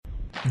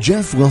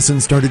Jeff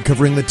Wilson started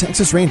covering the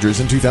Texas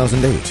Rangers in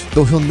 2008,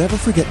 though he'll never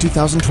forget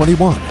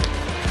 2021.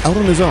 Out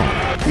on his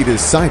own, he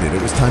decided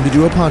it was time to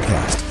do a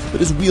podcast, but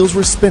his wheels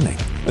were spinning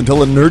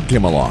until a nerd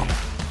came along.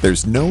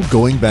 There's no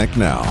going back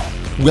now.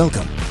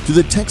 Welcome to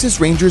the Texas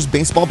Rangers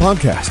Baseball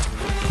Podcast.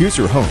 Here's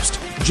your host,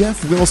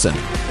 Jeff Wilson,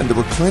 and the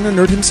recliner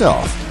nerd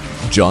himself,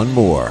 John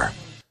Moore.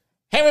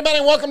 Hey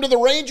everybody, welcome to the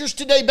Rangers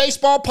Today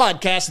Baseball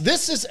Podcast.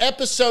 This is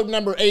episode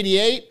number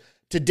 88.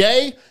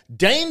 Today,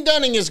 Dane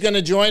Dunning is going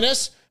to join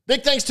us.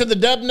 Big thanks to the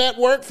Dub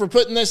Network for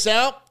putting this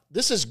out.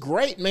 This is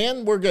great,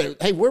 man. We're good.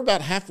 Hey, we're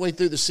about halfway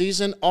through the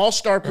season.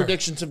 All-star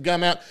predictions have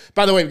come out.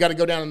 By the way, we've got to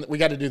go down and we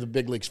got to do the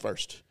big leagues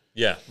first.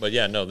 Yeah, but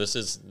no, this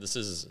is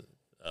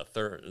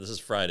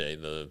Friday,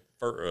 the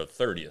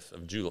 30th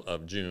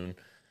of June.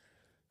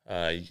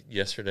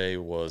 Yesterday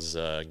was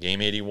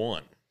game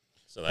 81.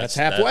 So that's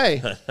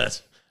halfway.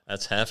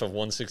 That's half of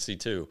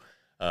 162.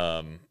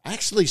 I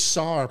actually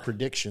saw our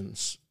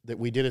predictions that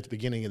we did at the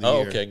beginning of the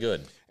year. Okay,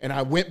 good. And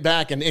I went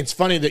back, and it's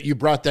funny that you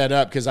brought that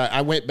up because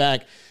I went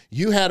back.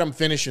 You had them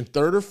finishing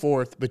third or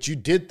fourth, but you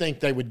did think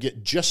they would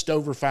get just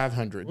over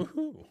 500.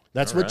 Woohoo.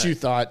 That's All what right. you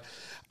thought.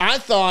 I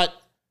thought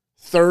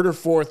third or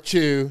fourth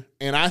too,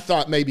 and I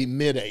thought maybe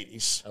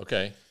mid-80s.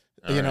 Okay.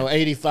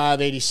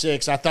 85,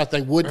 86. I thought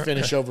they would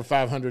finish over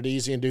 500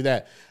 easy and do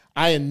that.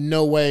 I in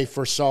no way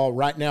foresaw.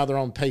 Right now they're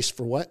on pace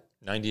for what?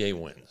 98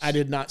 wins. I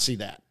did not see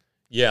that.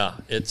 Yeah,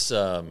 it's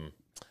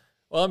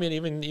well, I mean,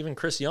 even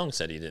Chris Young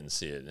said he didn't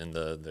see it in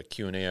the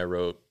Q&A I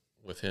wrote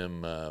with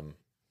him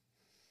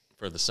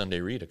for the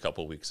Sunday Read a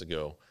couple weeks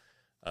ago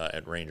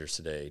at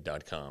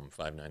rangerstoday.com,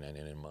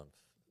 $5.99 a month,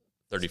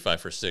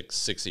 35 for 6,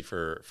 60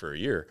 for a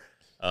year.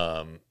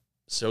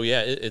 So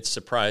yeah, it's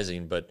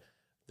surprising, but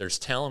there's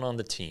talent on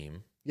the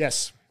team.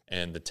 Yes,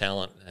 and the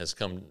talent has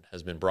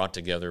been brought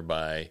together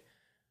by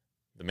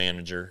the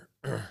manager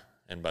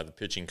and by the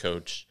pitching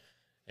coach,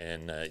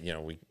 and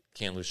we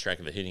can't lose track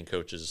of the hitting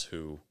coaches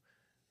who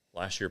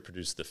last year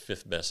produced the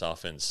fifth best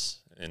offense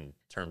in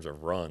terms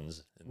of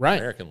runs in the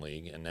American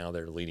League, and now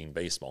they're leading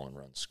baseball in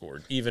runs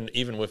scored,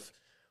 even with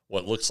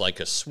what looks like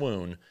a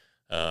swoon.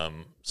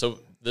 So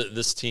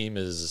this team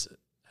has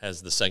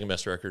the second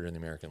best record in the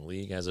American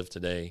League as of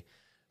today,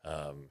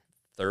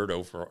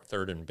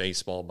 third in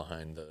baseball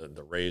behind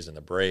the Rays and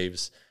the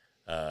Braves.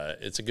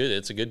 It's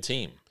a good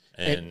team,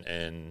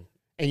 and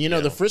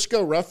the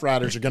Frisco Rough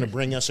Riders are going to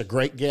bring us a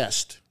great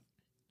guest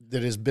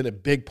that has been a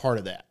big part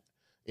of that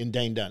in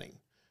Dane Dunning.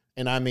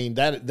 And I mean,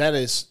 that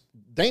is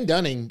Dane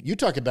Dunning. You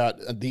talk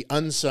about the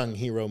unsung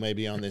hero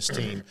maybe on this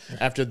team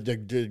after the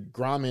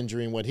DeGrom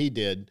injury and what he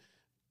did.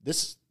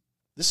 This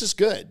is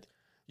good.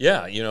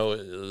 Yeah,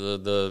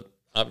 we'll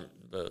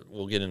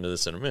get into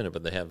this in a minute,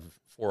 but they have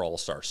 4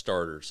 all-star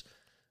starters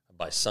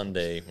by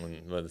Sunday.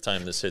 By the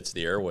time this hits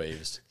the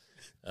airwaves,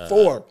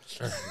 4.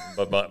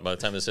 But by the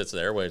time this hits the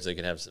airwaves, they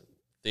could have.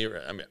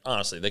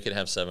 Honestly, they could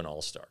have 7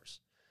 all-stars,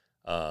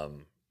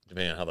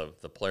 depending on how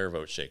the player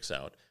vote shakes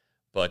out.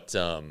 But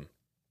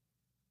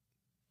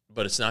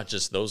it's not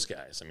just those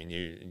guys. I mean,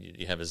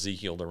 you have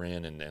Ezekiel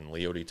Duran and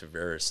Leody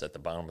Taveras at the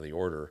bottom of the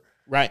order,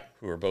 right?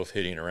 Who are both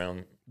hitting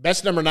around.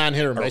 Best number 9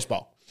 hitter in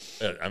baseball.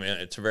 I mean,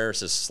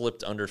 Taveras has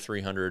slipped under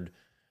 300.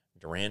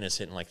 Duran is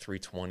hitting like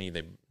 320.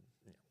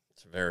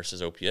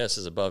 Taveras' OPS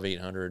is above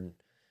 800.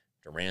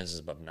 Duran's is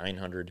above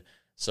 900.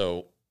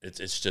 So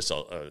it's just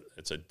a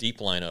deep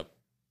lineup.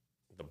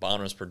 The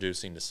bottom is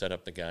producing to set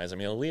up the guys. I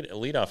mean, a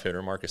leadoff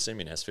hitter, Marcus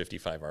Semien, has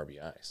 55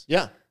 RBIs.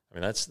 Yeah. I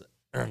mean, that's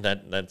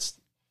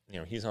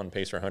he's on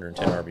pace for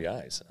 110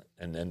 RBIs,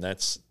 and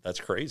that's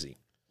crazy.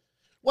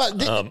 Well,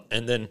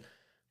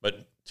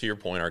 but to your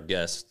point, our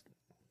guest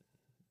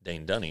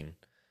Dane Dunning,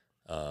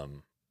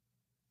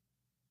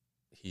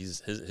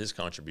 his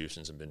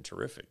contributions have been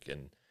terrific,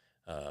 and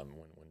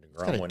when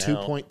DeGrom went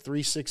out,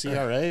 2.36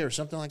 ERA or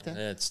something like that.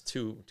 It's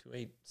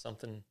 2.8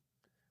 something.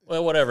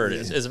 Well, whatever it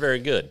is, it's very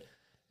good,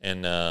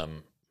 and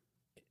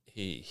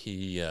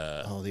he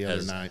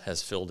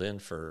has filled in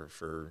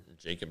for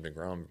Jacob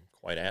DeGrom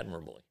quite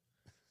admirably.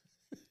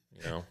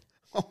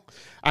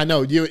 I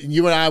know you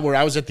and I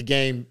was at the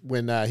game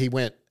when he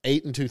went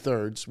 8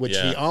 2/3, which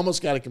he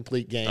almost got a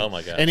complete game. Oh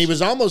my gosh! And he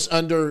was almost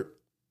under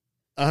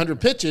 100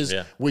 pitches,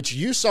 which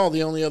you saw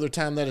the only other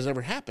time that has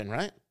ever happened,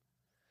 right?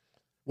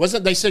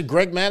 Wasn't they said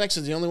Greg Maddux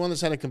is the only one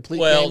that's had a complete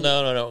game? Well,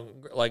 no.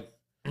 Like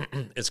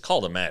it's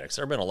called a Maddux.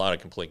 There have been a lot of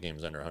complete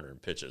games under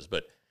 100 pitches,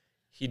 but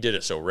he did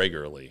it so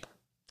regularly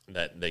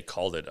that they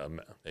called it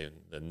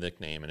the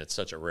nickname, and it's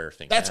such a rare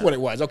thing. That's what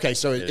it was. Okay,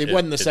 so it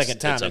wasn't the second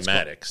time. It's a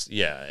Maddux,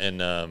 yeah.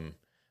 And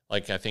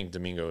like I think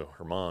Domingo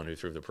Germán, who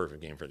threw the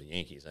perfect game for the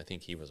Yankees, I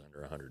think he was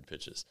under 100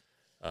 pitches.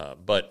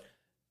 But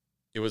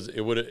it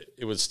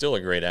was still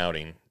a great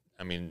outing.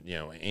 I mean,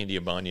 Andy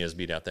Ibanez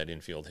beat out that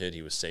infield hit.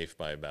 He was safe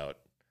by about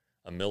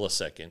a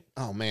millisecond.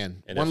 Oh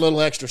man, and one little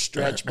extra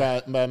stretch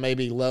by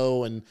maybe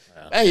Lowe, and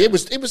hey, it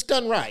was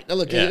done right. Now,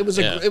 look, it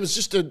was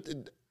just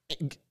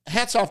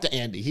hats off to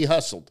Andy. He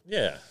hustled.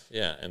 Yeah,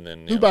 and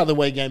then Who, by the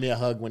way, gave me a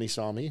hug when he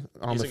saw me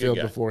on the field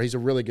before. He's a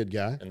really good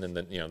guy. And then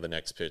the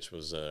next pitch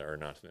was, or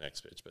not the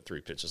next pitch, but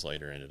 3 pitches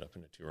later ended up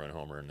in a 2-run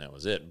homer, and that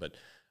was it. But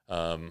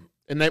and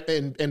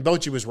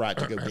Bochy was right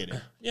to go get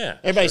him. Yeah,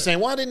 everybody's saying,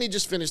 why didn't he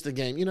just finish the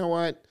game? You know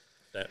what?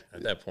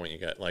 At that point, you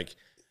got like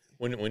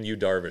when Yu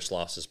Darvish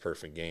lost his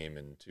perfect game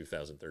in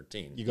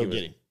 2013. You go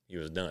get him. He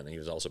was done. He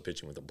was also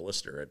pitching with a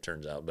blister, it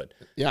turns out. But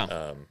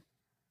yeah,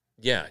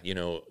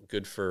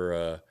 good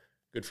for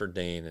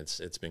Dane.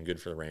 It's been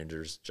good for the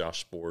Rangers.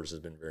 Josh Sborz has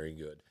been very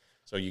good.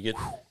 So you get,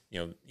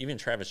 even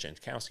Travis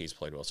Jankowski's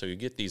played well. So you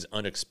get these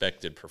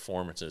unexpected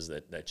performances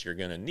that you're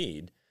going to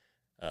need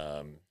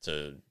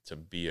to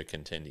be a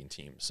contending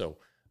team. So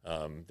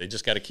they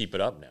just got to keep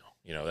it up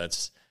now.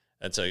 That's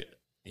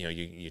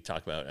you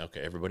talk about,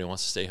 okay, everybody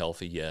wants to stay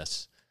healthy.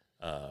 Yes,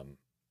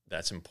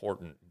 that's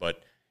important,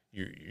 but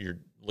you're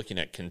looking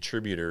at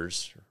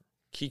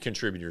key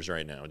contributors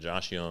right now: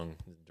 Josh Young,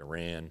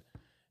 Duran,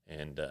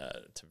 and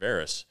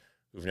Tavares,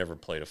 who've never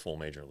played a full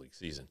major league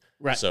season.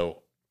 Right.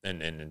 So,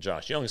 and in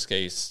Josh Young's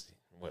case,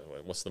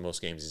 what's the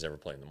most games he's ever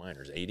played in the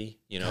minors? 80.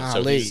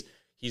 Golly. So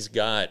he's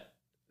got.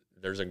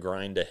 There's a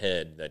grind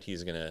ahead that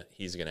he's gonna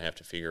have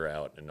to figure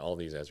out, and all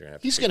these guys are gonna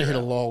have to. He's gonna hit a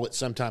lull at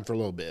some time for a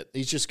little bit.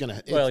 He's just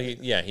gonna. Well,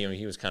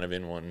 he was kind of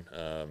in one.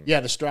 The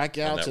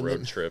strikeouts on that and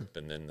road trip,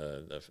 and then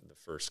the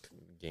first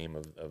game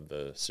of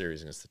the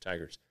series against the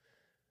Tigers.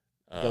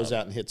 Goes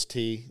out and hits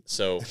T.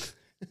 So,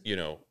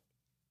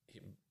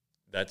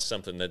 that's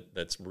something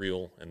that's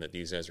real, and that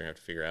these guys are gonna have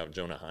to figure out.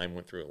 Jonah Heim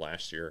went through it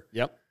last year.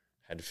 Yep.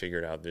 Had to figure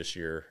it out this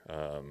year.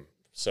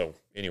 So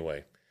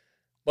anyway,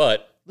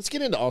 but let's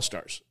get into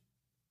All-Stars.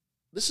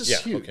 This is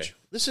huge. Okay.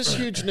 This is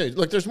huge news.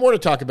 Look, there's more to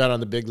talk about on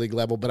the big league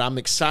level, but I'm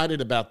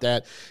excited about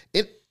that.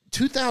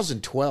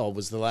 2012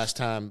 was the last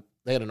time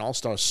they had an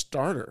All-Star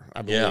starter,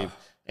 I believe. Yeah.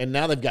 And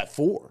now they've got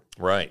 4.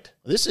 Right.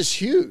 This is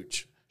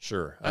huge.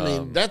 Sure. I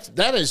mean,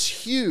 that is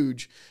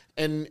huge.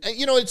 And,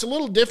 it's a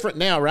little different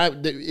now,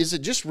 right? Is it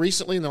just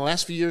recently in the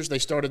last few years they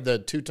started the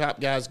 2 top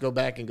guys go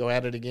back and go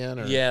at it again?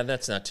 Or? Yeah,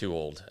 that's not too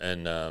old.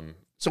 And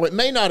so it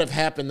may not have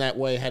happened that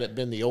way had it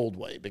been the old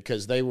way,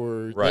 because they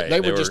were they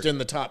were just in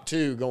the top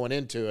 2 going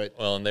into it.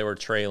 Well, and they were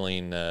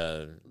trailing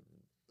the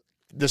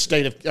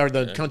state of or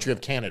the country of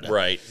Canada.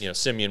 Right.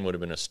 Simeon would have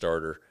been a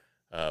starter,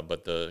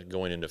 but the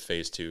going into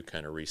phase 2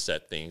 kind of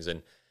reset things.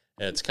 And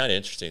it's kind of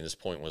interesting. This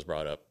point was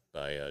brought up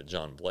by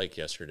John Blake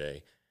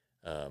yesterday.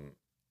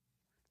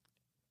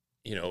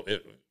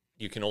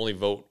 You can only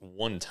vote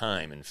 1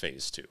 time in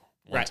phase 2,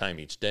 one time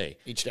each day,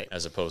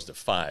 as opposed to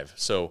 5.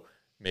 So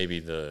maybe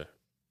the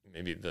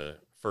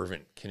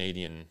fervent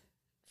Canadian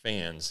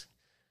fans,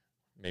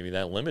 maybe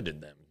that limited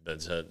them.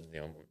 That's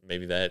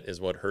maybe that is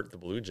what hurt the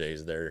Blue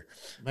Jays there.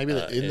 Maybe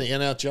in the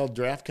NHL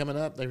draft coming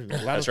up, there's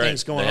a lot of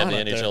things going on. They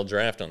had the NHL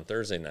draft on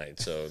Thursday night,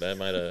 so that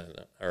might have,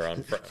 or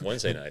on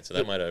Wednesday night, so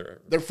that might have.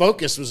 Their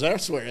focus was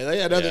elsewhere. They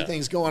had other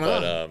things going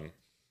on.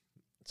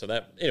 So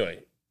that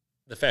anyway,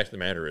 the fact of the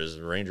matter is,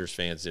 Rangers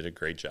fans did a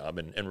great job,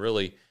 and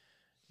really,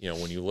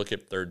 when you look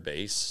at third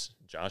base,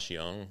 Josh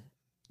Young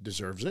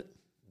deserves it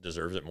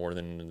more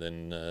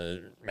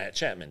than Matt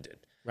Chapman did.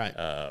 Right.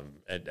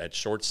 At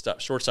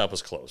shortstop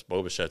was close.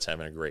 Bo Bichette's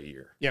having a great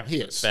year. Yeah,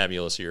 he is.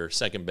 Fabulous year.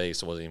 Second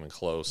base wasn't even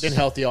close. Been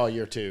healthy all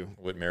year, too.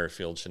 Whit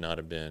Merrifield should not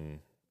have been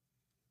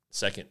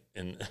second,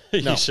 and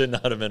he should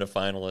not have been a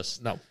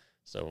finalist. No.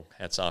 So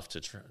hats off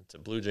to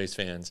Blue Jays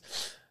fans.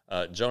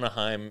 Jonah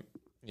Heim,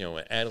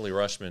 Adley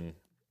Rutschman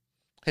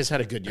has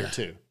had a good year,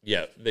 too.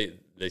 Yeah,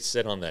 they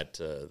said on that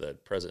the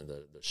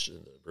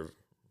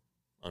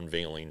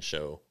unveiling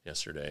show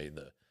yesterday,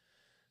 the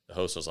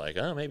host was like,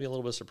 maybe a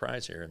little bit of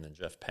surprise here. And then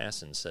Jeff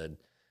Passan said,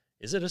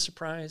 is it a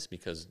surprise?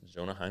 Because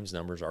Jonah Heim's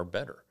numbers are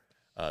better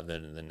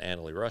than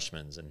Adley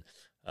Rutschman's, and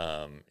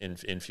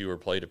in fewer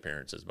plate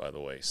appearances, by the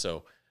way.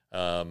 So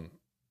the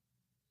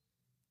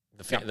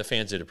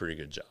fans did a pretty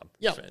good job.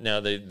 Yeah. Now,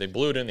 they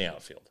blew it in the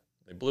outfield.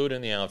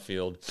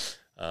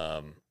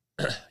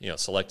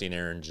 Selecting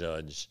Aaron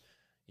Judge,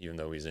 even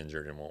though he's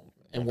injured and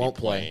won't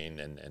play.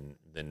 And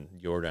then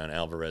Yordan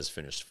Alvarez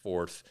finished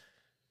 4th.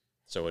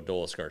 So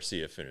Adolis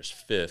Garcia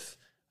finished 5th.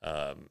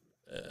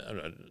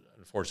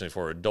 Unfortunately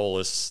for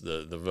Adolis,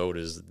 the vote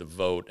is the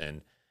vote,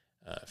 and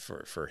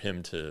for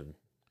him to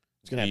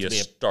be a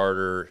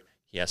starter,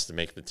 he has to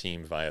make the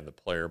team via the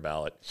player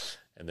ballot,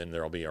 and then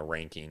there will be a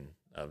ranking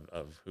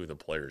of who the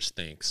players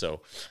think. So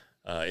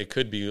it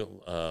could be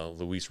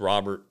Luis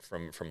Robert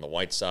from the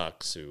White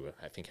Sox, who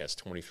I think has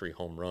 23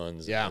 home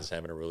runs and is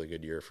having a really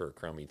good year for a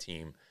crummy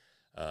team.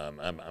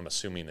 I'm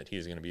assuming that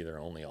he's going to be their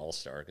only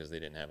All-Star because they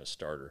didn't have a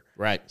starter.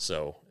 Right.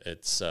 So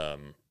it's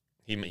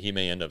he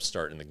may end up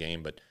starting the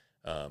game, but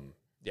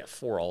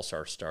 4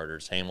 All-Star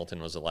starters.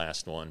 Hamilton was the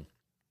last one.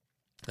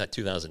 That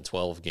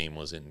 2012 game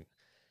was in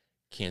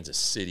Kansas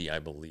City, I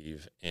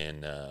believe,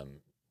 and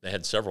they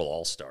had several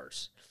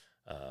All-Stars.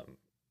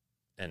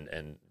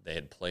 And they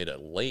had played a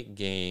late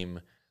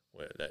game,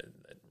 a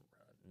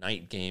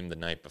night game the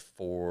night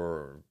before,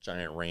 or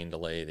giant rain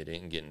delay. They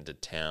didn't get into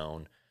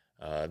town.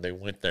 They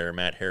went there.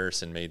 Matt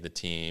Harrison made the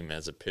team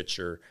as a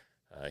pitcher.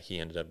 He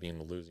ended up being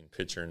the losing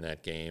pitcher in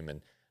that game,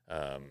 and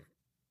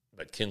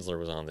but Kinsler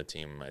was on the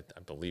team. I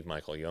believe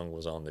Michael Young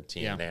was on the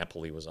team. Yeah.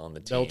 Napoli was on the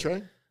team.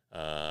 Beltray?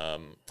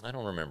 I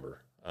don't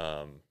remember.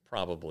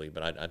 Probably,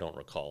 but I don't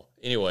recall.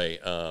 Anyway,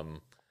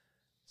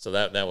 so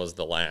that was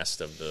the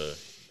last of the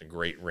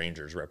great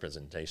Rangers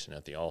representation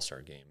at the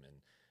All-Star game, and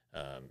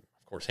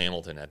of course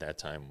Hamilton at that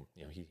time,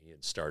 he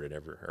had started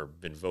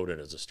been voted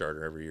as a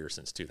starter every year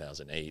since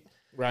 2008.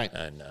 Right.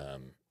 And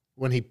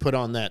when he put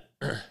on that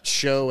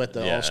show at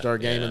the All-Star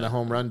game and the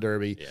home run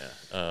derby.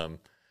 Yeah.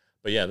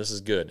 But yeah, this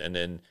is good.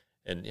 And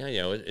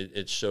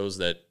it shows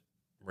that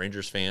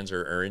Rangers fans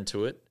are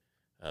into it.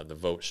 The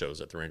vote shows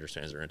that the Rangers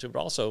fans are into it, but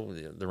also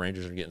the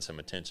Rangers are getting some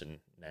attention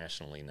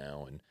nationally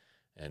now,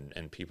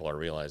 and people are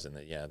realizing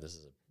that, this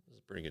is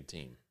a pretty good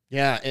team.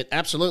 Yeah,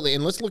 absolutely.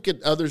 And let's look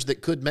at others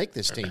that could make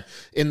this team.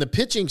 In the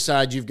pitching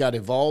side, you've got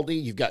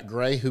Eovaldi, you've got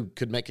Gray, who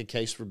could make a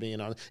case for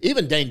being on.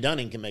 Even Dane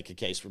Dunning can make a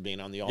case for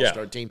being on the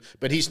All-Star team,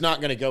 but he's not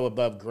going to go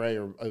above Gray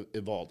or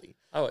Eovaldi.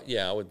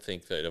 I would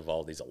think that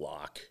Eovaldi's a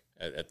lock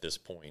at this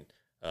point.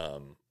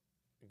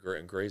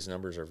 Gray's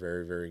numbers are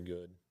very, very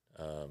good.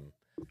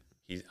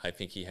 I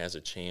think he has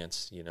a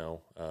chance,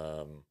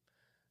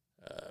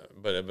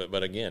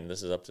 but again,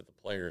 this is up to the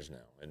players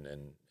now, and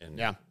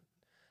yeah.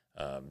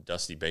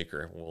 Dusty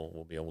Baker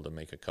will be able to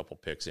make a couple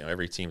picks.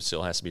 Every team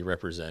still has to be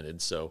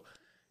represented, so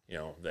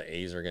the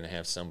A's are going to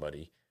have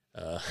somebody.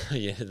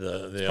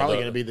 It's probably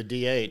going to be the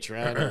DH,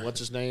 right? Or what's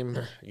his name?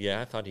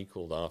 Yeah, I thought he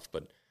cooled off,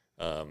 but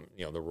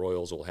the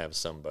Royals will have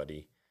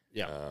somebody.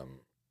 Yeah.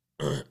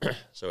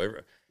 So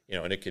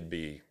and it could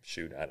be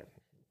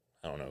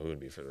I don't know who would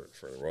be for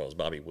the Royals.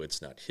 Bobby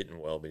Witt's not hitting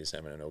well, but he's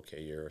having an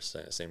okay year.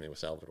 Same thing with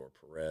Salvador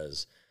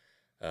Perez.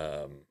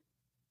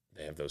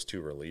 They have those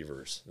two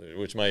relievers,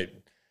 which might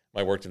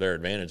work to their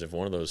advantage if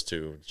one of those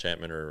two,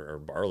 Chapman or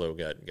Barlow,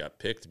 got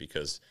picked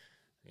because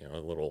a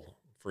little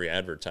free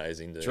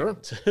advertising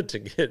to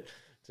get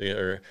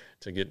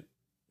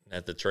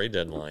at the trade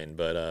deadline.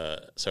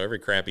 But so every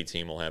crappy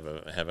team will have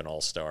an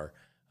all-star.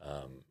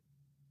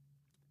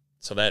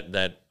 So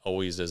that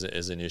always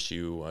is an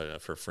issue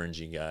for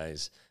fringy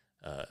guys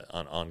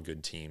on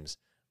good teams.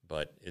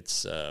 But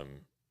it's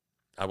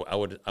I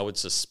would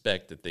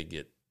suspect that they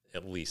get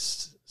at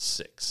least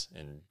 6,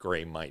 and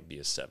Gray might be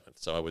a 7th.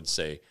 So I would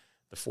say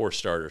the 4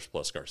 starters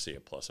plus Garcia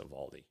plus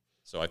Eovaldi.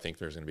 So I think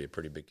there's going to be a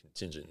pretty big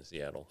contingent in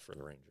Seattle for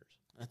the Rangers.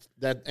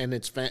 And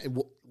it's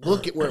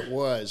look at where it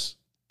was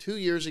 2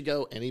 years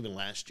ago and even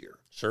last year.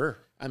 Sure.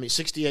 I mean,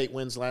 68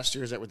 wins last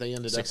year. Is that what they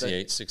ended up at?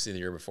 68, 60 the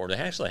year before. They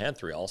actually had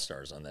 3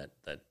 All-Stars on that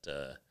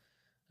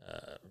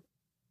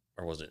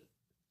or was it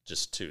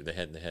just 2? They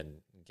had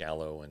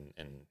Gallo and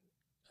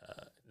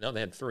no,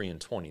 they had 3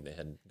 and 20. They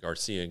had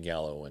Garcia,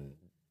 Gallo, and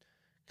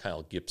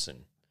Kyle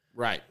Gibson.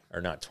 Right.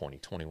 Or not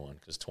 21,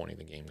 because 20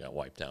 the game got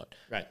wiped out.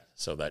 Right.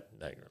 So that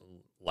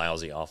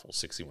lousy, awful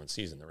 61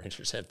 season, the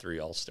Rangers had 3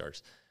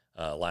 All-Stars.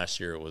 Last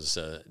year it was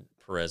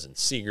Perez and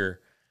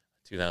Seager.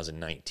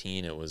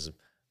 2019 it was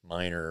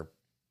Minor,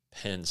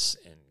 Pence,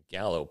 and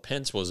Gallo.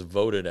 Pence was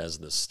voted as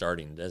the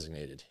starting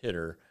designated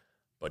hitter,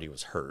 but he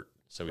was hurt,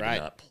 so he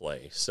did not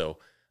play. So,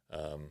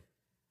 I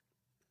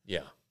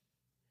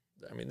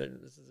mean,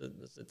 this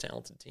is a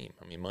talented team.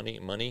 I mean, money,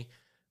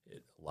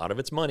 a lot of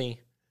it's money,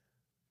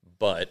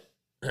 but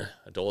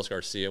Adolis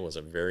Garcia was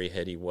a very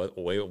heady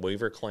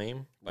waiver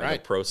claim by the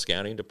pro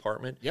scouting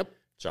department. Yep.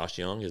 Josh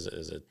Young is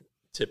a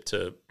tip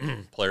to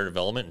player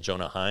development. And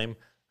Jonah Heim,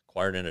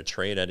 acquired in a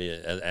trade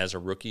as a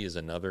rookie, is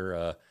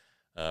another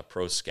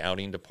pro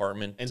scouting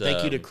department. And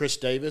thank you to Chris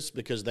Davis,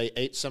 because they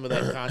ate some of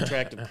that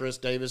contract of Chris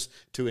Davis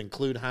to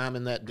include Heim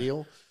in that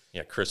deal.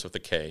 Yeah, Chris with a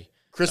K.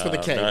 Chris with a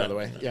K, by the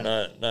way.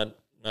 Yeah.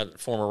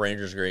 Not former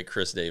Rangers great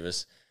Chris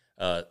Davis.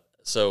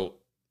 So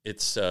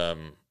it's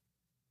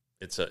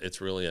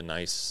really a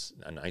nice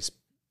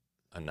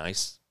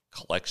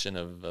collection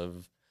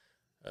of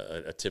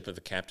a tip of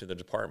the cap to the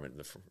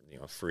department.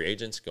 Free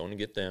agents, going to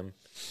get them,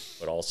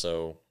 but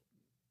also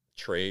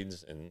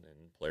trades and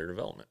player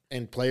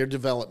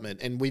development.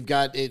 And we've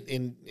got it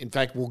in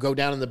fact, we'll go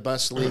down in the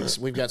bus leagues.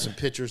 We've got some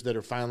pitchers that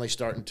are finally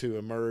starting to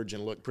emerge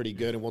and look pretty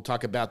good, and we'll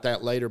talk about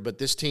that later. But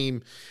this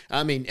team,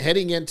 I mean,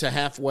 heading into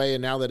halfway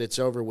and now that it's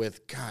over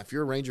with, God, if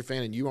you're a Ranger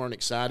fan and you aren't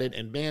excited,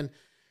 and man,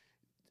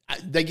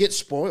 they get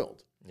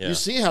spoiled. Yeah. You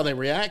see how they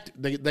react.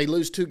 They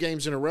lose 2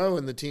 games in a row,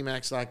 and the team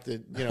acts like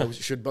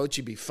should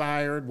Bochy be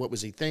fired? What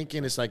was he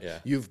thinking? It's like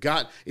you've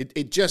got it.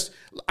 It just,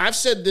 I've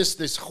said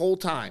this whole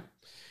time.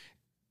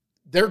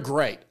 They're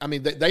great. I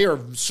mean, they are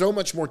so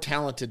much more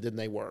talented than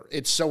they were.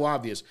 It's so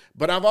obvious.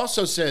 But I've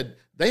also said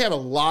they have a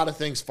lot of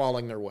things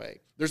falling their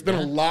way. There's been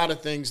a lot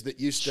of things that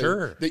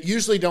that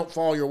usually don't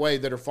fall your way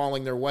that are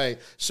falling their way.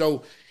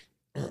 So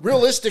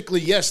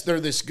realistically, yes, they're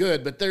this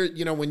good, but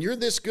when you're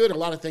this good, a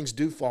lot of things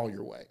do fall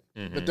your way.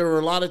 Mm-hmm. But there are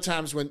a lot of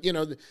times when,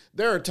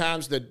 there are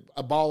times that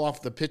a ball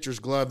off the pitcher's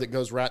glove that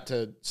goes right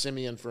to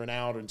Simeon for an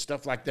out and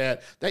stuff like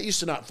that, that used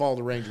to not fall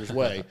the Rangers'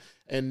 way.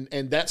 And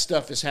that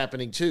stuff is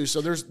happening too.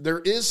 So there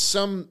is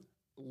some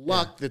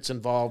luck that's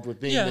involved with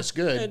being this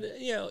good.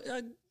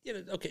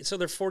 And, okay, so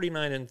they're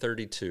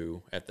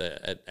 49-32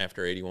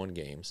 after 81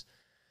 games.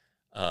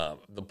 The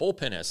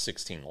bullpen has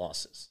 16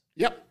 losses.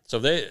 Yep. So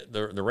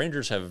the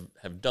Rangers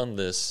have done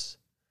this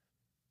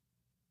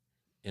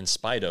in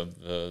spite of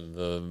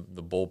the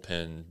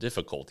bullpen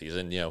difficulties,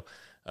 and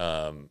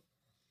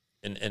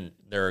and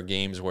there are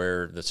games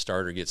where the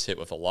starter gets hit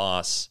with a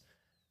loss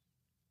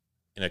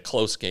in a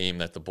close game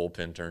that the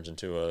bullpen turns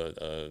into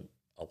a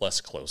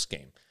less close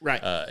game,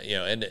 right?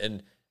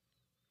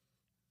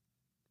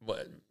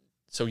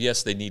 So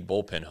yes, they need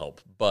bullpen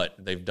help, but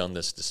they've done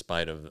this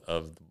despite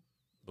of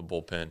the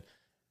bullpen.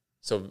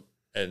 So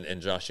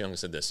and Josh Young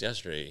said this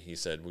yesterday. He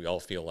said we all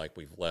feel like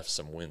we've left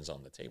some wins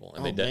on the table,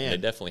 and they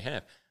definitely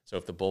have. So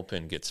if the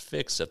bullpen gets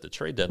fixed at the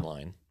trade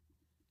deadline,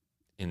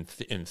 in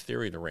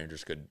theory, the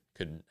Rangers could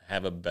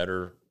have a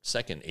better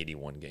second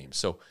 81 games.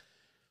 So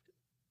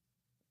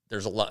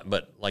there's a lot,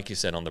 but like you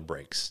said on the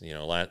breaks,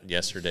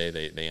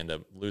 yesterday they end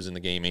up losing the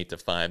game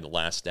 8-5. The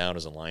last out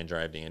is a line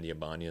drive to Andy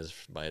Ibanez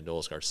by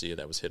Adolis Garcia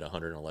that was hit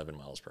 111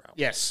 miles per hour.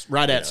 Yes,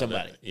 right at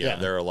somebody.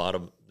 There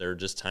are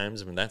just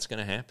times when that's going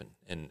to happen,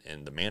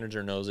 and the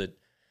manager knows it.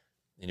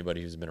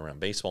 Anybody who's been around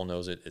baseball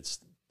knows it. It's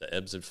the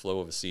ebbs and flow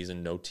of a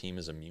season. No team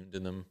is immune to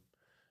them.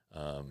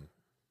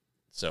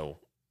 So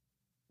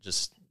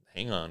just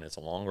hang on. It's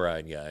a long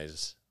ride,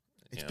 guys.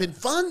 It's been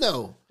fun,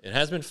 though. It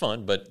has been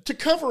fun, but to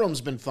cover them's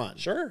been fun.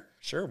 Sure.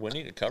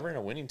 Covering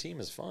a winning team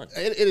is fun.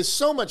 It is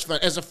so much fun.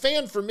 As a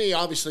fan, for me,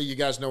 obviously, you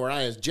guys know where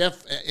I am.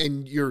 Jeff,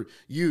 and you're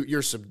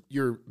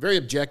very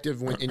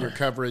objective in your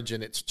coverage,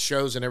 and it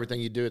shows in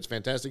everything you do. It's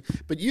fantastic.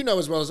 But you know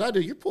as well as I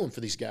do, you're pulling for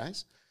these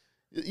guys.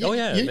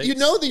 You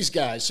know these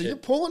guys, so you're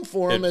pulling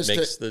for them.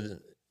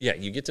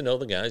 You get to know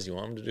the guys. You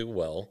want them to do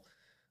well.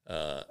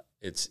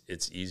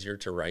 It's easier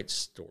to write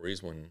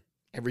stories when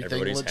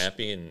everybody's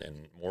happy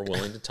and more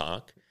willing to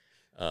talk.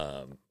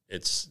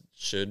 It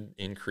should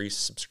increase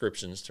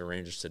subscriptions to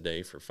Rangers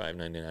Today for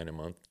 $5.99 a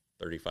month,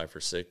 $35 for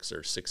 6,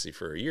 or $60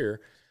 for a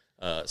year.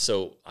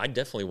 So I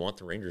definitely want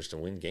the Rangers to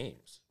win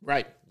games.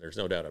 Right. There's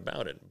no doubt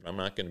about it.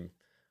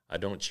 I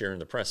don't cheer in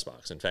the press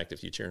box. In fact,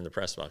 if you cheer in the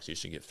press box, you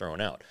should get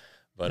thrown out.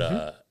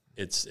 But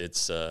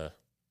it's a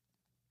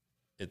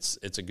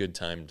good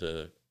time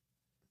to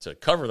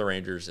cover the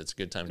Rangers. It's a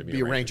good time to be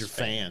a Ranger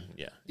fan.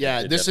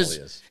 Yeah. This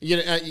is.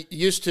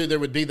 Used to there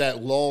would be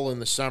that lull in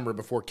the summer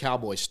before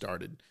Cowboys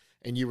started,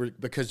 and you were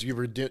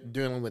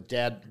dealing with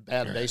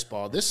bad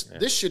baseball. This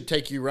should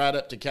take you right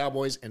up to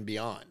Cowboys and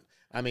beyond.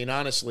 I mean,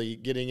 honestly,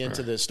 getting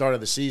into the start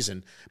of the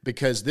season,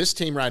 because this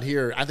team right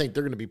here, I think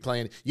they're going to be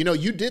playing.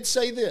 You did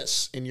say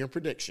this in your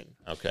prediction,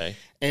 okay,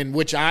 and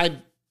which I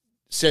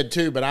said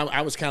too, but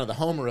I was kind of the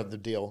homer of the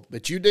deal.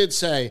 But you did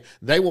say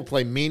they will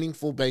play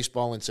meaningful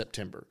baseball in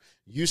September.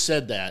 You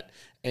said that,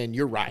 and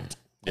you're right.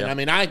 Yeah. And I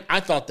mean, I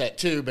thought that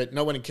too, but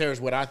no one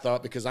cares what I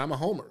thought because I'm a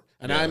homer,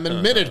 and I'm an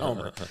admitted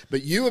homer.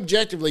 But you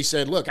objectively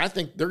said, look, I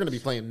think they're going to be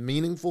playing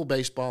meaningful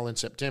baseball in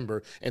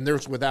September, and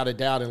there's without a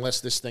doubt, unless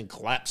this thing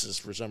collapses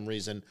for some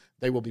reason,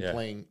 they will be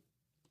playing,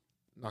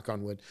 knock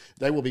on wood,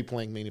 they will be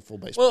playing meaningful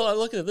baseball. Well, I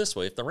look at it this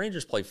way. If the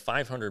Rangers play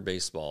 .500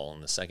 baseball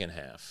in the second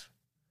half,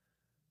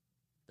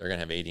 they're going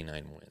to have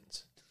 89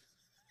 wins.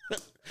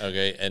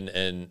 Okay,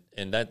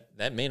 and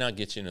that may not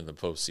get you into the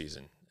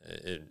postseason.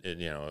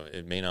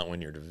 It may not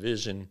win your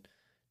division,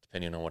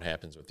 depending on what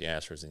happens with the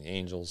Astros and the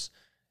Angels.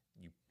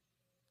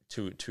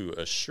 To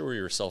assure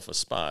yourself a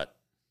spot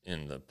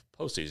in the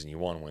postseason, you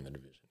want to win the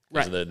division.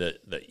 Right.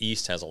 The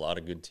East has a lot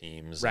of good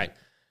teams. Right.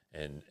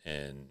 And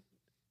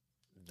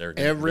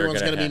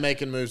everyone's going to be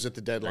making moves at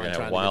the deadline. They're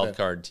trying wild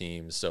card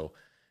teams. So,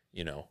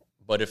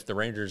 but if the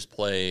Rangers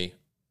play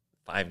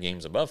 5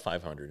 games above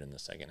 .500 in the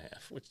second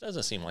half, which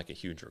doesn't seem like a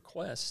huge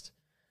request,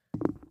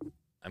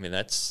 I mean,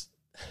 that's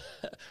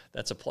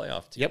a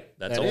playoff team. Yep,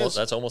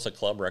 that's almost a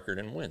club record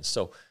in wins.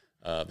 So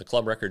the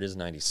club record is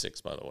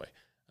 96, by the way,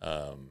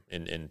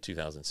 in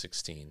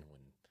 2016 when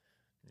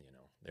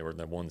they were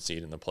the 1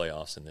 seed in the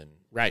playoffs, and then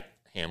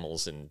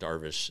Hamels and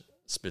Darvish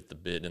spit the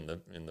bid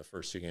in the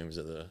first 2 games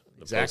of the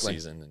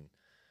postseason, and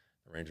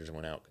the Rangers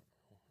went out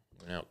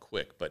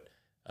quick. But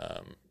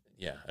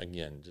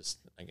again, just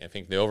I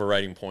think the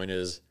overriding point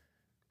is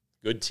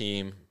good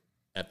team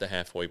at the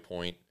halfway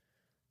point,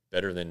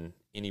 better than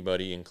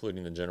anybody,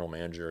 including the general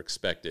manager,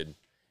 expected,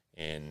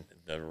 and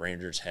the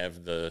Rangers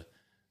have the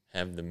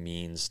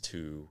means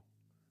to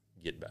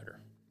get better.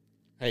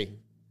 Hey,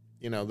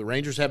 the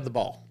Rangers have the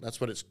ball.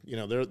 That's what it's.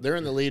 They're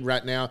in the lead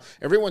right now.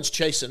 Everyone's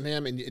chasing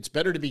them, and it's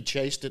better to be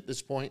chased at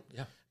this point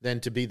than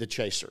to be the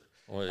chaser.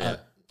 Well, yeah.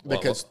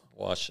 Because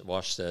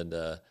Wash said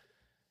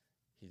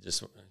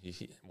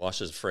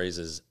Wash's phrase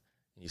is,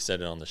 he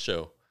said it on the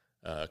show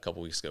a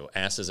couple weeks ago,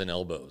 asses and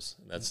elbows.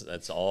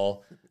 That's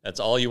all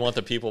you want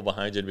the people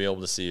behind you to be able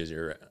to see is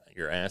your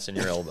ass and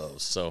your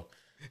elbows. So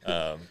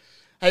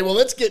hey, well,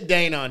 let's get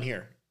Dane on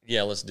here.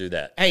 Yeah, let's do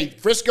that. Hey,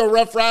 Frisco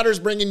Rough Riders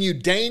bringing you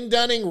Dane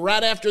Dunning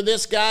right after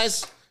this,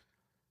 guys.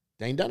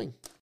 Dane Dunning.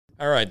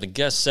 All right, the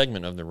guest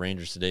segment of the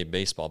Rangers Today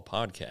Baseball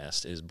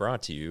Podcast is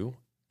brought to you,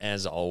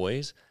 as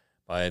always,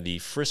 by the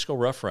Frisco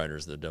Rough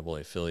Riders, the AA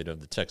affiliate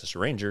of the Texas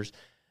Rangers,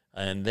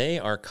 and they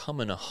are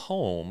coming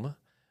home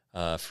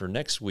for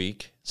next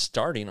week,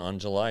 starting on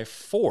July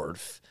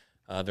 4th.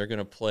 They're going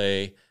to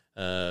play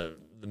the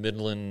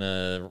Midland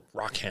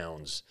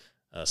Rockhounds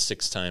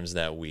 6 times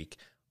that week.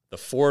 The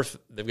 4th,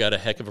 they've got a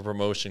heck of a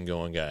promotion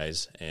going,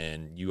 guys,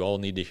 and you all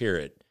need to hear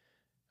it.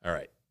 All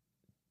right.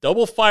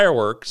 Double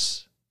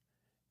fireworks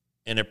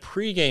and a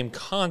pregame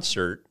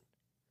concert.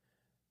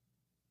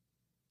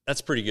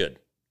 That's pretty good.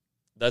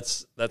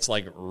 That's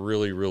like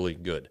really, really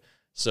good.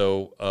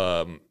 So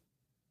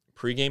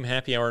pregame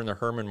happy hour in the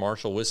Herman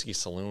Marshall Whiskey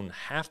Saloon,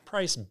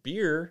 half-price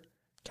beer.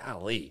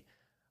 Golly.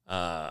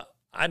 I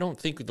don't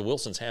think the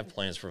Wilsons have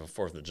plans for the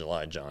 4th of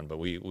July, John, but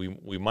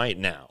we might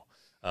now.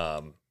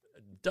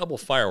 Double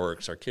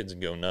fireworks, our kids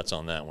would go nuts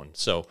on that one.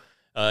 So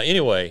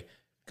anyway,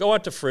 go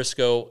out to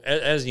Frisco.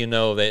 As you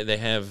know, they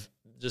have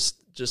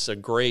just a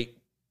great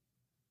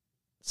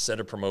set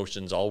of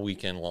promotions all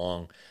weekend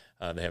long.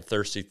 They have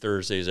Thirsty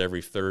Thursdays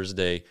every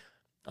Thursday.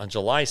 On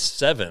July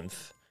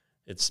 7th,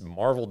 it's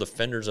Marvel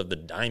Defenders of the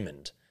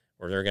Diamond,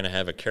 where they're going to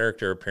have a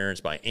character appearance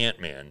by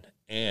Ant-Man.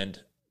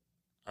 And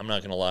I'm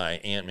not going to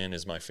lie, Ant-Man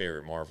is my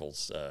favorite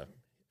Marvel's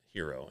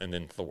hero, and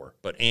then Thor.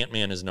 But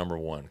Ant-Man is number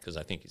one because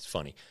I think he's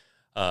funny.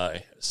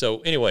 So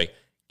anyway,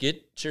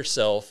 get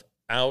yourself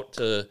out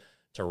to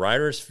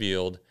Riders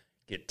Field.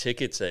 Get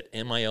tickets at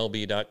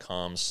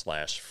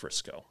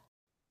milb.com/Frisco.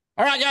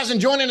 All right, guys, and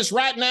joining us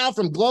right now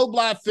from Globe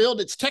Life Field,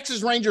 it's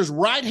Texas Rangers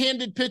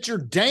right-handed pitcher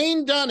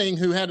Dane Dunning,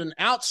 who had an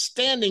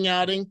outstanding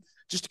outing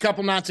just a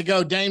couple nights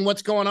ago. Dane,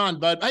 what's going on,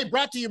 bud? Hey,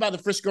 brought to you by the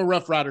Frisco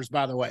Rough Riders,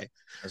 by the way.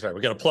 That's right.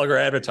 We got to plug our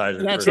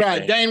advertising. That's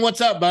right. Dane, what's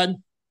up, bud?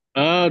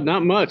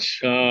 Not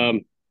much.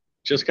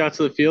 Just got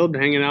to the field,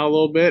 hanging out a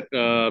little bit,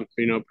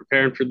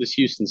 preparing for this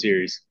Houston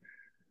series.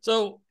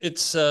 So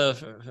it's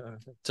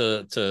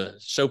to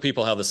show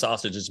people how the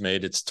sausage is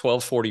made. It's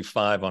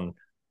 12:45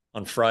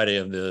 on Friday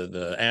of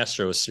the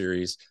Astros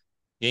series.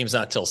 Game's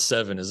not till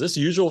 7. Is this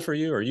usual for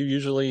you? Are you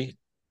usually?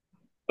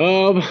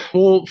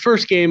 Well,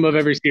 first game of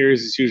every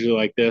series is usually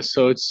like this.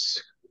 So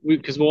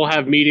because we'll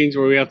have meetings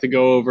where we have to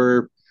go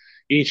over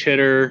each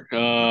hitter.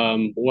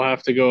 We'll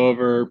have to go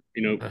over,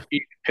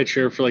 each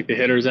pitcher for like the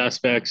hitters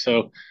aspect.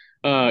 So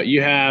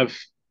you have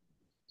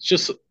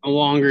just a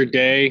longer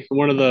day.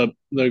 One of the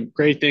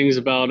great things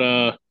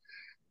about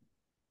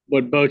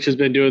what Boch has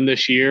been doing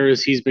this year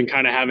is he's been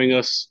kind of having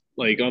us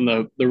like on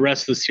the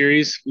rest of the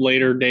series,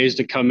 later days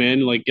to come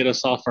in, like get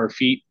us off our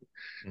feet,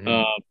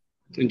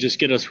 and just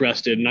get us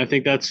rested. And I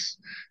think that's,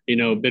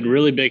 been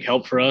really big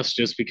help for us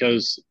just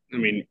because,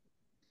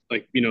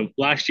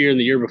 last year and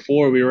the year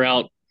before we were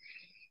out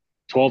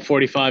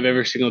 12:45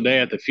 every single day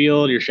at the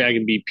field. You're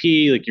shagging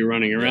BP, like you're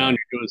running around,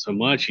 you're doing so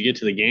much, you get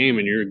to the game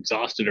and you're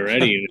exhausted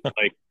already. And it's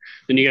like,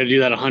 then you got to do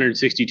that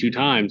 162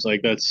 times.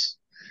 Like that's,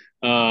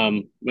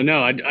 but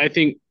no, I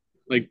think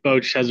like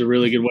Boch has a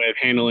really good way of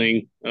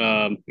handling,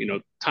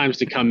 times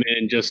to come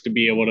in just to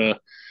be able to,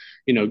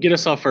 get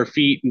us off our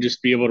feet and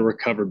just be able to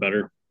recover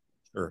better.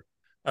 Sure.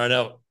 All right.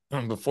 Now,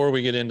 before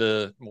we get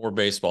into more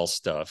baseball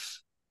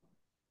stuff,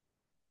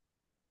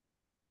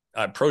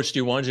 I approached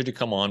you, wanted you to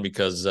come on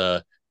because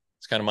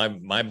it's kind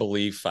of my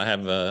belief. I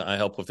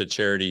help with a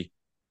charity.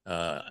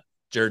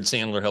 Jared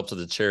Sandler helps with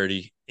the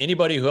charity.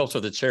 Anybody who helps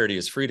with a charity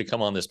is free to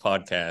come on this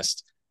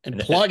podcast and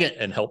plug it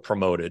and help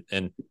promote it.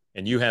 And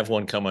you have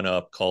one coming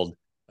up called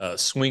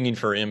Swinging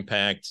for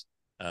Impact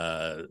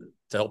to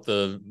help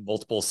the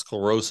Multiple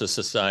Sclerosis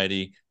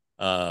Society.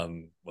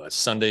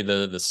 Sunday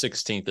the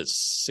 16th at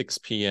 6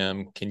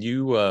 p.m. Can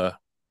you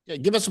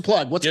give us a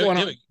plug? What's going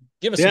on?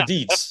 Give us some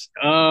deets.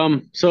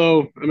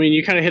 So,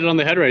 you kind of hit it on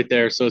the head right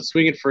there. So it's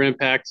Swinging for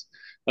Impact.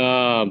 We're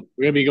going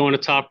to be going to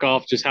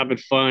Topgolf, just having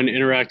fun,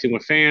 interacting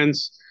with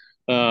fans.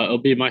 It'll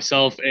be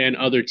myself and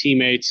other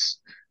teammates.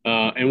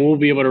 And we'll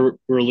be able to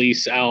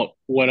release out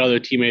what other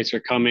teammates are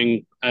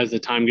coming as the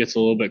time gets a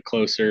little bit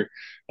closer.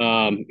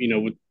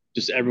 With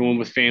just everyone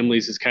with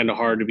families, it's kind of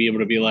hard to be able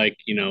to be like,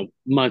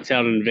 months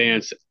out in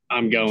advance,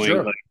 I'm going.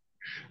 Sure.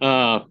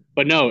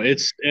 But no,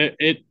 it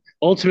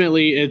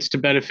ultimately it's to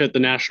benefit the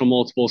National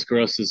Multiple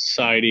Sclerosis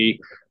Society.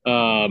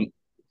 One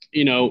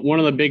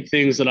of the big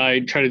things that I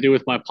try to do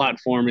with my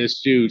platform is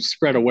to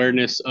spread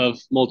awareness of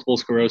multiple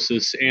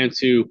sclerosis and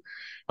to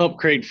help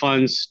create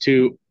funds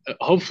to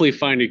hopefully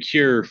find a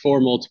cure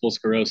for multiple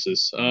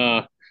sclerosis.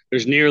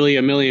 There's nearly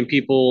 1 million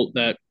people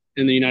that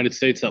in the United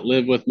States that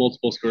live with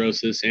multiple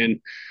sclerosis, and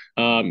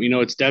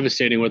it's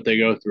devastating what they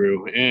go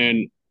through.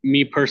 And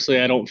me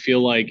personally, I don't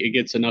feel like it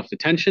gets enough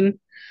attention.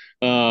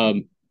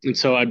 And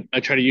so I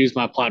try to use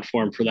my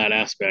platform for that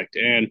aspect.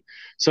 And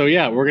so,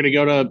 yeah, we're going to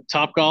go to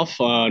Topgolf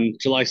on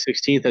July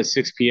 16th at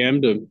 6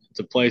 p.m. to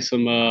play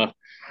some,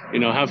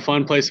 have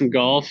fun, play some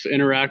golf,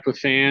 interact with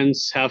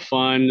fans, have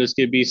fun. There's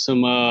going to be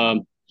some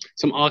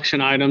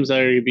auction items that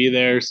are going to be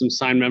there, some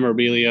signed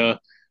memorabilia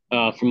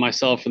from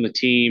myself and the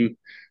team.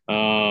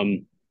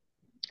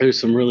 There's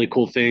some really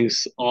cool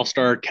things.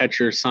 All-star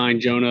catcher signed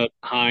Jonah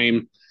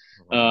Heim,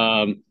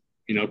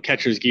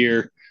 catcher's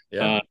gear.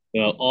 Yeah.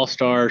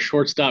 All-star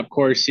shortstop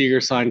Corey Seager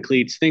signed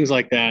cleats, things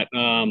like that.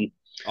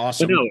 But no,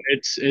 Awesome.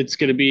 it's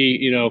going to be,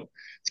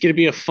 it's going to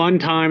be a fun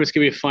time. It's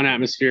going to be a fun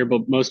atmosphere,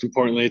 but most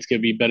importantly, it's going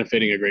to be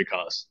benefiting a great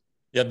cause.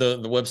 Yeah, the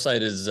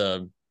website is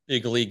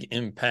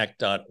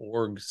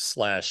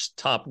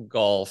bigleagueimpact.org/top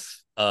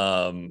golf.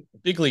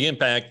 Big League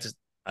Impact,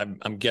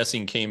 I'm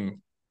guessing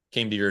came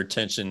to your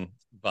attention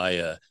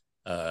by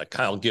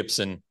Kyle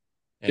Gibson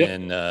Yep.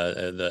 and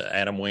the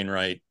Adam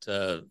Wainwright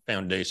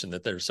Foundation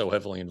that they're so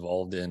heavily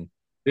involved in.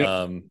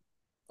 Yep.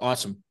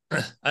 Awesome.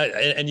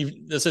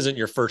 This isn't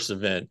your first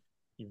event.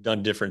 You've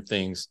done different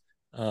things.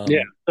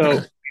 Yeah.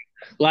 So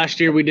last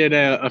year we did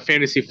a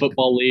fantasy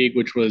football league,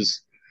 which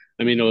was,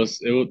 I mean,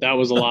 that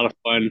was a lot of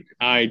fun.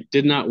 I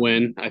did not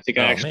win. I think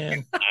I Oh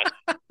actually,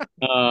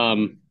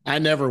 man, I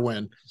never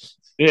win.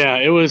 yeah,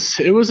 it was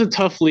a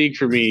tough league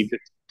for me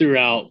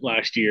throughout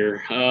last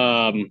year.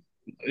 A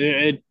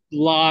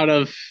lot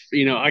of,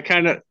 I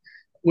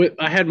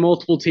had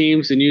multiple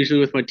teams, and usually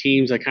with my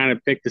teams, I kind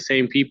of picked the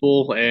same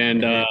people,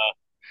 and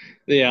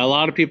yeah, a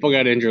lot of people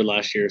got injured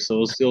last year, so it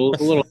was still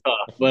a little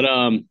tough. But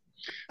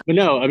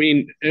no, I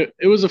mean, it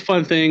was a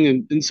fun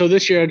thing. And so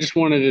this year I just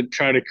wanted to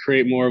try to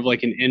create more of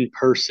like an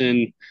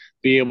in-person,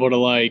 be able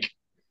to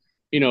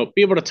be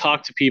able to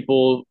talk to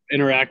people,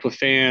 interact with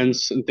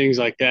fans and things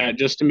like that,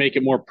 just to make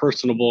it more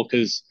personable.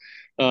 Cause,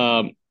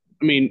 I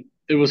mean,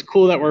 it was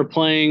cool that we're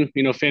playing,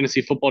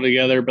 fantasy football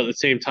together, but at the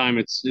same time,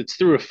 it's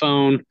through a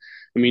phone.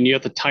 I mean, you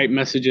have to type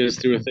messages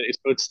through a thing,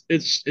 so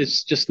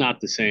it's just not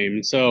the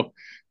same. So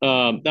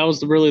that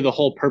was really the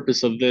whole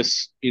purpose of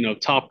this,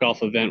 Top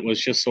Golf event, was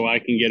just so I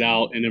can get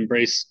out and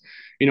embrace,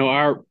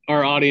 our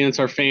audience,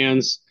 our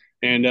fans,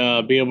 and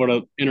be able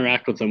to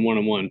interact with them one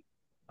on one.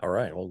 all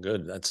right, well,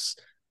 good. That's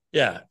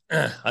yeah.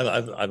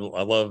 I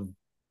love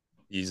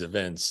these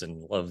events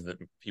and love that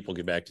people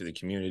get back to the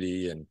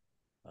community. And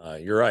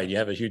you're right, you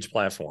have a huge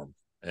platform,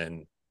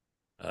 and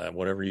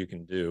whatever you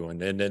can do. And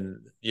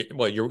then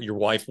what, your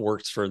wife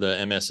works for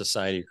the MS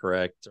Society,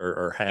 correct,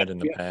 or had in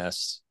the Yeah.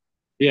 past?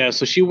 Yeah,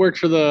 so she worked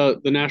for the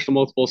National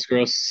Multiple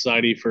Sclerosis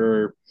Society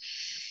for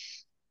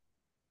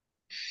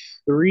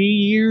 3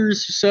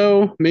 years or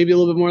so, maybe a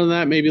little bit more than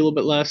that, maybe a little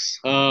bit less.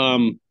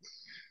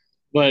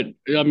 But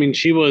I mean,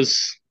 she would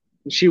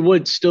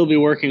still be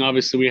working.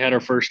 Obviously, we had our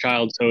first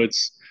child, so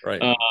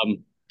Right.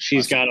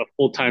 she's got a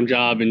full time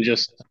job and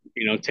just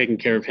taking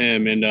care of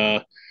him. And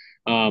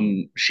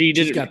she She's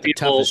didn't got the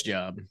feel. toughest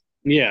job.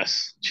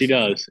 Yes, she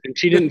does, and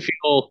she didn't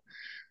feel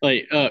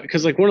like,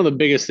 because like one of the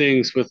biggest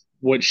things with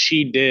what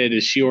she did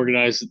is she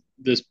organized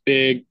this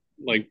big,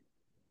 like,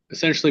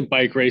 essentially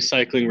bike race,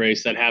 cycling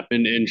race that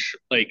happened in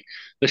like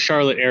the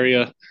Charlotte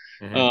area.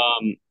 Mm-hmm.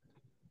 Um,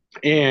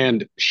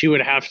 and she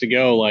would have to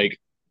go, like,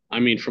 I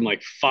mean, from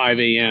like 5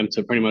 a.m.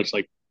 to pretty much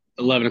like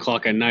 11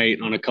 o'clock at night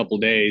on a couple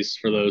days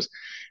for those.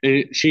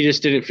 And she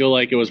just didn't feel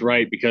like it was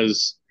right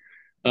because,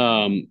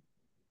 I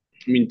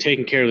mean,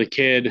 taking care of the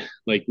kid,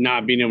 like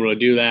not being able to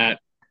do that,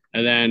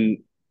 and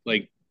then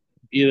like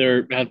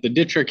either have to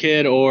ditch her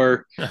kid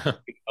or,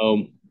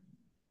 um,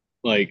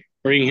 like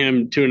bring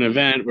him to an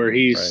event where Right.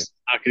 he's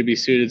not going to be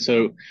suited.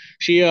 So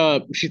she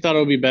thought it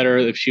would be better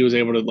if she was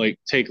able to like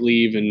take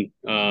leave and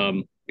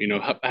have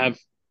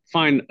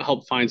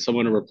help find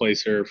someone to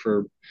replace her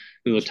for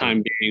the Sure.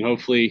 time being.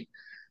 Hopefully,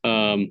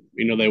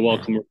 they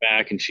welcome her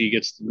back and she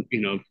gets to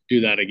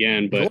do that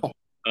again. But Cool.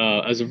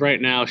 as of right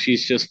now,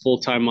 she's just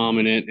full time mom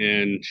in it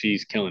and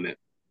she's killing it.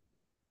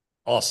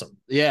 Awesome.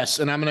 Yes,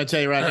 and I'm going to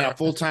tell you right now,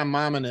 full time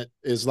momming it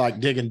is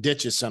like digging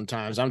ditches.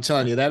 Sometimes I'm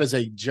telling you that is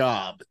a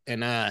job, and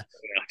Yeah.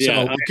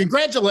 so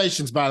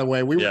congratulations. By the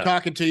way, we were Yeah.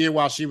 talking to you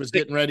while she was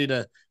getting ready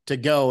to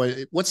go.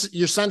 What's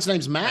your son's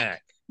name's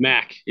Mac?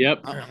 Mac. Yep.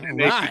 All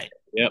right.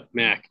 Yep.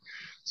 Mac.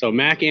 So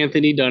Mac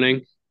Anthony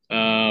Dunning.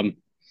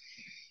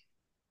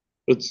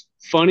 It's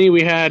funny,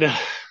 we had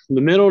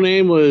the middle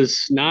name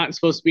was not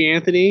supposed to be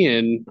Anthony,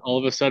 and all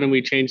of a sudden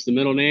we changed the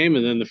middle name,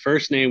 and then the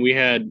first name we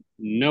had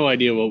no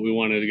idea what we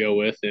wanted to go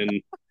with,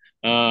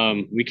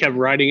 and we kept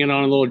writing it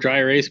on a little dry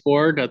erase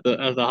board at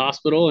the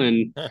hospital,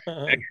 and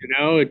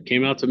it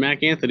came out to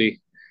Mac Anthony.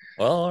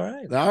 Well, all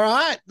right. All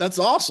right. That's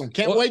awesome.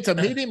 Can't wait to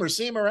meet him or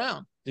see him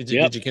around. Did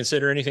you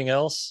consider anything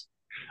else?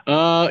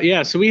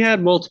 Yeah, so we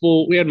had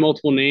multiple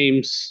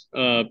names.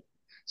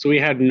 So we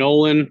had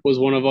Nolan was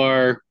one of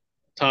our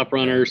top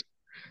runners.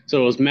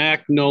 So it was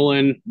Mac,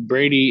 Nolan,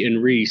 Brady,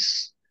 and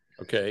Reese.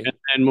 Okay.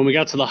 And when we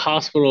got to the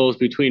hospital, it was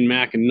between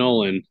Mac and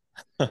Nolan.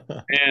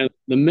 And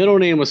the middle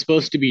name was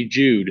supposed to be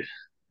Jude.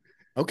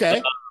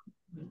 Okay.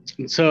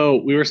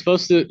 So he was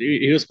supposed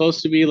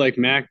to be like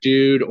Mac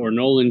Jude or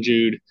Nolan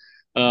Jude.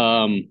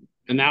 And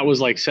that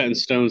was like set in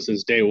stone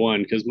since day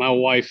one because my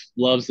wife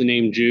loves the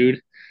name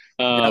Jude.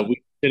 Yep.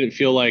 We didn't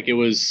feel like it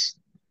was,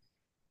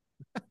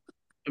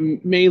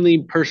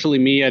 mainly personally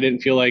me. I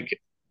didn't feel like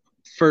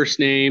first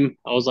name.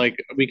 I was like,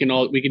 we can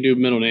do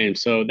middle name.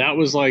 So that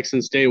was like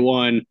since day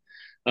one,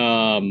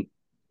 um,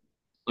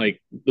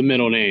 like the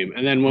middle name.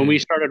 And then when we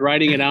started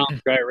writing it out on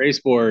the dry erase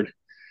board,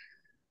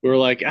 we were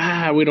like,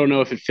 we don't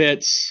know if it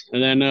fits.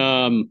 And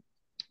then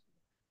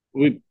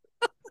we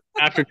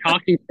after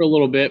talking for a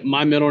little bit,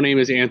 my middle name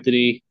is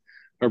Anthony.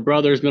 our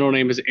brother's middle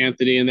name is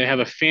Anthony, and they have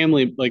a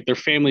family, like their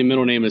family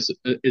middle name is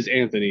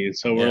Anthony. And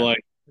so we're Yeah,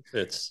 like, it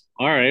fits.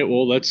 all right,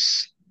 well,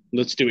 let's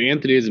do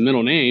Anthony as a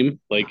middle name.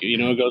 Like, it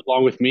goes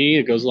along with me,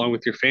 it goes along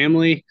with your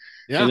family.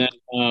 And Yeah.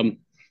 then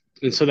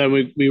and so then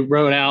we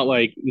wrote out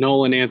like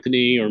Nolan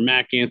Anthony or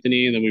Mac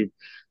Anthony, and then we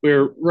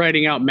were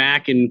writing out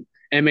Mac and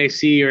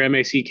MAC or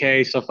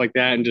MACK, stuff like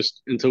that, and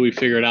just until we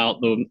figured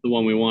out the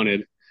one we wanted.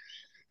 Yeah,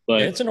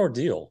 But it's an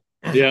ordeal.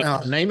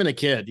 yeah, Naming a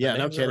kid. Yeah,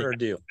 no Names are an kidding.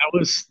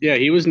 ordeal.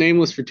 he was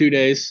nameless for 2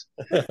 days.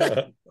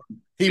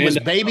 He was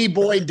And, baby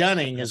boy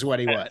Dunning is what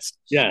he was.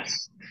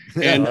 Yes.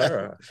 And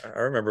And I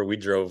remember we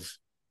drove.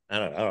 I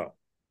don't know.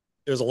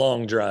 It was a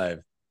long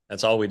drive.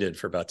 That's all we did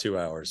for about 2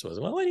 hours. Was,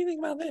 well, what do you think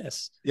about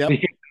this? Yep.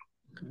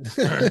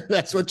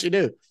 That's what you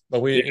do.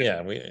 But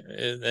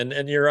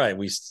and you're right.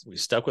 We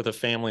stuck with a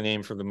family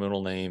name for the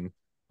middle name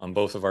on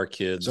both of our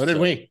kids. So did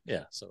we.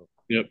 Yeah. So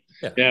yep.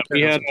 Yeah,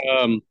 we had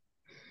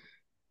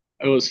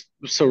it was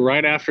so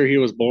right after he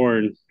was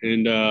born,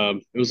 and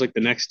it was like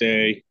the next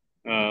day.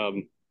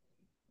 The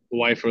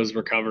wife was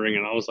recovering,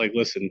 and I was like,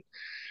 "Listen,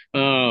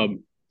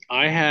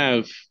 I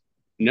have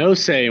no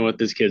say in what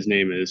this kid's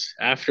name is.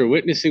 After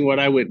witnessing what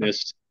I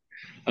witnessed,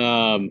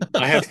 I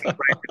have no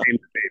right to name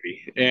the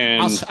baby."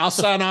 And I'll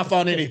sign off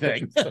on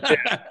anything.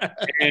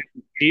 and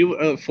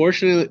he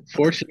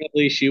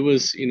fortunately, she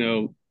was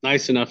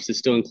nice enough to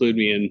still include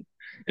me in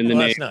the name.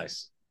 That's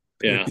nice.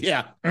 Yeah,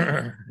 Yeah.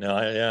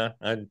 No,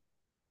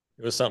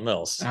 it was something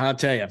else. I'll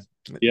tell you.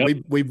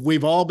 Yep.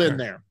 We've all been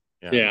there.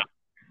 Yeah.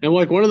 And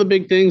like one of the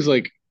big things,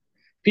 like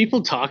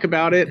people talk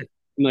about it,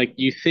 and like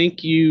you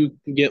think you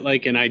get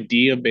like an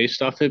idea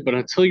based off it, but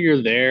until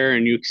you're there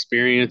and you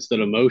experience the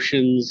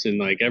emotions and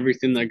like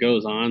everything that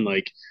goes on,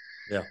 like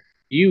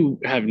you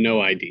have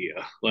no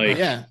idea. Like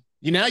yeah.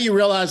 Now you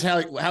realize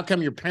how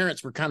come your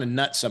parents were kind of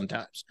nuts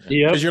sometimes.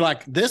 Yeah. Because you're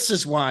like, this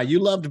is why you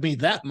loved me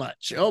that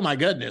much. Oh my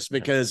goodness.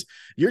 Because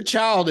your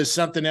child is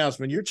something else.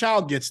 When your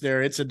child gets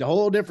there, it's a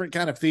whole different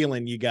kind of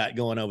feeling you got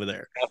going over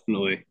there.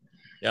 Definitely.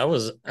 Yeah, I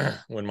was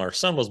when my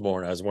son was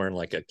born, I was wearing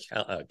like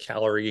a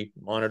calorie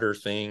monitor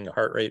thing,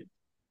 heart rate,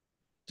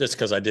 just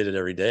because I did it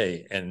every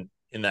day. And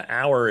in the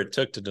hour it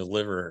took to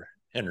deliver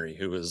Henry,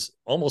 who was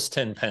almost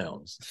 10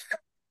 pounds,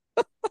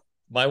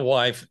 my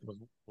wife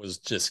was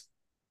just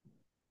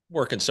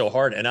working so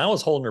hard, and I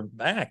was holding her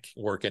back,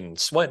 working,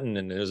 sweating,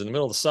 and it was in the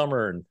middle of the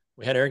summer, and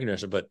we had air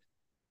conditioning, but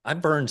I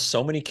burned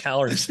so many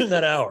calories in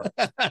that hour.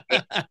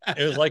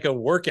 It was like a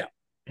workout.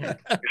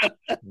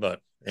 But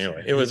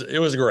anyway, it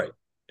was great.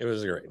 It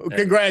was great. Well,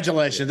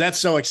 congratulations. That's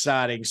so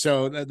exciting.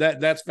 So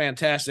that's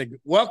fantastic.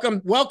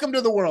 Welcome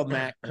to the world,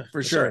 Mac,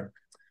 for sure.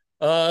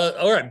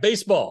 All right,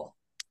 baseball.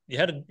 You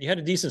had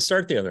a decent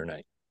start the other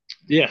night.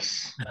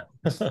 Yes.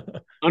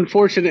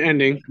 Unfortunate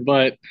ending,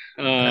 but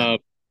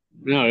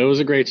no, it was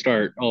a great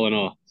start all in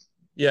all.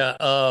 Yeah.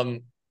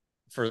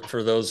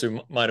 For those who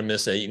might have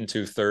missed 8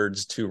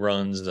 2/3, 2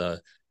 runs,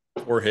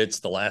 4 hits,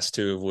 the last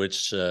 2 of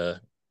which were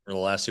the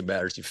last 2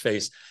 batters you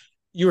faced.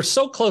 You were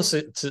so close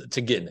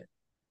to getting it.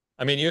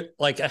 I mean, you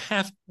like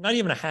not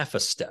even a half a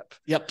step.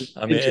 Yep.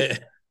 I mean,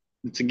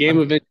 it's a game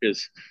of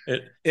inches.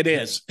 It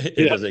is. It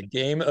is a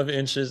game of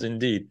inches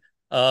indeed.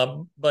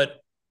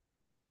 But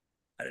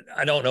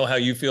I don't know how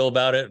you feel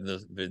about it.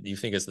 You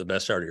think it's the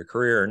best start of your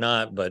career or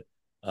not? But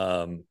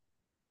how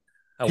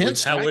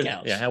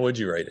would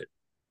you rate it?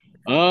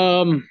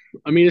 I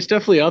mean, it's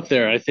definitely up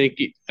there. I think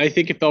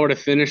if I would have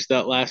finished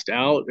that last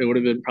out, it would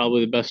have been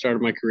probably the best start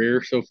of my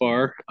career so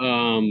far.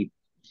 No,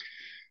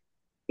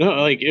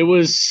 like it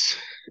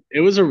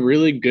was a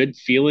really good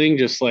feeling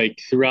just like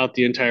throughout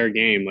the entire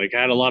game. Like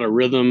I had a lot of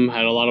rhythm,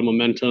 had a lot of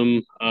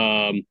momentum.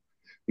 I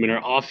mean,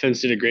 our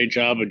offense did a great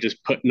job of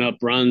just putting up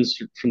runs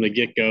from the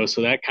get-go,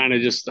 so that kind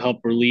of just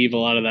helped relieve a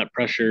lot of that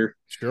pressure.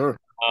 Sure.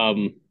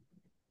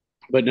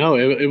 But no,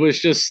 it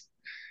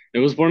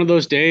was one of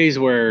those days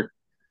where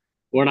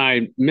when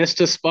I missed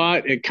a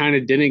spot, it kind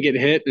of didn't get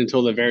hit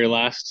until the very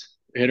last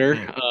hitter.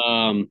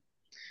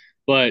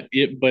 But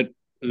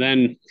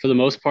then for the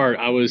most part,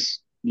 I was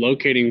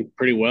locating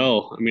pretty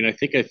well. I mean, I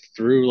think I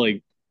threw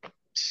like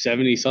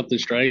 70 something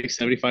strikes,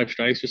 75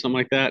 strikes or something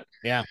like that.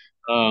 Yeah.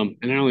 And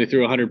I only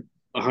threw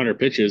 100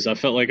 pitches. I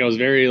felt like I was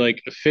very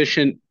like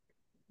efficient,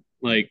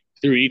 like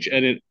through each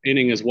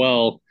inning as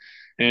well.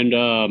 And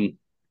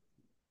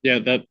yeah,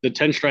 that the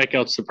 10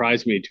 strikeouts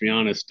surprised me, to be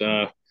honest.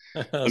 That's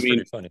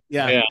pretty funny.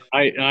 Yeah.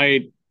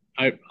 I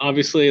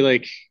obviously,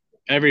 like,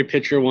 every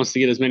pitcher wants to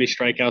get as many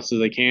strikeouts as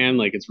they can.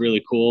 Like, it's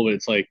really cool, but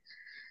it's like,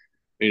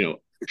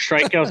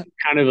 strikeouts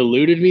kind of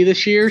eluded me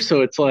this year.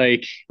 So it's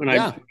like when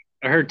I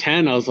heard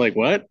 10, I was like,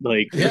 what?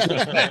 Like,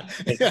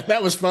 that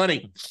was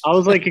funny. I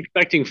was like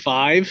expecting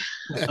 5,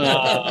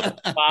 5,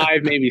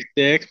 maybe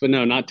 6, but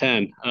no, not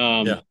 10.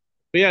 But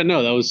yeah,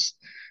 no, that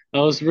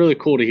was really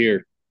cool to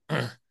hear.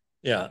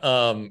 Yeah.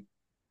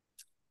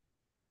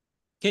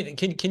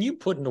 Can you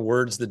put into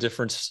words the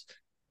difference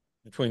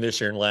between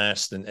this year and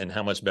last, and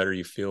how much better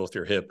you feel with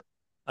your hip?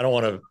 I don't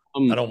want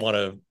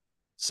to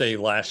say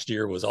last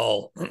year was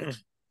all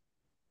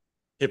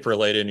hip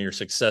related and your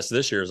success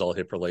this year is all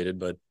hip related,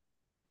 but it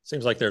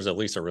seems like there's at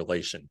least a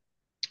relation.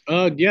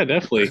 Yeah,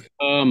 definitely.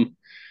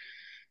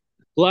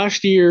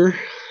 Last year,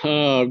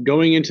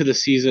 going into the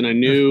season, I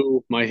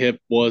knew my hip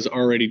was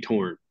already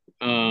torn.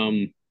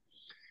 Um,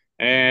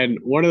 and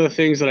one of the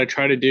things that I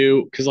try to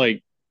do, because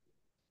like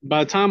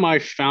by the time I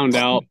found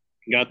out,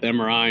 got the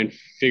MRI, and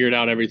figured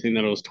out everything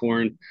that I was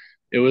torn,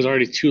 it was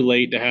already too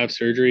late to have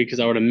surgery because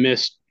I would have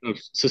missed a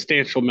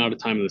substantial amount of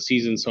time of the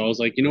season. So I was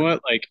like, you know Right.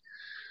 what, like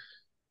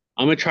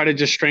I'm gonna try to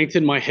just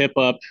strengthen my hip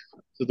up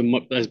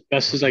as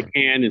best as I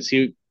can and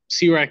see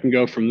where I can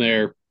go from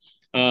there.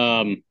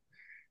 Um,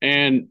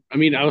 and I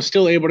mean, I was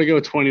still able to go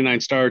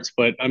 29 starts,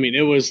 but I mean,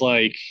 it was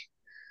like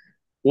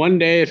one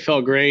day it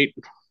felt great.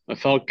 I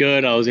felt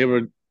good. I was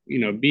able to,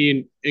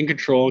 be in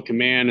control,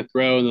 command, and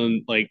throw. And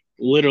then, like,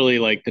 literally,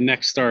 like the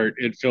next start,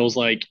 it feels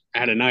like I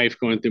had a knife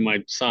going through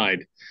my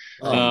side.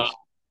 Oh, Uh,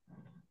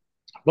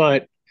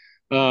 but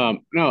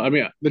no, I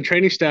mean, the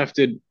training staff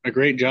did a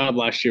great job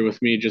last year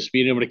with me, just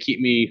being able to keep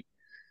me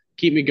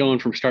going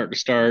from start to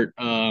start.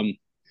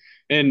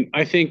 And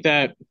I think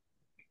that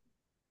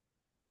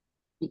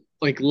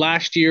like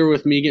last year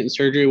with me getting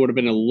surgery would have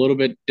been a little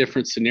bit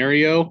different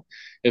scenario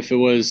if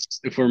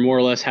we're more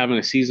or less having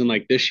a season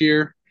like this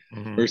year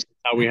Hmm. versus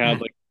how we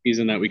had like the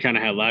season that we kind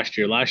of had last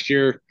year. Last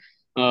year,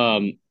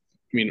 I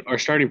mean, our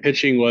starting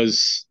pitching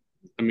was,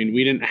 I mean,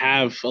 we didn't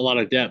have a lot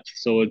of depth,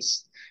 so if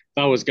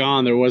I was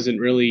gone, there wasn't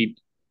really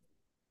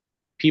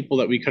people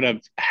that we could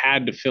have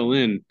had to fill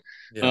in.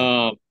 Yeah.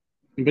 Uh,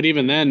 but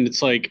even then,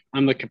 it's like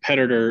I'm the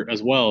competitor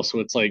as well, so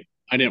it's like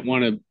I didn't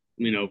want to,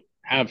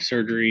 have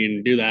surgery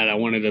and do that. I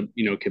wanted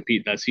to,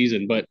 compete that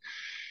season. But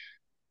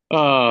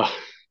uh,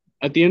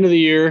 at the end of the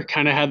year,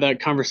 kind of had that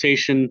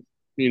conversation.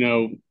 You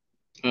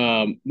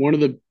know, one of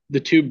the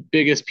two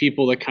biggest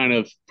people that kind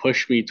of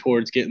pushed me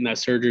towards getting that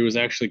surgery was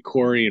actually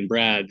Corey and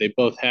Brad. They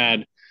both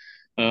had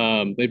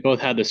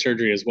the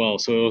surgery as well.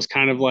 So it was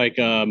kind of like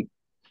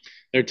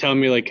they're telling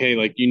me like, hey,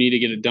 like you need to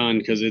get it done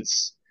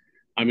because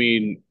I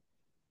mean,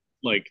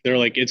 like they're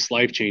like it's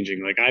life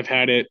changing. Like I've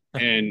had it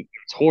and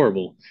it's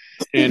horrible.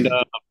 And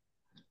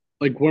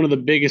like one of the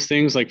biggest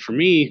things, like for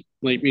me,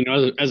 like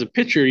as a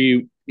pitcher,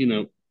 you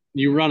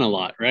run a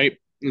lot, right?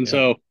 And Yeah.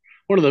 so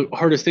one of the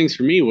hardest things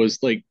for me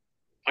was like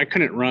I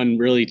couldn't run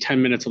really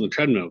 10 minutes on the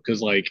treadmill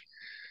because like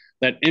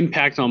that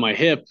impact on my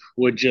hip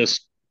would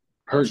just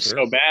Oh, hurt sure.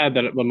 so bad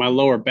that my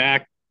lower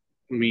back,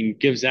 I mean,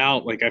 gives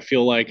out. Like I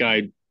feel like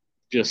I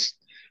just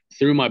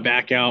threw my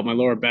back out, my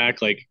lower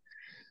back. Like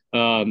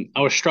I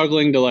was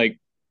struggling to like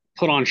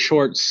put on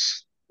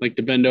shorts, like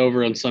to bend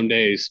over on some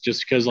days,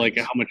 just because like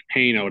how Yikes. much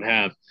pain I would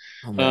have.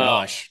 oh my Uh,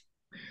 gosh.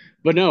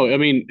 but no, I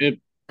mean, it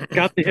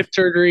got the hip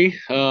surgery.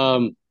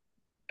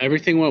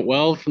 Everything went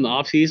well from the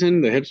off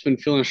season. The hip's been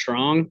feeling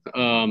strong.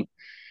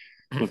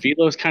 My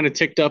velo's kind of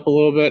ticked up a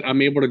little bit.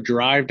 I'm able to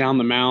drive down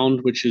the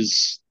mound, which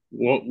is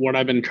what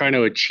I've been trying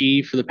to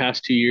achieve for the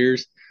past 2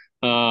 years.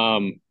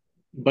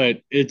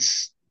 But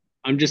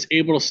I'm just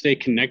able to stay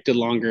connected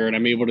longer, and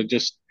I'm able to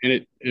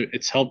and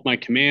it's helped my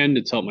command,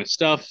 it's helped my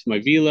stuff, my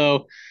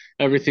velo,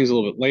 everything's a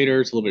little bit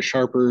later, it's a little bit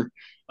sharper.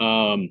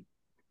 Um,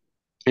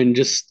 and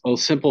just a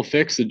simple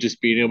fix of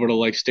just being able to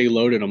like stay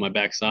loaded on my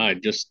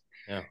backside. Just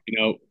Yeah. you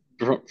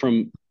know,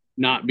 from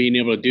not being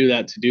able to do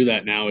that to do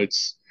that now,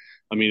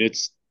 I mean,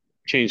 it's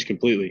changed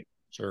completely.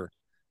 Sure.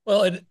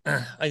 Well,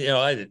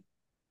 I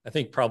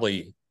think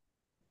probably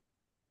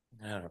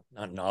I don't know,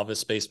 not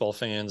novice baseball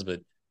fans,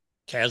 but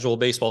casual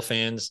baseball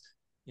fans,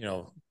 you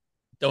know,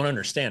 don't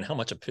understand how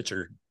much a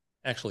pitcher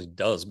actually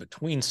does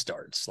between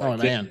starts. Oh Like,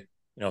 man.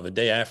 the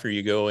day after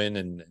you go in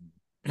and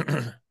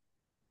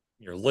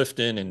you're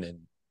lifting and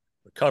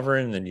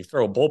recovering, and then you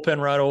throw a bullpen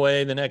right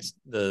away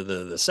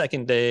the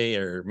second day,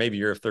 or maybe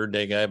you're a third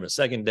day guy, but a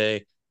second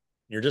day,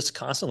 you're just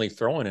constantly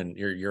throwing, and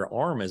your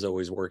arm is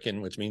always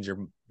working, which means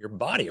your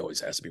body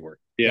always has to be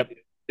working. Yeah, Yep.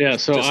 yeah.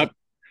 It's So just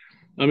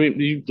I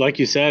mean, like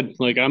you said,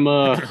 like I'm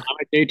a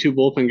day two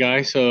bullpen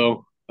guy.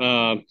 So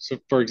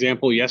for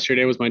example,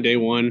 yesterday was my day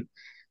one.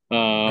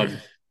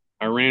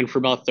 I ran for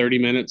about 30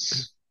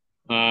 minutes.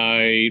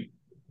 I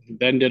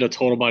then did a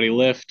total body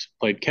lift,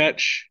 played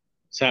catch,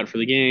 sat for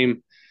the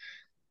game.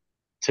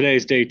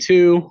 Today's day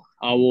two.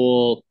 I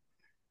will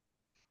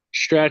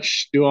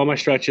stretch, do all my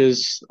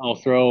stretches. I'll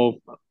throw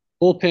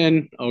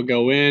bullpen. I'll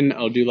go in.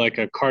 I'll do like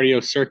a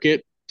cardio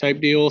circuit type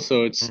deal.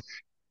 So it's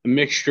a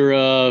mixture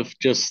of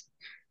just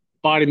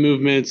body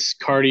movements,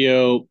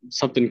 cardio,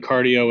 something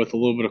cardio with a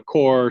little bit of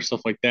core,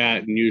 stuff like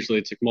that. And usually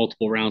it's like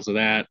multiple rounds of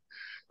that.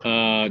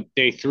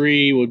 Day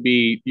three would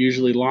be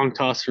usually long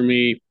toss for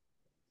me,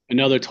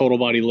 another total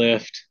body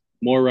lift,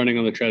 more running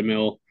on the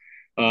treadmill,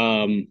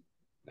 um,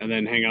 and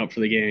then hang out for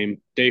the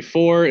game. Day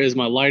four is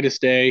my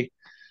lightest day,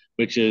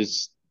 which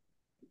is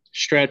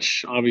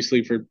stretch,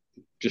 obviously for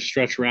just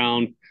stretch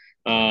around,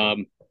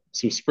 um,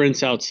 some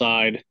sprints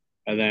outside,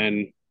 and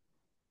then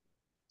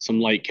some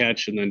light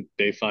catch, and then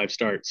day five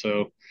start.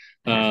 So,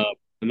 uh,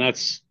 and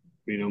that's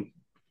you know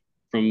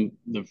from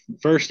the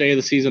first day of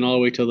the season all the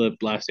way till the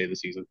last day of the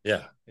season.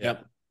 yeah, yeah.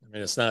 Yep. I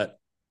mean, it's not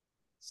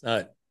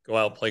go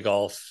out, play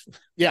golf,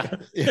 Yeah.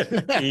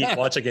 eat,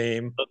 watch a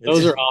game.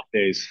 Those are off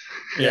days.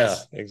 Yeah,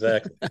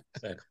 exactly.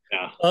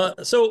 Yeah.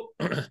 So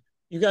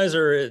you guys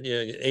are at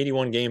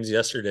 81 games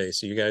yesterday.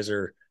 So you guys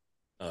are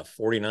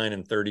 49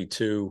 and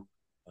 32.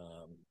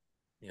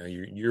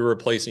 You're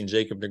replacing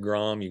Jacob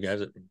deGrom. You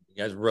guys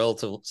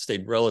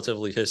stayed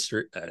relatively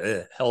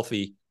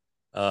healthy.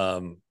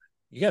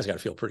 You guys got to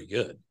feel pretty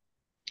good.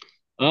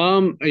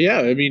 Yeah,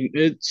 I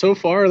mean, so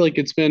far, like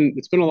it's been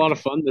a lot of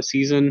fun this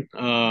season.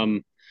 I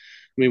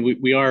mean,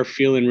 we are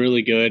feeling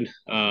really good.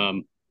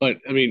 But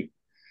I mean,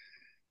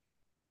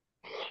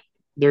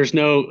 there's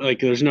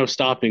no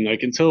stopping.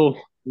 Like until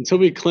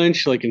we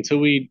clinch, like until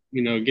we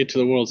get to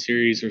the World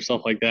Series or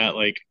stuff like that.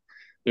 Like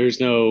there's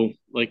no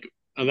like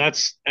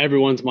that's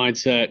everyone's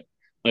mindset.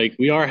 Like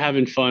we are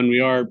having fun, we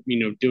are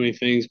doing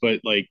things, but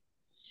like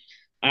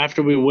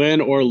after we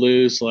win or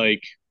lose,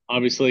 like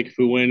obviously, like if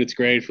we win, it's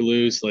great. If we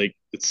lose, like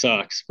it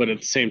sucks. But at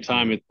the same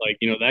time, it's like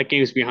that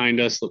game's behind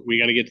us. We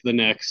got to get to the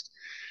next,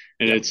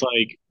 and Yep. it's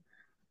like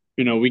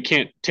we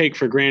can't take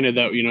for granted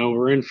that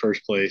we're in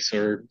first place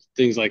or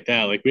things like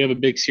that. Like we have a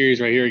big series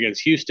right here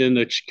against Houston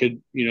that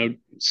could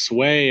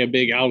sway a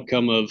big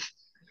outcome of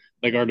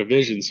like our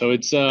division. So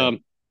it's Yeah.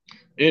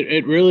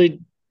 it really,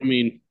 I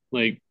mean,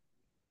 like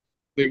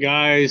the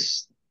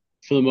guys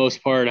for the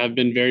most part have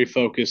been very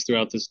focused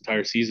throughout this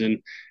entire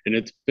season, and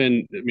it's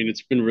been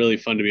really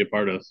fun to be a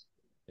part of.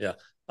 Yeah.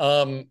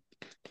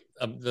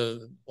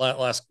 The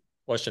last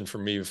question for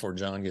me before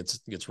John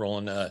gets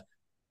rolling.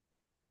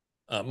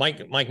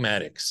 Mike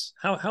Maddox,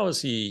 how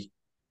is he?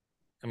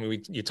 I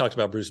mean, you talked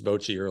about Bruce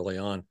Bochy early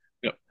on.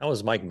 Yep. How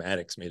has Mike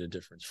Maddox made a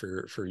difference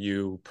for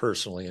you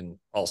personally and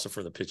also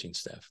for the pitching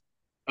staff?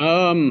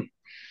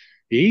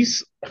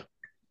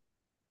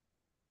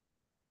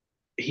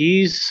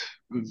 He's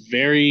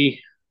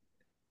very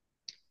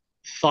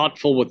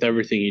thoughtful with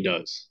everything he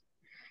does.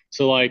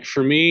 So like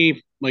for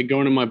me, like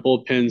going to my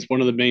bullpens,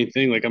 one of the main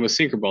thing, like I'm a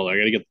sinker baller, I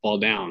got to get the ball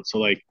down. So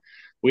like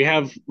we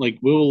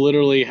will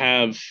literally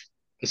have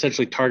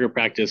essentially target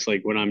practice.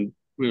 Like when I'm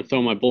going to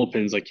throw my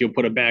bullpens, like you'll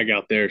put a bag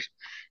out there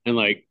and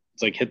like,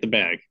 it's like hit the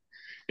bag.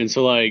 And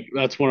so like,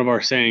 that's one of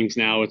our sayings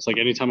now. It's like,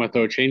 anytime I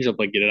throw a changeup,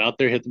 like get it out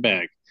there, hit the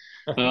bag.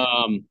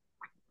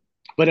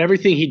 But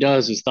everything he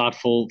does is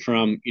thoughtful,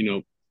 from,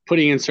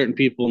 putting in certain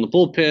people in the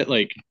bullpen,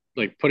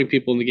 like putting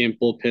people in the game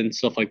bullpen,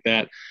 stuff like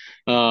that.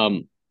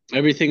 Um,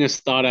 Everything is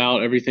thought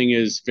out. Everything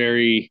is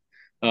very,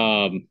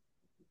 I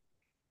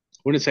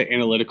wouldn't say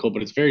analytical,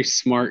 but it's very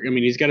smart. I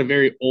mean, he's got a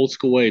very old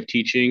school way of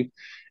teaching,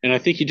 and I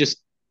think he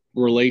just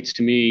relates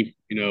to me,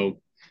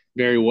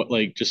 very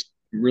like just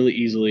really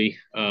easily.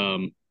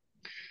 I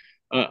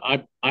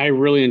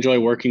really enjoy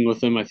working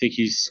with him. I think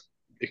he's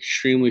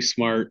extremely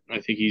smart. I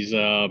think he's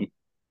I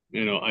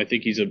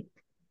think he's a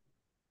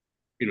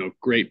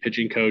great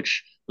pitching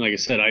coach. Like I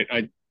said,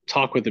 I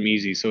talk with him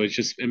easy, so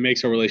it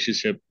makes our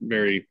relationship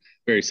very,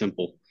 very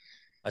simple.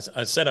 I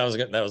said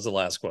that was the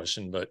last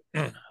question, but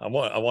I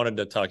wanted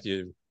to talk to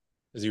you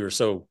because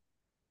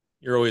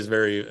you're always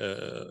very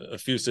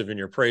effusive in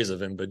your praise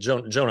of him. But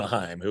Jonah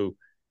Heim, who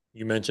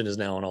you mentioned is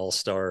now an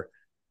all-star,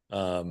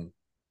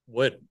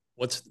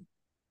 what's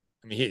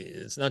I mean,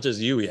 it's not just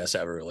you he has to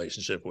have a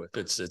relationship with.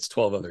 It's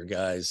 12 other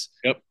guys.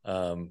 Yep.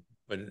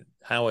 But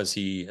how has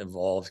he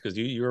evolved? Because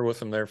you were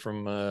with him there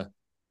from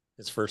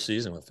his first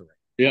season with the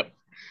Rangers.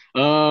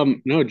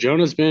 Yep. No,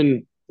 Jonah's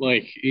been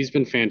he's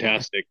been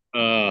fantastic.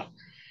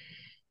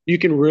 You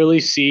can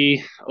really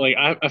see, like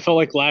I felt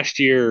like last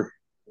year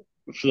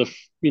for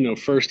the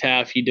first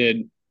half he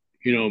did,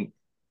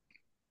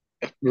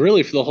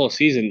 really for the whole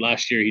season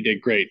last year he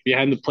did great.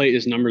 Behind the plate,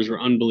 his numbers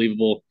were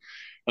unbelievable.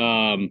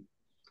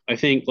 I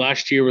think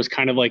last year was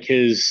kind of like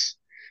his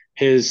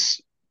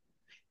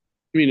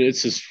I mean,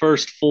 it's his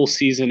first full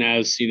season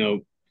as,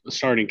 a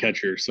starting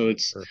catcher. So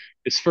it's Sure.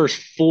 his first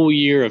full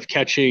year of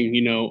catching,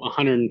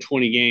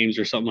 120 games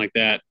or something like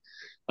that.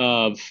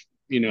 Of,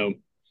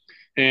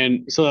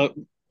 and so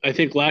I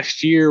think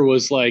last year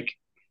was like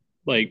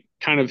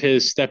kind of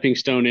his stepping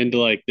stone into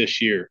like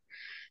this year.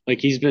 Like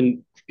he's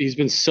been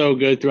so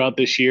good throughout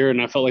this year,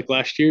 and I felt like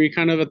last year he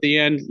kind of at the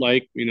end,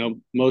 like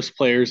most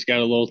players got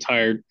a little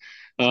tired,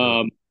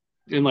 Sure.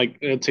 and like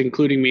it's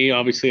including me.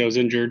 Obviously, I was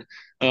injured,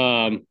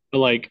 but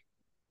like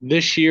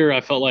this year,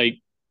 I felt like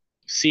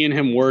seeing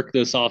him work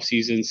this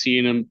offseason,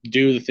 seeing him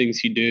do the things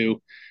he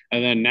do,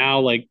 and then now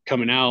like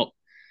coming out,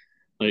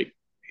 like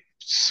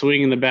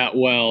swinging the bat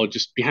well,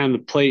 just behind the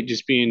plate,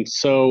 just being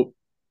so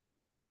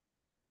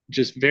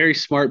just very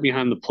smart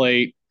behind the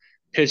plate,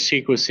 pitch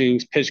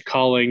sequencing, pitch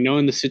calling,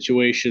 knowing the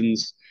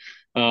situations,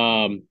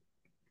 um,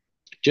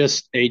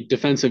 just a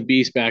defensive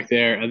beast back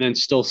there, and then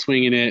still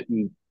swinging it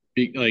and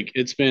like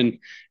it's been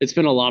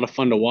a lot of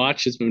fun to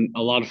watch. It's been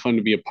a lot of fun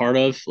to be a part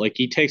of. Like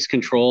he takes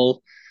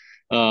control.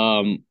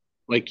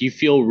 Like you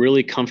feel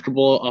really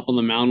comfortable up on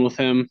the mound with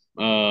him.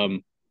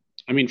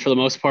 I mean, for the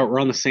most part, we're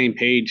on the same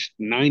page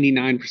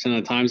 99% of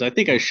the times. I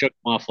think I shook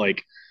him off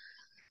like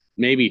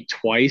maybe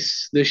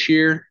twice this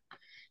year.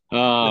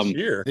 This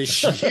year.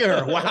 This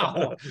year,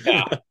 wow.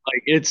 Yeah,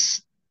 like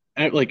it's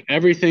like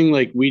everything.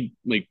 Like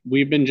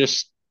we've been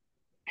just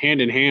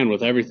hand in hand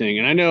with everything.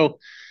 And I know,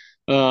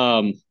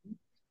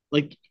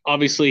 like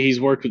obviously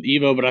he's worked with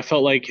Evo, but I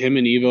felt like him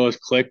and Evo has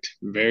clicked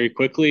very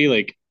quickly.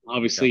 Like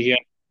obviously he had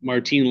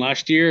Martine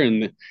last year,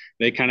 and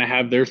they kind of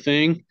have their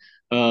thing.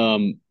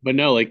 But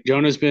no, like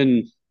Jonah's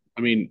been.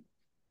 I mean,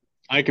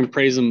 I can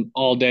praise him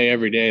all day,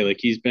 every day. Like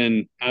he's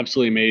been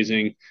absolutely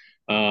amazing.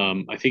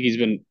 I think he's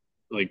been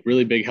like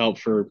really big help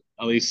for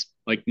at least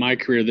like my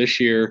career this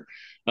year.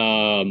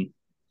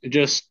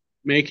 Just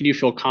making you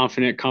feel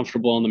confident,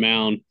 comfortable on the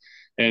mound.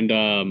 And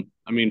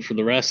I mean, for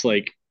the rest,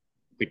 like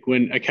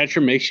when a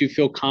catcher makes you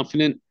feel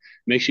confident,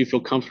 makes you feel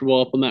comfortable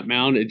up on that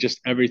mound, it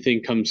just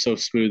everything comes so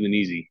smooth and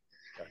easy.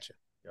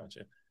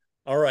 Gotcha.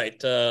 All right.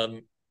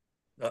 The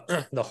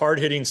hard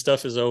hitting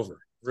stuff is over.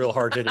 Real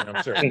hard hitting,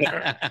 I'm sure.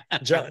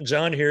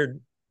 John here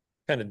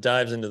kind of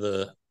dives into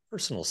the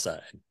personal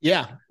side.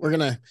 Yeah, we're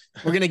gonna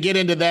get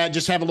into that.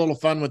 Just have a little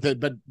fun with it.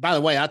 But by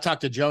the way, I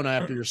talked to Jonah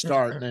after your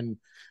start, and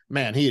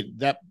man, he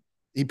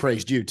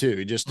praised you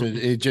too.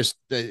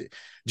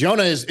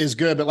 Jonah is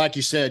good, but like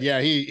you said, yeah,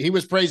 he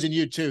was praising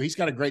you too. He's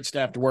got a great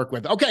staff to work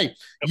with. Okay,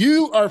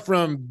 you are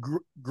from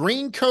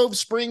Green Cove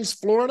Springs,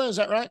 Florida. Is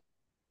that right?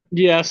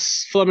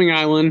 Yes, Fleming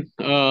Island.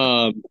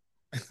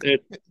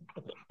 It's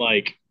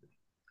like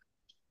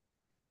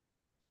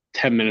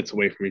 10 minutes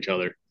away from each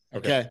other.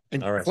 Okay.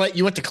 And all right. Clay,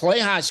 you went to Clay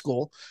High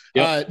School.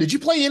 Yep. Did you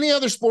play any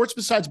other sports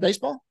besides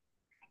baseball?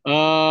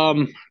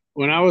 When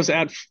I was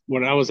at,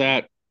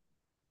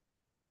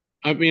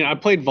 I mean, I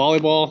played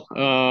volleyball.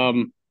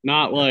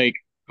 Not like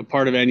a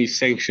part of any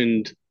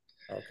sanctioned.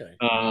 Okay.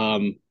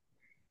 I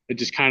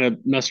just kind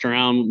of messed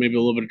around, maybe a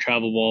little bit of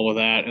travel ball with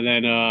that, and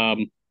then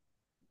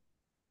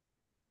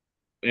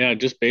yeah,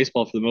 just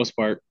baseball for the most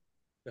part.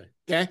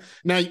 Okay.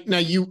 Now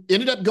you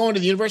ended up going to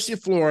the University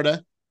of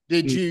Florida.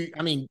 Did you?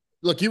 I mean,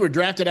 look, you were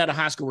drafted out of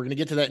high school. We're going to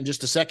get to that in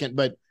just a second.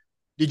 But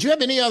did you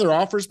have any other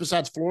offers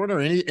besides Florida, or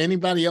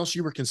anybody else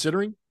you were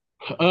considering?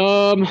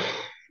 I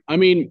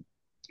mean,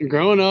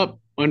 growing up,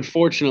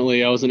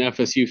 unfortunately, I was an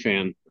FSU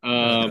fan.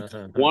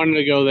 Wanted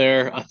to go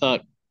there. I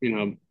thought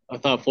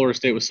Florida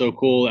State was so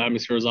cool. The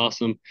atmosphere was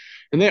awesome,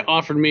 and they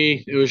offered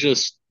me.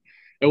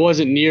 It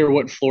wasn't near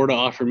what Florida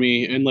offered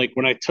me. And like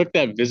when I took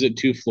that visit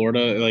to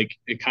Florida, like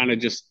it kind of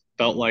just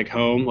felt like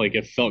home. Like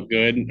it felt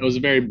good. It was a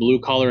very blue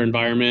collar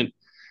environment.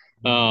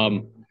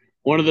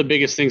 One of the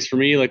biggest things for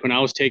me, like when I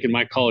was taking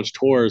my college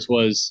tours,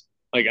 was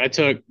like I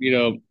took,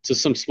 to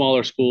some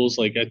smaller schools,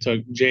 like I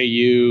took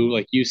JU,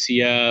 like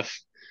UCF,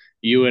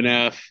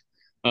 UNF.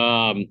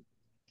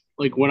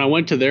 Like when I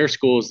went to their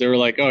schools, they were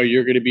like, "Oh,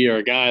 you're going to be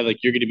our guy. Like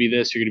you're going to be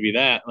this, you're going to be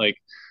that." Like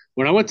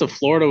when I went to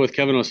Florida with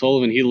Kevin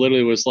O'Sullivan, he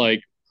literally was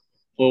like,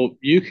 "Well,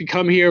 you could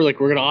come here. Like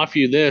we're going to offer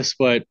you this,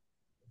 but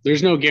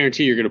there's no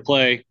guarantee you're going to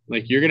play.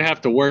 Like you're going to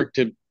have to work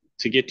to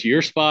get to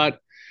your spot.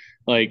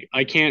 Like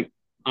I'm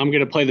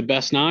going to play the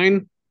best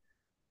nine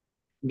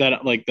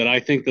that I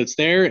think that's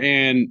there.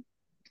 And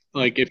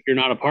like, if you're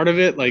not a part of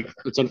it, like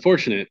it's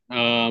unfortunate.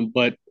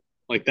 But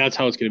like, that's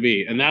how it's going to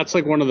be." And that's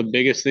like one of the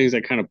biggest things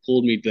that kind of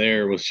pulled me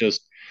there was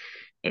just,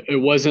 it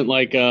wasn't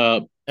like,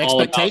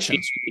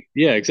 expectations.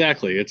 Yeah,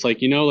 exactly. It's like,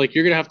 like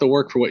you're going to have to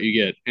work for what you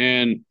get.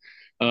 And,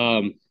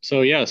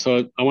 so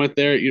I went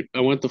there,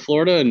 I went to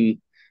Florida and,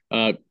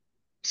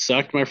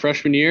 sucked my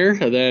freshman year,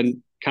 and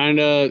then kind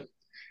of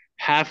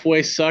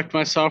halfway sucked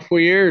my sophomore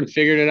year and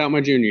figured it out my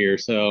junior year.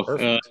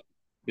 So,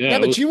 yeah,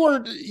 but you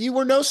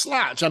were no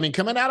slouch. I mean,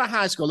 coming out of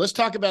high school, let's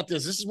talk about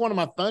this. This is one of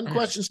my fun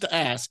questions to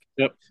ask.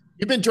 Yep.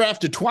 You've been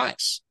drafted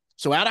twice.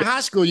 So out of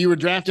high school, you were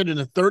drafted in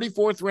the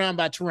 34th round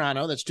by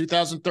Toronto. That's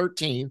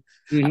 2013.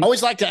 Mm-hmm. I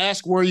always like to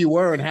ask where you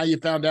were and how you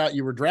found out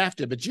you were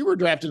drafted, but you were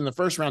drafted in the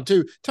first round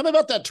too. Tell me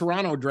about that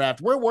Toronto draft.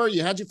 Where were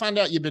you? How'd you find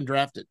out you'd been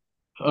drafted?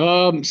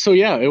 So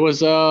yeah, it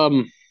was,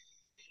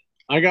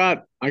 I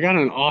got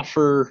an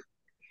offer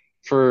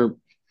for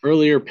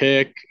earlier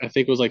pick. I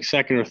think it was like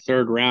second or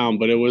third round,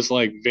 but it was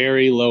like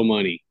very low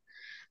money.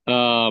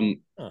 And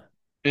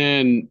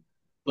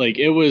like,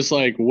 it was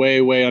like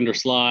way, way under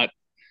slot.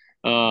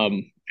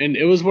 And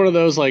it was one of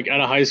those, like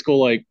out of high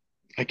school, like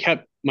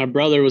my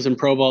brother was in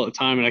pro ball at the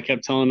time, and I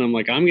kept telling him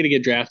like, I'm going to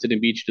get drafted and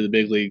beat you to the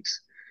big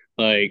leagues.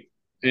 Like,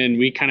 and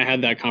we kind of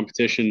had that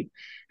competition.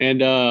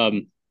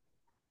 And,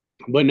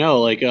 but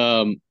no, like,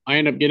 I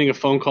ended up getting a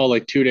phone call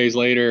like 2 days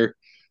later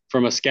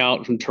from a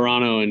scout from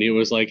Toronto. And he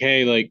was like,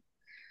 "Hey, like,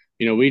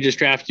 we just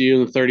drafted you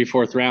in the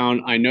 34th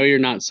round. I know you're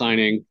not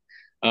signing.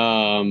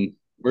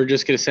 We're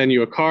just going to send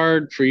you a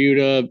card for you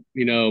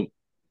to,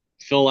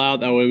 fill out.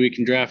 That way we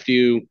can draft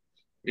you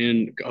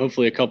in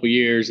hopefully a couple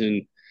years,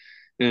 and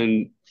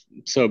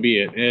so be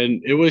it."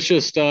 And it was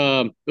just,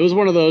 it was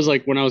one of those,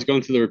 like when I was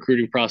going through the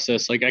recruiting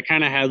process, like I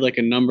kind of had like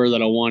a number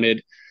that I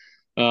wanted.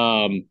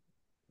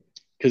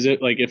 Cause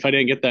like, if I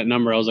didn't get that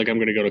number, I was like, I'm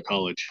going to go to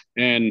college.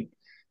 And,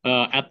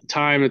 at the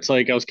time it's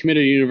like, I was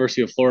committed to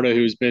University of Florida,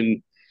 who's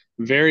been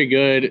very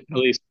good, at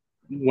least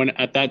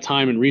at that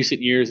time in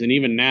recent years. And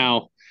even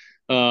now,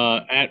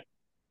 at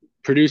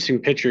producing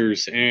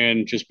pitchers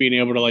and just being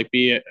able to like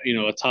be a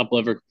top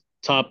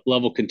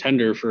level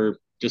contender for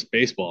just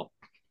baseball.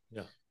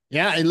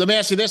 Yeah. And let me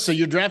ask you this. So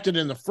you're drafted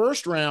in the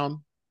first round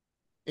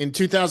in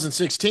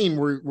 2016,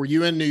 were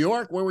you in New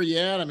York? Where were you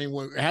at? I mean,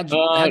 how'd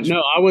you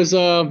No, I was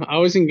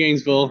in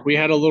Gainesville. We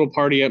had a little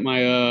party at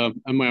my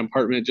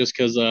apartment just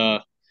because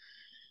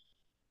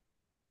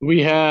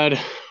we had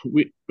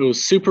it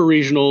was super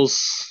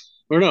regionals,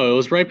 or no, it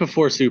was right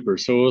before super.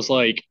 So it was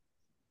like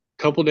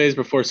a couple days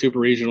before super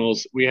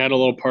regionals. We had a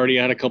little party.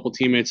 I had a couple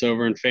teammates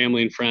over and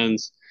family and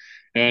friends,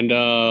 and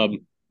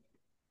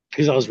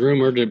because I was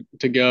rumored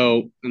to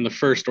go in the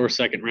first or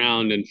second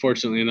round, and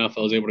fortunately enough,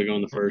 I was able to go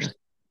in the first.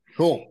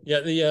 cool. Yeah,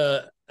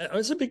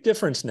 it's a big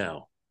difference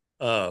now.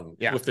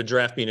 With the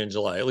draft being in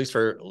July, at least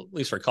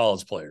for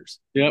college players.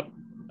 Yep.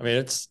 I mean,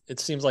 it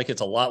seems like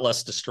it's a lot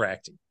less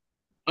distracting.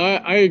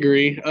 I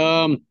agree.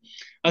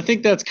 I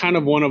think that's kind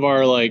of one of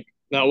our like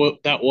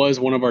that was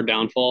one of our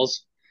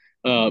downfalls.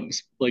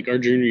 Like our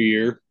junior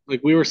year,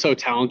 like we were so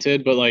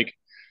talented, but like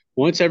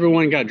once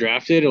everyone got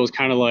drafted, it was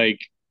kind of like,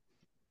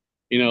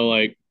 you know,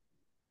 like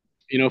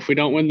if we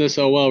don't win this,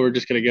 oh well, we're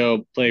just gonna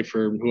go play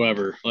for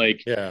whoever.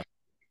 Yeah,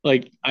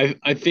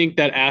 I think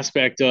that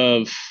aspect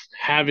of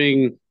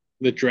having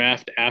the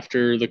draft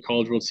after the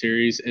College World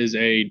Series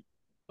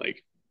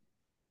like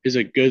is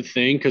a good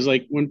thing because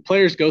like when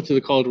players go through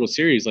the College World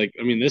Series, like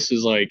I mean, this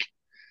is like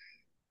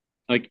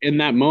in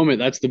that moment,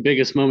 that's the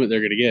biggest moment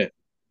they're gonna get.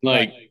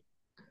 Like, Right.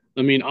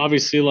 I mean,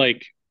 obviously,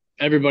 like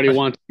everybody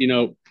wants,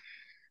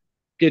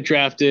 get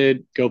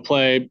drafted, go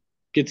play,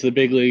 get to the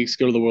big leagues,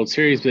 go to the World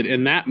Series. But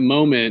in that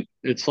moment,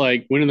 it's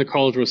like winning the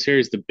College World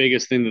Series, the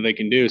biggest thing that they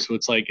can do. So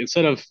it's like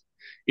instead of,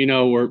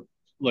 we're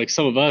like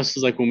some of us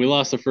is like when we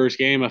lost the first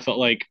game, I felt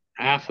like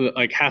half of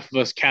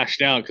us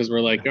cashed out because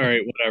we're like, all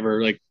right,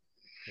 whatever. Like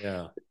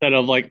yeah, instead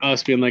of like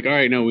us being like, all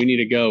right, no, we need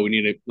to go, we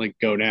need to like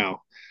go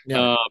now.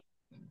 Yeah. Uh,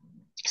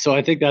 so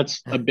I think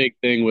that's a big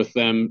thing with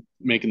them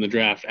making the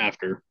draft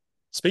after.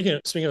 speaking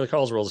of the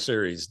College World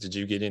Series, did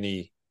you get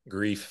any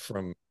grief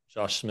from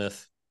Josh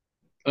Smith?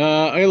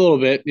 A little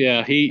bit,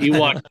 yeah. He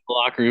walked in the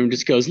locker room,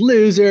 just goes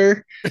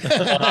loser.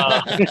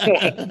 Uh,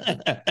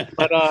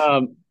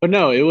 but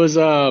no, it was.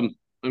 I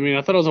mean,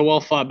 I thought it was a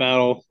well fought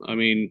battle. I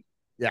mean,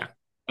 Yeah.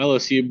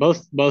 LSU,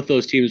 both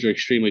those teams are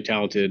extremely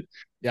talented.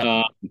 Yep.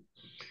 Uh,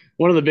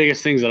 One of the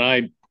biggest things that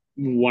I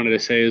wanted to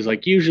say is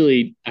like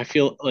usually I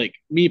feel like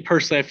me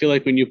personally, I feel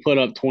like when you put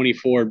up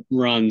 24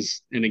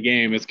 runs in a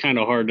game, it's kind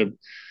of hard to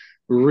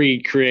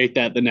recreate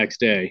that the next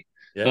day.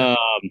 Yeah,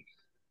 Uh,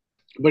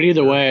 but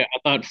either sure. way, I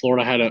thought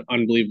Florida had an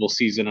unbelievable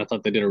season. I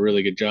thought they did a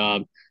really good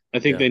job. I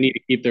think Yeah, they need to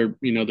keep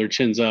their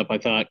chins up. I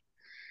thought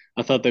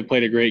they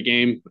played a great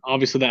game.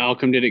 Obviously, the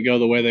outcome didn't go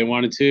the way they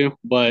wanted to,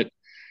 but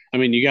I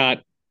mean,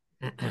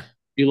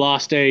 you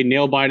lost a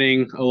nail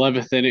biting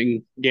 11th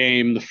inning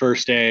game the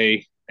first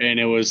day, and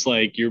it was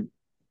like you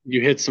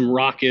hit some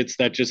rockets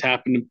that just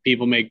happen to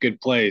people make good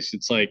plays.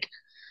 It's like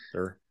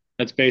sure.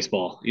 that's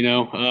baseball. But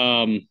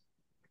Yeah.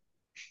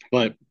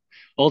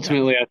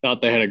 ultimately, I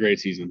thought they had a great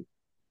season.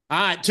 All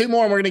right, two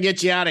more, and we're going to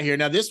get you out of here.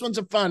 Now, this one's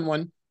a fun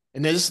one,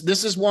 and this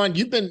is one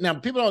you've been. Now,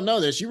 people don't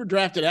know this. You were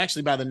drafted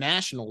actually by the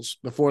Nationals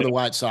before the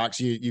White Sox.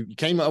 You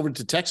came over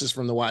to Texas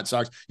from the White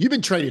Sox. You've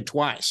been traded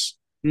twice.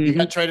 You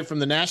got traded from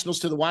the Nationals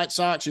to the White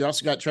Sox. You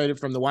also got traded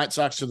from the White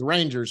Sox to the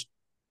Rangers.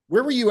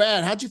 Where were you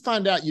at? How'd you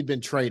find out you'd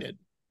been traded?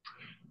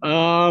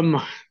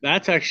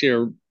 That's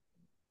actually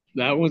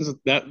that one's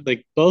that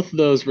like both of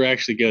those were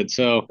actually good.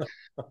 So,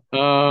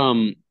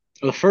 um,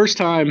 the first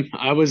time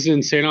I was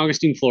in St.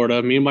 Augustine,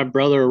 Florida, me and my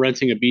brother were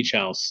renting a beach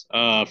house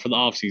for the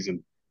off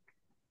season,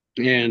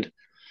 and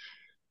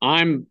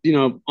I'm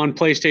on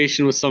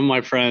PlayStation with some of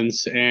my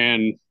friends,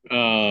 and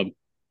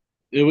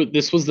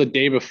this was the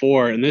day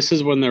before, and this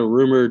is when they're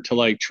rumored to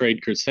like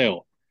trade Chris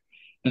Sale,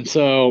 and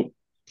so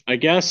I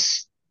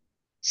guess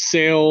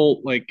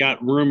Sale like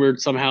got rumored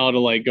somehow to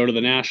like go to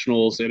the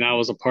Nationals, and I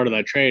was a part of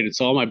that trade, and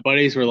so all my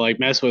buddies were like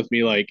messing with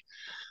me like,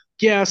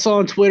 yeah, I saw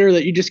on Twitter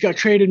that you just got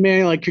traded,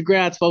 man. Like,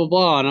 congrats, blah blah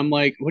blah. And I'm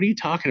like, what are you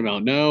talking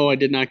about? No, I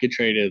did not get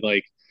traded.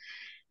 Like,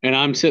 and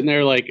I'm sitting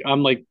there like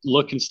I'm like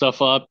looking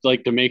stuff up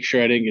like to make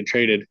sure I didn't get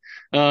traded.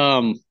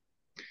 Um,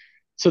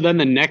 so then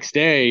the next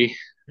day,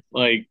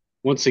 like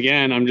once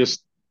again, I'm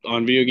just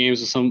on video games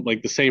with some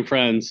like the same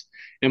friends,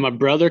 and my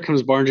brother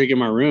comes barging in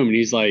my room, and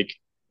he's like,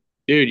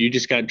 dude, you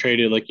just got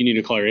traded. Like, you need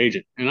to call your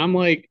agent. And I'm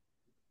like,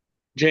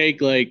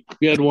 Jake, like,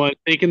 good one,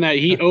 thinking that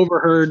he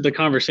overheard the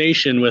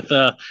conversation with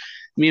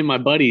me and my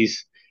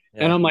buddies.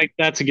 And Yeah, I'm like,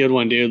 that's a good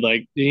one, dude.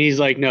 Like, and he's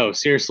like, no,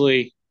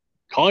 seriously,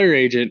 call your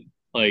agent.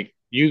 Like,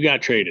 you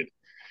got traded.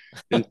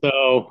 And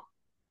so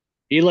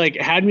he like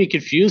had me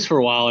confused for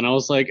a while. And I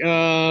was like,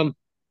 all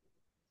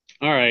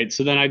right.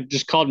 So then I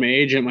just called my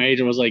agent. My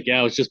agent was like, yeah,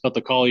 I was just about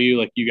to call you.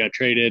 Like, you got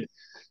traded.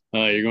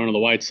 You're going to the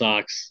White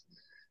Sox.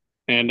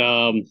 And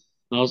I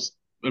was,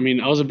 I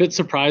was a bit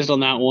surprised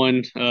on that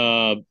one.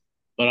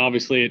 But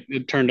obviously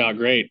it turned out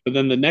great. But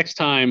then the next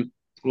time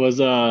was,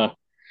 well,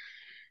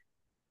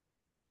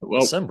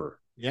 December.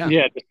 Yeah.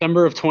 yeah,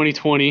 December of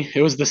 2020.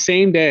 It was the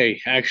same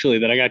day actually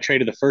that I got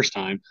traded the first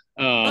time.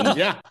 Yeah. I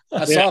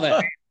Yeah, saw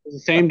that. it was the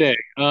same day.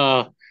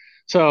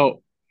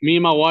 So me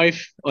and my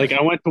wife, like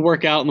I went to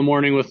work out in the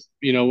morning with,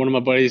 one of my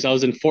buddies. I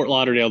was in Fort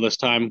Lauderdale this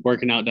time,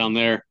 working out down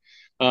there.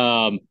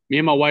 Me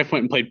and my wife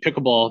went and played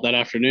pickleball that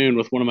afternoon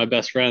with one of my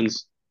best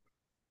friends,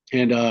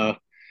 and I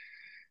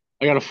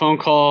got a phone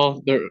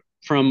call there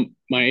from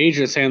my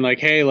agent saying like,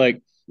 hey,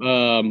 like,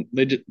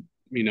 they just,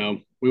 we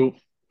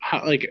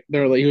like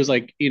they're like he was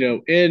like,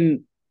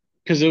 in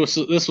because it was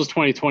this was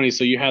 2020,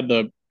 so you had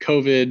the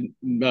COVID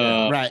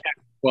Right.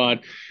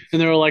 squad,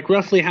 and they were like,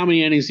 roughly how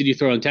many innings did you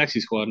throw in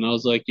taxi squad? And I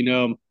was like,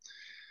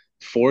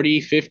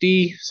 40,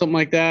 50, something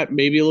like that,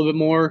 maybe a little bit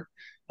more.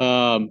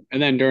 And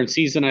then during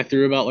season, I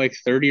threw about like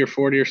 30 or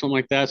 40 or something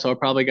like that. So I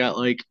probably got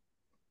like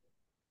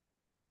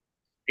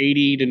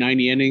 80 to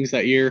 90 innings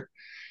that year.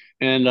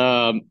 And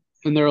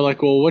they were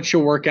like, well, what's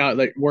your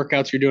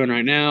workouts you're doing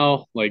right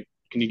now? Like,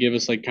 can you give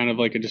us like kind of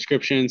like a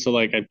description? So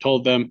like I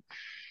told them,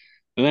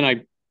 and then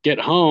I get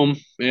home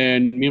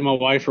and me and my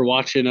wife are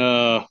watching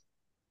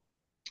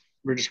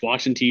we're just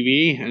watching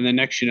TV, and then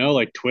next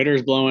like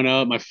Twitter's blowing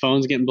up, my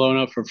phone's getting blown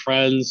up from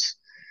friends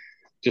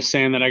just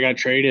saying that I got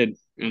traded.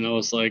 And I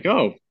was like,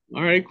 oh,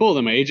 all right, cool.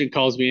 Then my agent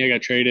calls me, I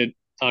got traded,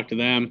 talk to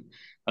them.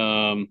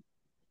 Um,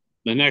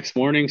 the next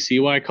morning,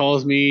 CY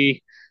calls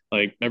me,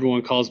 like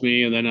everyone calls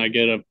me, and then I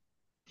get a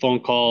phone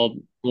call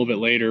a little bit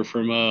later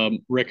from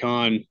Rick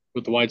Hahn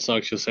with the White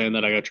Sox just saying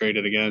that I got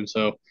traded again.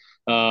 So,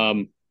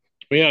 but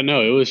yeah,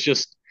 no, it was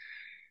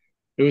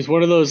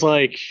one of those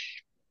like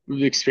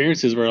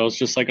experiences where I was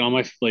just like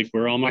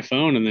we're on my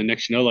phone, and then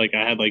next like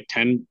I had like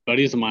 10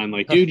 buddies of mine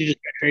like, dude, you just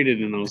got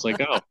traded, and I was like,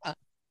 oh.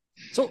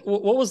 So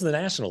what was the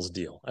Nationals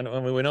deal? I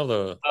mean, we know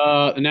The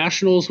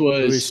Nationals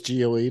was Luis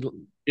Giolito.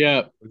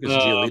 yeah, Lucas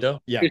Giolito.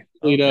 Yeah.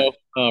 Giolito, Okay.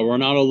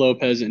 Ronaldo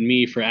Lopez, and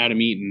me for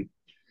Adam Eaton.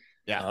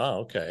 Yeah.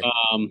 Oh, okay.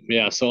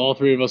 Yeah, so all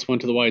three of us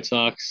went to the White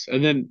Sox,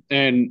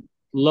 and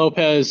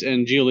Lopez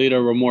and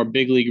Giolito were more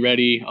big league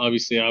ready.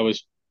 Obviously, I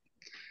was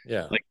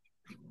Yeah. like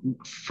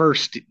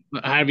first.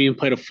 I haven't even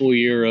played a full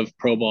year of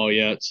pro ball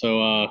yet,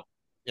 so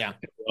Yeah.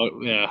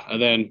 yeah,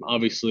 and then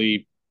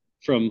obviously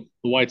from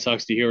the White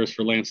Sox to Heroes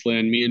for Lance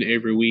Lynn, me and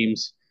Avery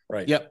Weems.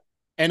 Right. Yep.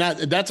 And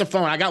that's a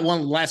fun one. I got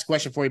one last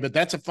question for you, but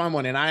that's a fun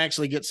one. And I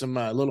actually get some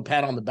little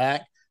pat on the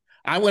back.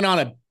 I went on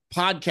a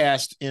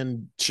podcast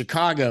in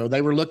Chicago.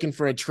 They were looking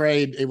for a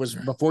trade. It was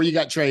before you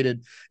got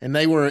traded, and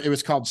it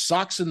was called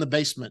Sox in the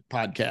Basement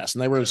podcast.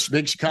 And they were a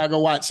big Chicago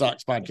White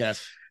Sox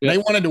podcast. Yep. They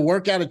wanted to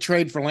work out a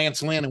trade for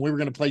Lance Lynn, and we were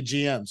going to play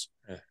GMs.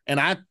 Yeah. And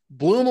I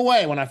blew them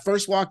away when I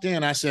first walked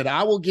in. I said,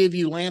 I will give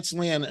you Lance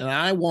Lynn, and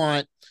I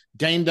want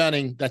Dane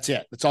Dunning. That's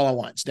it. That's all I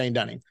want. It's Dane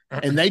Dunning.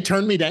 And they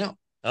turned me down.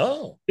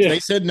 Oh, yeah. They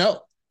said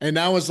no. And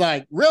I was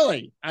like,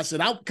 really? I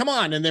said, come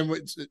on. And then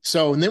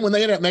when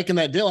they ended up making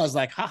that deal, I was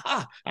like,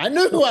 I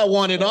knew who I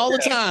wanted all the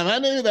time. I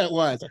knew who that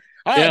was.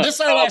 All right, this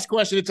is our last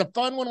question. It's a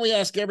fun one we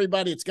ask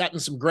everybody. It's gotten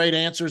some great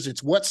answers.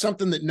 It's what's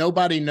something that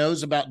nobody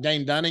knows about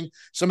Dane Dunning.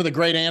 Some of the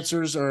great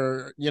answers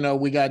are,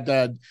 we got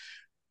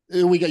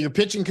your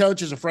pitching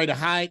coach is afraid of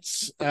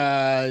heights.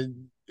 Jack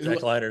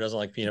Leiter doesn't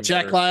like peanut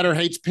butter. Jack Leiter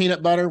hates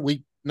peanut butter.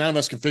 None of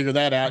us can figure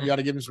that out. You ought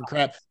to give him some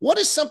crap. What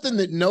is something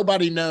that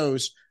nobody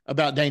knows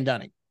about Dane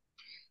Dunning?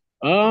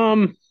 I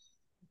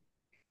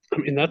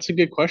mean, that's a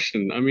good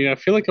question. I mean, I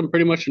feel like I'm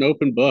pretty much an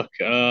open book.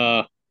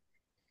 I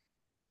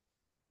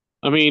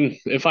mean,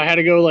 if I had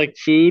to go like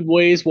food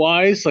wise,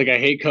 like I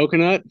hate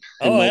coconut.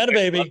 Oh, I had a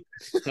baby.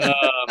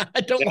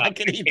 I don't like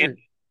it either.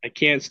 I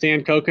can't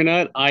stand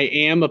coconut. I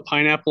am a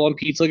pineapple on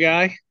pizza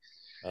guy.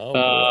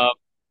 Oh,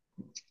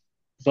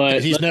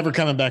 but he's never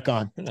coming back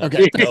on.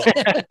 Okay.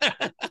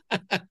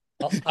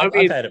 I've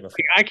had it before.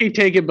 I can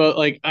take it, but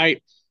like I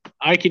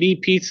could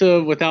eat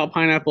pizza without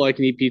pineapple. I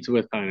can eat pizza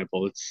with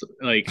pineapple. It's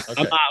like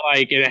I'm not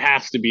like it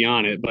has to be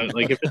on it, but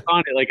like if it's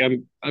on it, like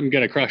I'm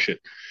gonna crush it.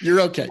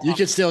 You're okay. You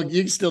can still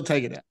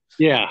take it out.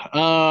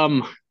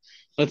 Yeah.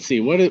 Let's see.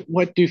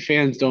 What do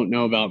fans don't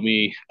know about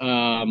me?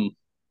 I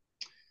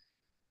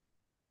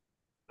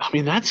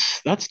mean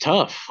that's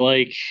tough.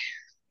 Like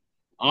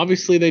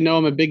obviously they know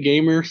I'm a big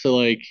gamer, so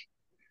like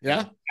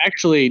yeah.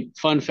 Actually,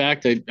 fun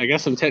fact, I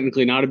guess I'm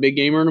technically not a big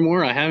gamer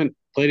anymore. I haven't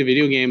played a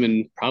video game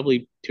in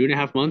probably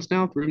 2.5 months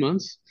now, 3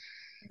 months.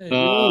 Hey,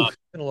 I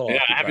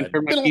haven't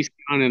turned my PC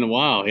on in a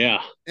while.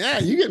 Yeah. Yeah,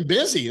 you get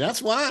busy.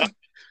 That's why.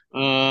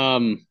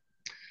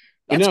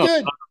 That's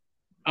good.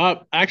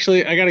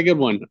 Actually, I got a good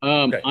one.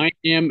 I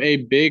am a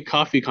big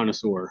coffee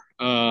connoisseur.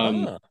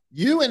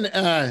 You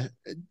and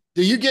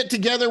do you get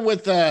together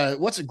with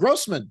what's it,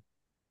 Grossman?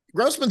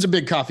 Grossman's a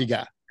big coffee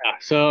guy. Yeah.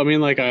 So I mean,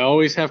 like I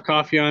always have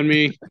coffee on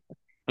me.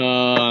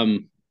 I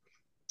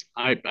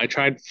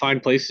try to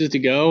find places to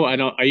go.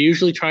 I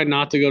usually try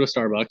not to go to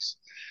Starbucks.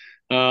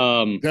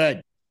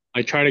 Good.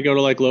 I try to go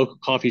to like local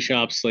coffee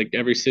shops, like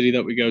every city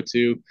that we go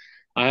to.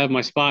 I have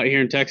my spot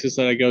here in Texas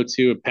that I go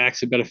to at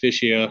Pax and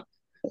Beneficia.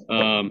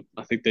 I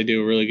think they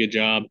do a really good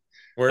job.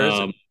 Where is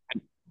it?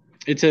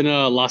 It's in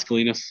Las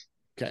Colinas.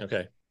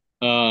 Okay.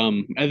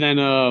 And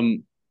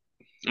then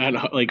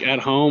at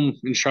home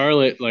in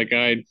Charlotte, like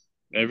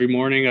every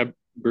morning I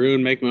brew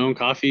and make my own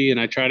coffee, and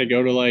I try to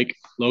go to like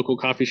local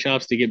coffee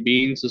shops to get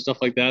beans and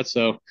stuff like that.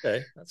 So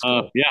that's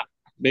cool. Yeah,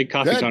 big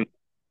coffee.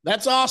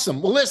 That's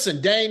awesome. Well,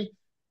 listen, Dane,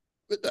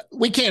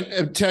 we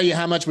can't tell you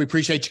how much we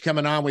appreciate you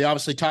coming on. We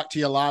obviously talk to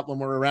you a lot when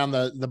we're around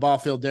the ball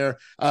field there.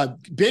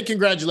 Big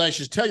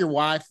congratulations. Tell your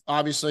wife,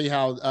 obviously,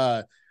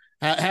 how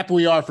happy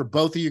we are for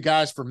both of you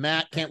guys. For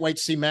Matt, can't wait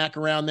to see Mac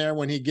around there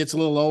when he gets a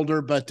little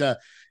older. But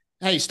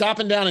hey,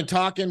 stopping down and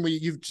talking.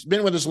 You've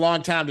been with us a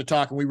long time to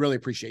talk, and we really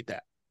appreciate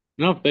that.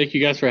 No, thank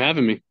you guys for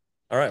having me.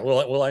 All right,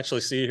 we'll actually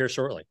see you here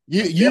shortly.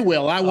 You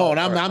will. I won't.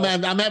 I'm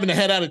having to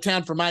head out of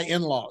town for my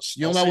in-laws.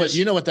 You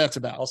know what that's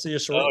about. I'll see you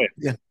shortly.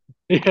 Yeah.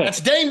 That's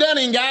Dane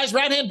Dunning, guys.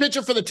 Right-hand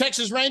pitcher for the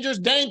Texas Rangers.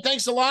 Dane,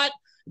 thanks a lot.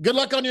 Good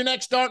luck on your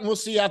next start, and we'll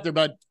see you out there,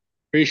 bud.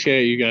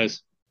 Appreciate you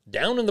guys.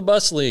 Down in the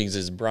Bus Leagues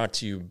is brought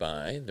to you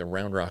by the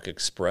Round Rock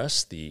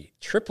Express, the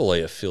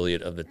AAA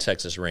affiliate of the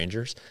Texas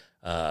Rangers.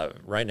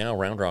 Right now,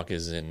 Round Rock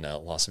is in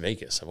Las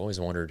Vegas. I've always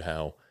wondered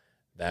how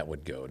that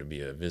would go to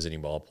be a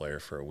visiting ball player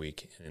for a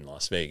week in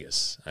Las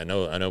Vegas. I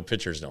know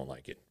pitchers don't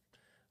like it,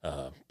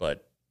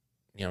 but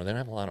they don't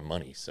have a lot of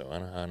money, so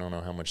I don't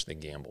know how much they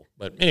gamble.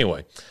 But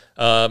anyway,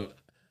 Round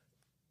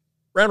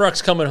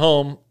Rock's coming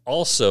home.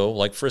 Also,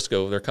 like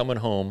Frisco, they're coming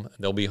home.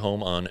 They'll be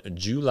home on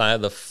July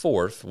the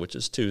 4th, which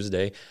is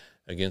Tuesday,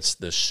 against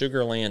the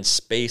Sugarland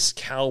Space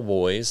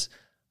Cowboys.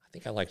 I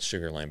think I like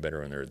Sugarland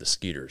better when they're the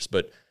Skeeters.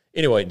 But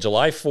anyway,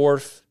 July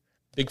 4th,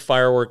 big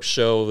fireworks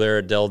show there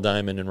at Dell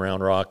Diamond in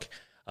Round Rock.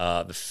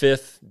 The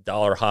 5th,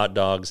 dollar hot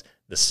dogs.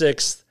 The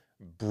 6th,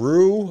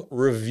 brew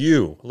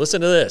review. Listen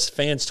to this.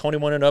 Fans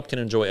 21 and up can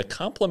enjoy a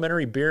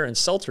complimentary beer and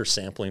seltzer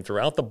sampling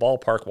throughout the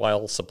ballpark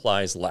while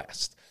supplies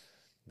last.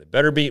 They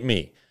better beat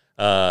me.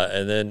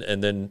 And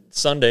then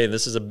Sunday,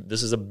 this is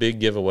a big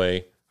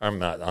giveaway. I'm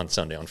not on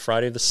Sunday. On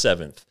Friday the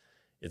 7th,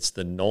 it's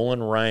the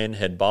Nolan Ryan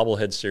Head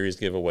Bobblehead Series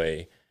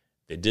giveaway.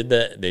 They did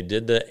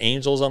the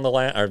Angels on the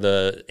last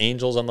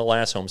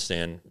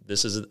homestand.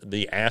 This is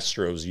the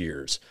Astros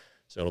years.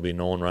 So it'll be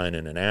Nolan Ryan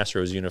in an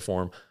Astros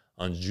uniform.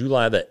 On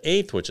July the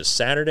 8th, which is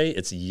Saturday,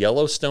 it's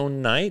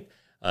Yellowstone night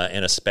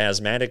and a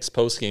Spasmatics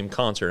postgame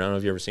concert. I don't know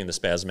if you've ever seen the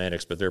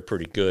Spasmatics, but they're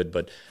pretty good.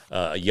 But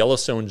a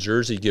Yellowstone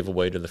jersey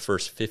giveaway to the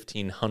first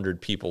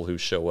 1,500 people who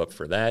show up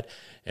for that.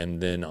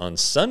 And then on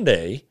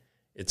Sunday,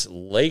 it's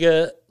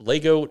Lego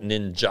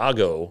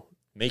Ninjago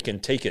Make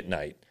and Take It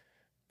night.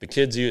 The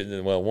kids,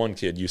 one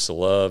kid used to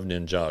love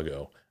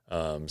Ninjago.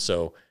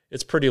 So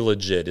it's pretty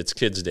legit. It's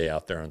Kids Day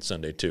out there on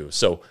Sunday, too.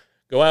 So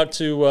go out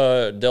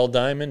to Dell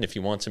Diamond. If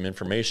you want some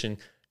information,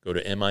 go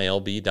to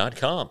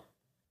MILB.com.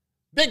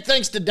 Big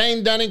thanks to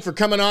Dane Dunning for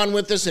coming on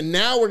with us. And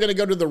now we're going to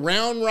go to the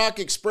Round Rock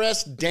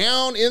Express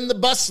down in the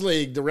Bus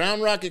League. The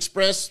Round Rock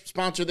Express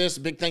sponsor this.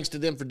 Big thanks to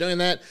them for doing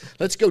that.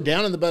 Let's go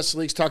down in the Bus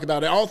Leagues, talk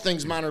about all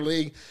things minor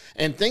league.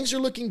 And things are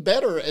looking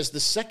better as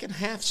the second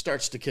half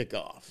starts to kick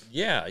off.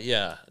 Yeah.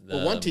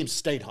 Well, one team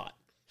stayed hot.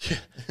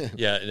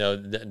 Yeah,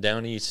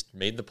 Down East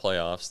made the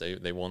playoffs.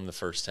 They won the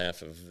first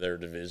half of their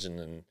division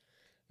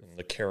in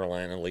the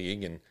Carolina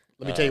League. And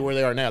let me tell you where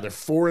they are now. They're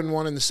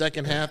 4-1 in the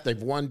second half.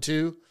 They've won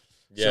 2.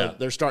 Yeah, so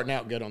they're starting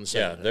out good on the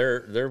second. Yeah,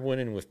 they're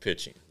winning with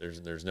pitching.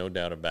 There's no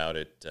doubt about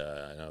it.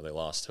 I know they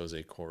lost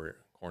Jose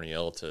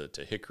Corniel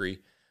to Hickory,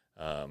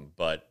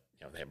 but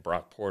they have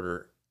Brock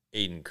Porter,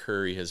 Aiden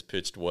Curry has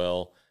pitched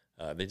well.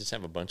 They just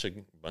have a bunch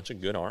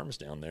of good arms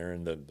down there,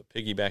 and the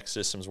piggyback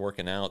system's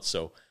working out.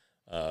 So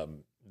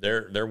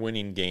they're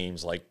winning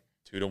games like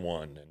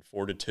 2-1 and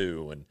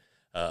 4-2,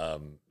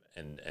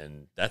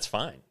 and that's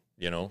fine.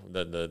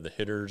 The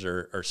hitters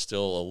are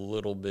still a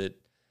little bit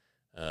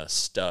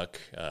stuck.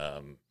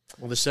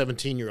 Well, the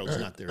 17-year-old's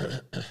not there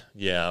yet.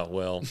 Yeah,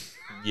 well,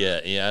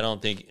 yeah. I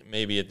don't think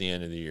maybe at the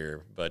end of the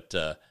year, but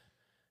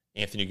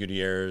Anthony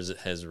Gutierrez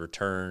has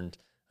returned.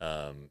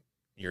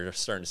 You're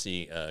starting to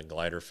see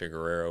Glider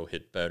Figueroa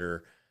hit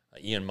better.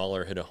 Ian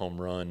Muller hit a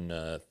home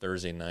run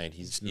Thursday night.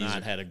 He's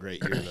not had a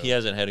great year, though. He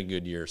hasn't had a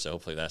good year, so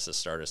hopefully that's the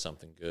start of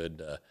something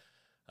good.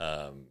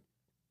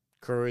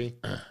 Curry.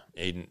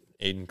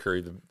 Aiden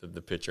Curry,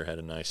 the pitcher, had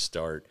a nice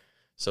start.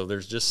 So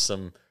there's just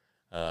some,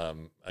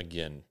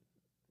 again,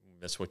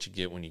 that's what you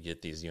get when you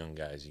get these young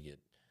guys.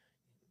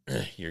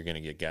 You're going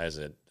to get guys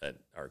that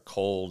are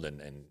cold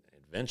and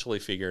eventually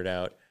figure it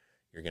out.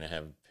 You're going to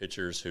have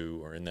pitchers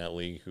who are in that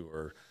league who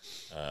are,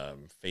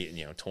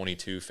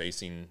 22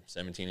 facing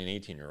 17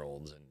 and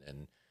 18-year-olds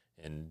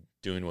and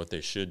doing what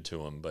they should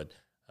to them. But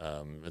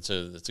it's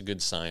a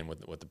good sign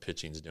what the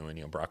pitching's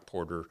doing. Brock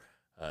Porter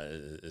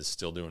is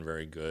still doing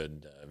very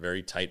good.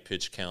 Very tight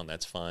pitch count.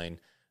 That's fine.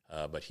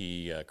 But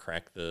he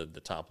cracked the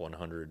top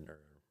 100 or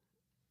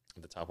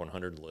the top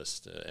 100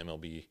 list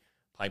MLB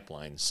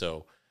pipeline.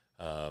 So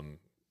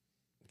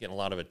getting a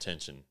lot of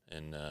attention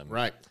and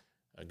right.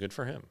 Good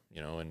for him,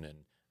 and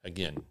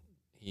again,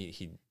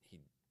 he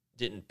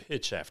didn't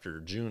pitch after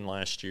June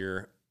last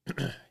year.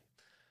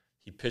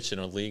 He pitched in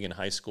a league in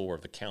high school where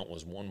the count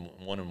was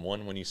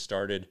 1-1 when he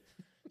started.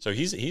 So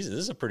this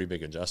is a pretty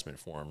big adjustment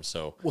for him.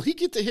 So will he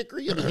get to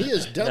Hickory? I mean, he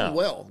has done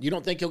well. You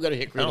don't think he'll go to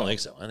Hickory? I don't think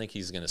so. I think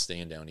he's going to stay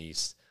in Down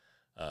East.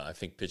 I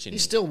think pitching.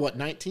 He's still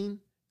 19?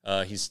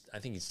 I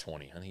think he's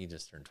 20. I think he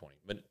just turned 20.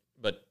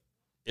 But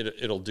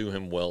it'll do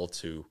him well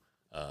to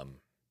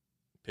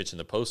pitch in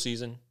the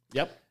postseason.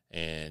 Yep.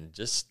 And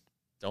just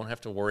don't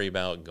have to worry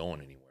about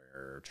going anywhere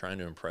or trying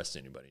to impress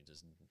anybody.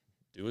 Just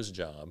do his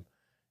job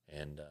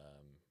and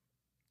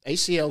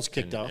ACL's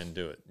kicked off. And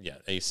do it. Yeah,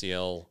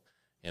 ACL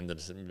and the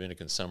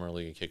Dominican Summer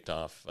League kicked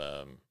off.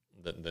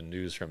 The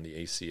news from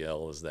the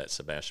ACL is that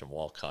Sebastian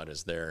Walcott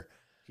is there.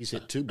 He's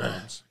hit 2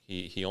 bombs.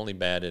 He only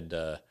batted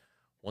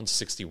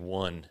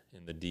 161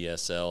 in the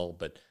DSL,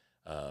 but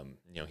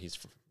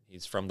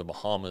he's from the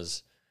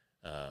Bahamas.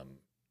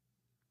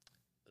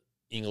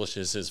 English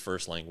is his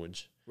first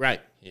language.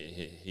 Right.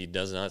 He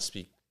does not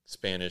speak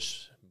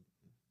Spanish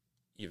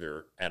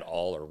either at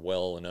all or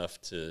well enough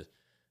to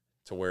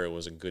where it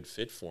was a good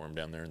fit for him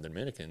down there in the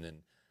Dominican. And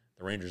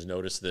the Rangers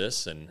noticed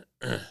this, and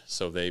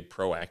so they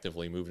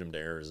proactively moved him to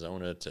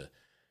Arizona to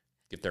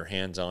get their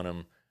hands on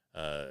him,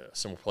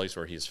 some place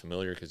where he's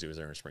familiar because he was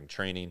there in spring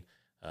training,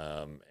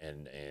 and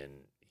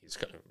he's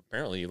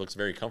apparently he looks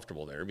very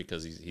comfortable there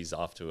because he's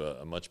off to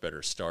a much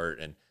better start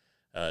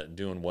and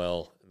doing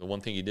well. The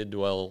one thing he did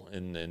well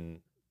in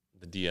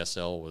the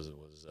DSL was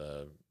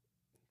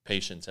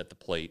patience at the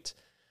plate,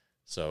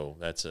 so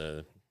that's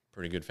a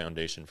pretty good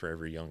foundation for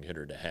every young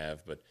hitter to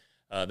have. But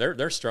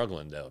they're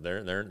struggling though.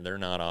 They're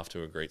not off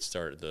to a great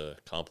start, the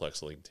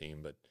complex league team,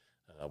 but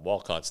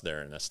Walcott's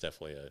there, and that's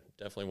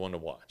definitely one to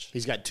watch.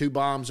 He's got 2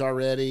 bombs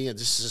already, and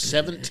this is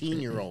a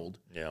 17-year-old.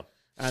 Yeah.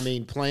 I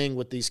mean, playing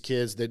with these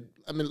kids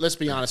let's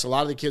be honest, a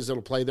lot of the kids that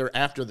will play there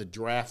after the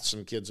draft,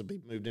 some kids will be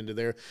moved into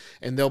there,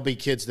 and there'll be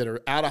kids that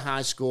are out of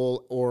high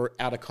school or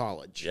out of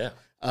college. Yeah.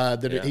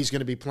 He's going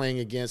to be playing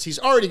against. He's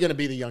already going to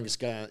be the youngest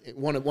guy,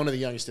 one of the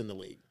youngest in the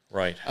league.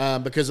 Right.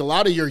 Because a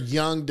lot of your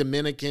young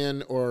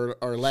Dominican or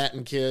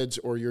Latin kids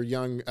or your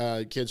young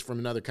kids from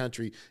another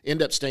country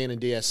end up staying in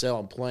DSL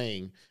and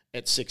playing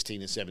at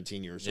 16 and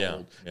 17 years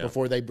old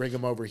before they bring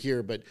them over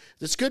here. But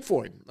it's good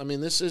for him. I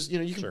mean, this is,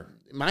 you can. Sure.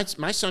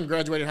 My son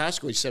graduated high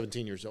school. He's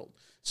 17 years old.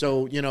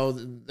 So,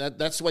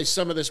 that's the way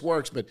some of this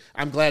works. But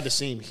I'm glad to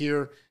see him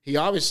here. He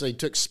obviously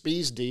took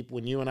Spees deep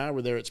when you and I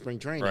were there at spring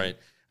training. Right.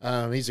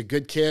 He's a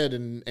good kid,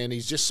 and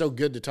he's just so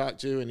good to talk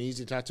to and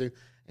easy to talk to.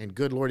 And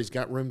good Lord, he's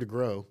got room to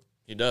grow.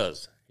 He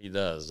does.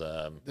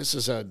 This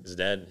is his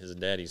dad. He's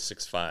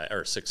 6'5"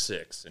 or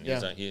 6'6",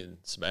 and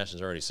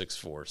Sebastian's already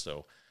 6'4".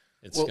 So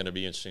it's going to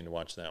be interesting to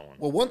watch that one.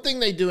 Well, one thing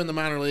they do in the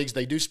minor leagues,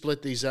 they do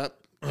split these up.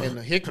 And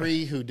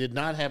Hickory, who did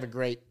not have a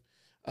great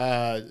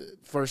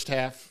first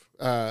half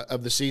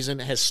of the season,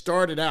 has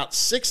started out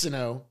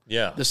 6-0.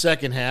 Yeah. The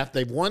second half,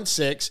 they've won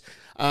 6.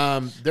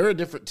 They're a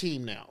different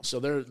team now, so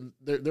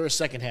they're a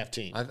second half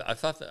team.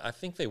 I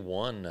think they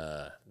won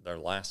their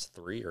last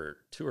 2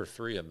 or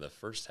 3 of the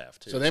first half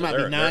too. So they might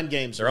be 9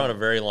 games. They're on a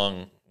very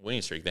long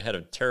winning streak. They had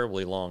a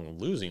terribly long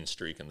losing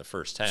streak in the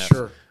first half,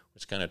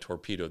 which kind of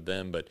torpedoed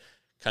them. But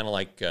kind of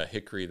like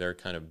Hickory, they're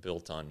kind of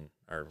built on,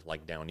 or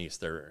like down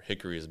east,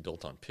 Hickory is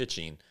built on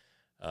pitching.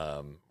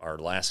 Our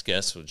last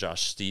guest was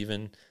Josh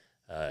Stephen.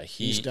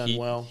 He's done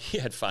well. He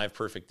had 5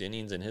 perfect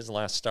innings in his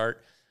last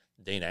start.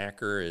 Dane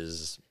Acker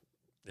is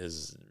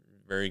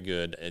very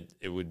good.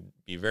 It would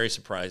be very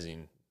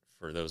surprising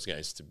for those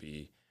guys to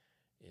be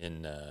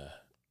in.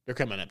 They're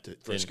coming up to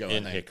Frisco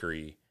in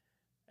Hickory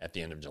at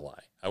the end of July.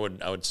 I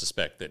would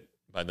suspect that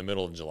by the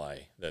middle of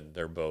July that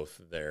they're both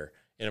there,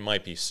 and it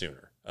might be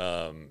sooner.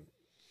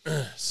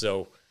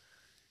 So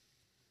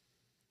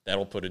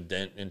that'll put a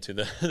dent into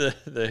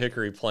the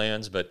Hickory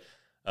plans, but.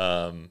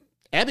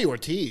 Abby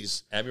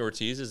Ortiz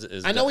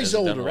is. I know he's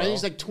older, well. right?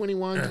 He's like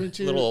 21,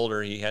 22. A little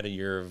older. He had a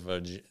year of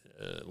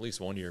at least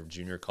 1 year of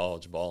junior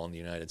college ball in the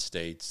United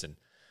States, and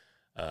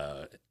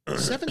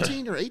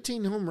 17 or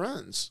 18 home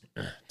runs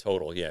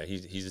total. Yeah,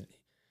 he's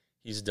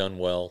done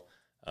well.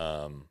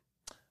 Yossi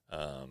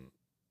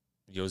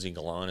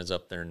Galan is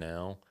up there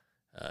now,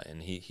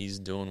 and he's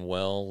doing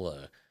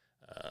well.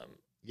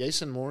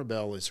 Jason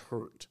Morabel is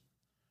hurt.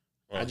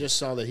 Well, I just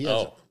saw that he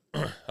has.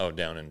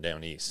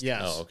 Down east.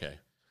 Yes. Oh, okay.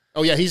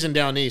 Oh, yeah, he's in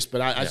down east,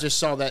 but I just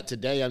saw that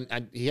today.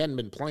 He hadn't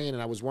been playing,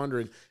 and I was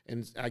wondering,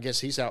 and I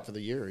guess he's out for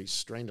the year. He's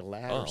strained a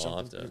lat or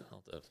something.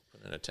 I'll have to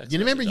put in a text. You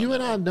remember you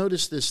and I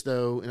noticed this,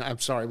 though, and I'm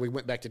sorry, we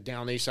went back to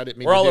down east. I didn't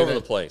mean We're to all do over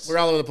that. the place. We're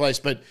all over the place,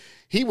 but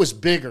he was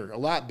bigger, a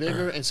lot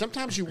bigger, and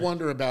sometimes you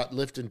wonder about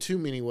lifting too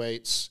many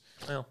weights,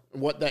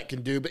 what that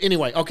can do. But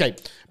anyway, okay.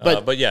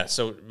 But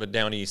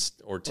down east,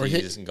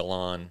 Ortiz and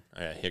Galan,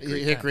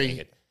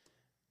 Hickory.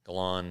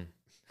 Galan,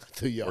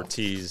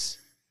 Ortiz.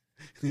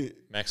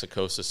 Max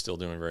Acosta's still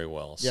doing very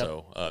well,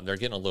 so they're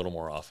getting a little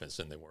more offense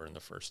than they were in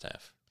the first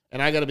half.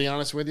 And I got to be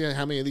honest with you,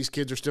 how many of these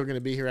kids are still going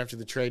to be here after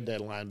the trade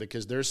deadline?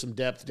 Because there's some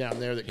depth down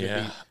there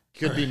that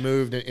could be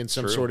moved in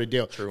some sort of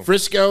deal. True.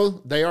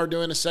 Frisco, they are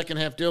doing a second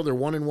half deal. They're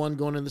 1-1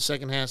 going in the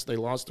second half. They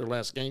lost their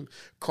last game.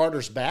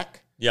 Carter's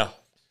back. Yeah.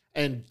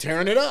 And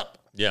tearing it up.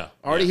 Yeah.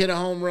 Already hit a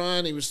home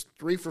run. He was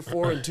 3 for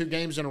 4 in 2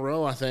 games in a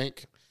row, I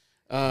think.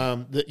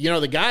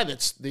 The guy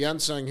that's the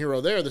unsung hero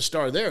there, the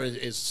star there,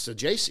 is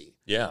Sajasi.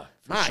 Yeah,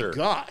 for My sure.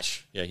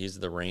 gosh. Yeah, he's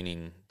the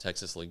reigning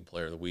Texas League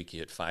Player of the Week. He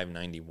hit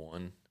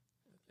 .591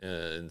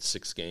 in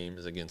 6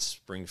 games against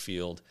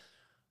Springfield.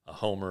 A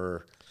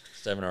homer,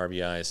 7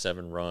 RBIs,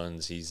 7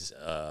 runs. He's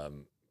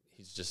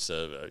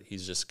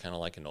just kind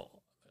of like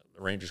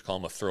the Rangers call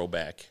him a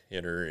throwback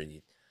hitter.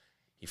 And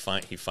he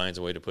finds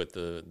a way to put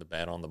the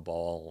bat on the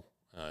ball,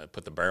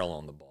 put the barrel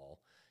on the ball.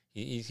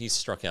 He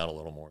struck out a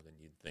little more than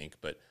you'd think,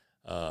 but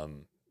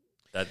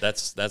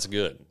that's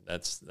good.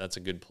 That's a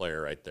good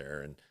player right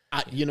there. And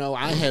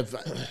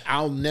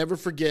I'll never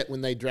forget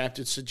when they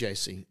drafted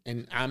Sajasi,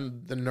 and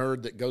I'm the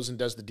nerd that goes and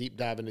does the deep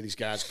dive into these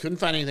guys. Couldn't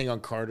find anything on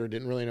Carter.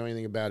 Didn't really know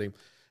anything about him.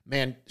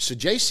 Man,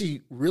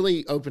 Sajasi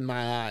really opened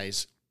my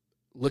eyes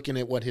looking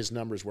at what his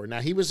numbers were. Now,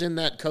 he was in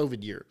that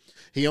COVID year.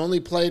 He only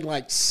played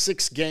like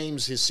 6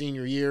 games his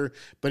senior year,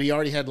 but he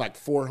already had like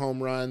 4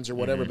 home runs or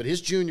whatever. But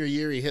his junior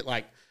year, he hit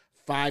like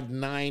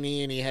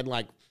 590, and he had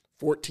like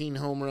 14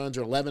 home runs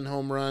or 11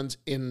 home runs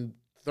in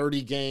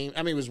 30 games.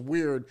 I mean, it was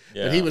weird,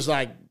 but he was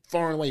like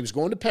far and away. He was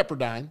going to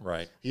Pepperdine.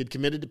 Right. He had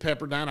committed to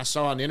Pepperdine. I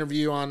saw an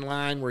interview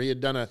online where he had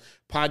done a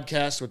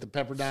podcast with the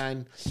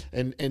Pepperdine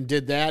and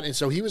did that. And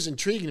so he was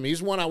intriguing me.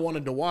 He's one I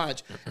wanted to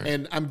watch,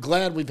 and I'm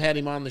glad we've had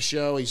him on the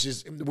show.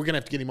 We're going to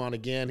have to get him on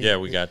again.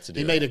 We got to do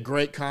He made a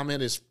great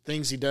comment. His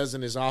things he does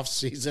in his off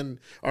season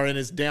or in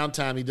his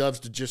downtime, he loves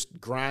to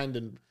just grind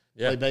and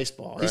play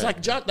baseball. Right. He's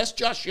like, that's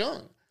Josh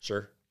Young.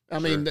 Sure. I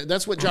mean,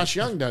 that's what Josh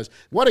Young does.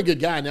 What a good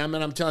guy. Now, I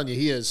mean, I'm telling you,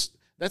 he is.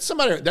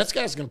 That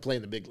guy's going to play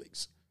in the big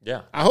leagues.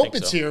 Yeah, I hope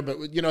it's here, but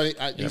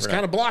he's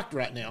kind of blocked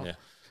right now. Yeah.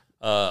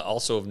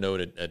 Also of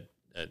note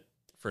at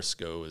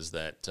Frisco is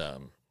that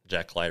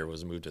Jack Leiter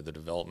was moved to the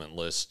development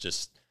list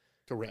just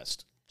for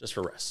rest.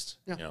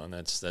 Yeah. And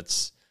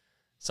that's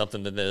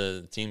something that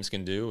the teams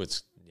can do.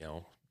 It's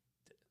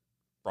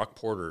Brock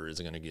Porter is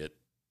going to get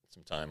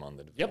some time on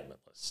the development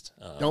list.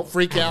 Don't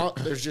freak out.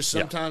 There's just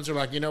sometimes they're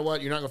like, you know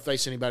what, you're not going to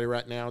face anybody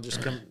right now.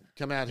 Just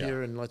come out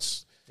here and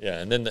let's. Yeah,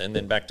 and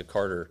then back to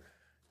Carter.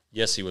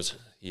 Yes,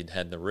 he'd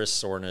had the wrist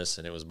soreness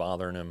and it was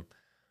bothering him,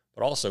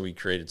 but also he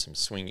created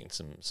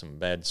some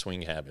bad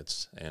swing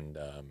habits, and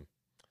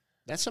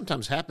that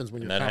sometimes happens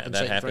when you're compensating.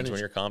 That happens when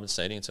you're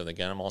compensating. So they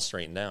got him all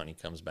straightened out, and he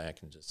comes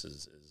back and just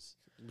is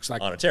looks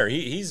like on a tear.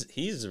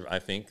 He's I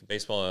think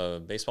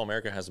Baseball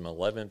America has him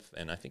 11th,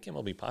 and I think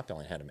MLB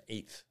Pipeline had him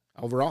 8th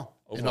overall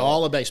in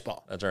all of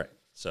baseball. That's right.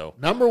 So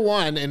number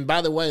 1, and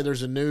by the way,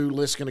 there's a new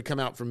list going to come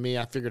out from me.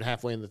 I figured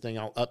halfway in the thing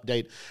I'll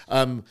update.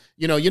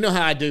 You know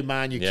how I do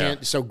mine. You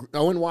can't. So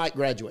Owen White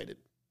graduated.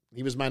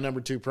 He was my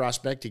number 2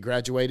 prospect. He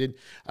graduated.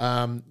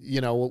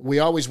 We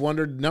always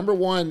wondered, number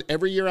 1,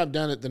 every year I've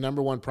done it, the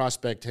number 1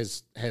 prospect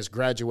has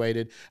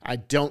graduated. I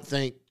don't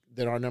think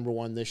that our number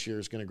 1 this year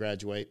is going to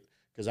graduate,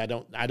 because I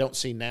don't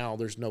see now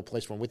there's no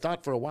place for him. We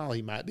thought for a while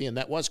he might be, and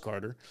that was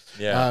Carter.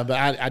 Yeah. But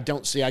I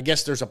don't see. I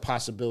guess there's a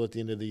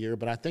possibility into the year,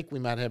 but I think we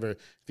might have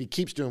if he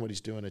keeps doing what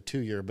he's doing, a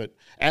 2-year. But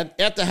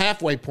at the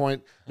halfway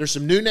point, there's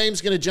some new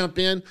names going to jump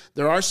in.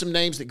 There are some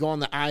names that go on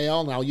the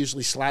IL, and I'll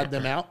usually slide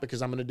them out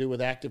because I'm going to do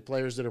with active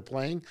players that are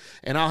playing.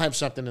 And I'll have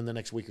something in the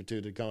next week or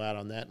 2 to go out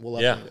on that. And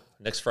we'll update it.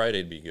 Next Friday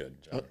would be good,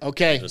 John.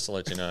 Okay. Just to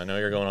let you know. I know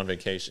you're going on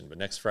vacation, but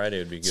next Friday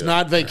would be good. It's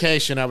not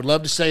vacation. I would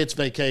love to say it's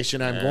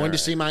vacation. I'm going to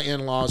see my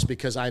in-laws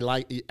because I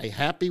like a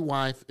happy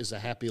wife is a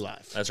happy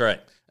life. That's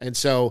right. And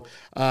so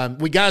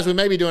we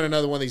may be doing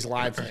another one of these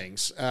live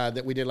things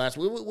that we did last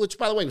week, which,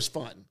 by the way, was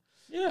fun.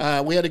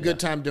 Yeah. We had a good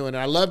time doing it.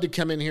 I love to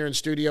come in here in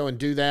studio and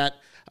do that,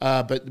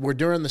 but we're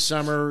during the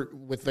summer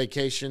with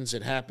vacations.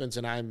 It happens,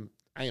 and I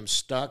am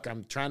stuck.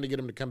 I'm trying to get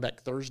them to come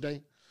back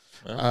Thursday,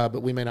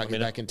 but we may not get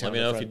back in town. Let me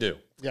know if you do.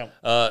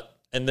 Yeah.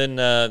 And then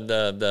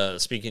the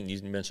speaking,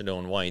 you mentioned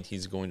Owen White.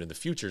 He's going to the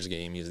Futures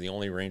game. He's the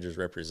only Rangers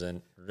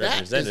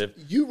representative.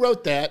 You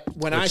wrote that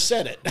when I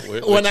said it.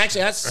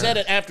 I said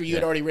it after you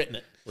had already written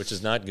it. Which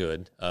is not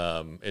good.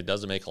 It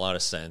doesn't make a lot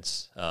of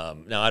sense.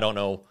 Now I don't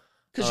know.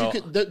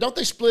 Because don't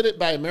they split it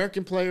by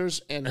American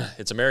players and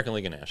it's American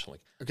League and National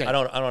League. Okay. I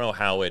don't know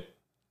how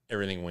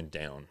everything went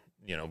down.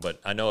 But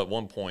I know at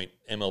one point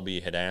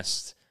MLB had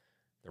asked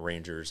the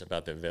Rangers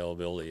about the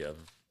availability of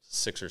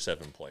 6 or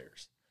 7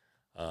 players.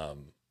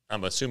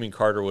 I'm assuming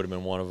Carter would have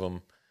been one of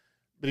them.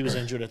 But he was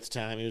injured at the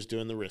time. He was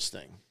doing the wrist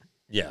thing.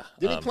 Yeah.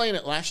 Did he play in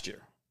it last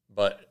year?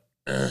 But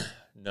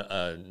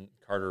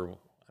Carter,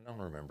 I don't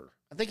remember.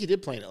 I think he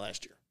did play in it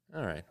last year.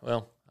 All right.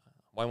 Well,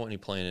 why won't he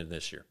play in it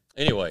this year?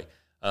 Anyway.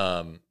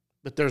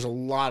 But there's a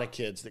lot of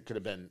kids that could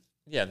have been.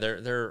 Yeah, there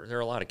are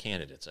a lot of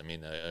candidates. I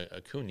mean,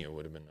 Acuna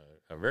would have been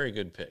a very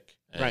good pick.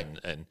 Right.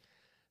 And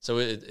so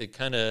it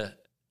kind of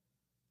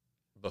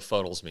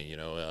befuddles me,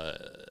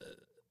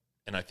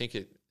 and I think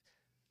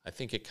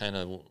it kind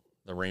of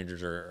the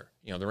Rangers are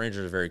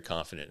very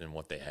confident in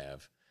what they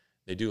have.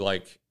 They do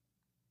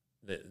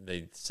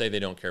they say they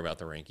don't care about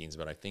the rankings,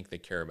 but I think they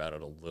care about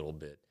it a little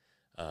bit.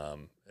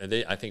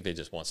 I think they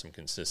just want some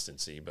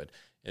consistency, but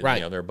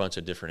right. There are a bunch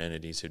of different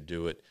entities who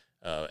do it.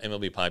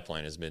 MLB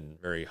Pipeline has been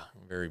very,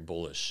 very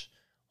bullish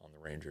on the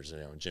Rangers.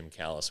 Jim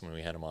Callis, when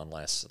we had him on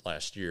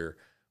last year,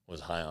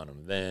 was high on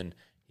him then.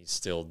 He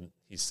still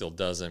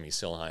does them. He's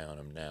still high on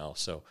him now.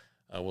 So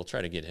we'll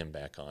try to get him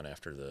back on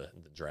after the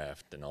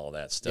draft and all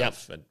that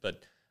stuff. Yep.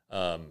 But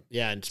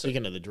and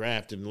speaking of the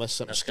draft, unless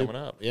something coming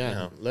up,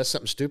 unless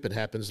something stupid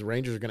happens, the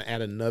Rangers are going to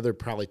add another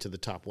probably to the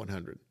top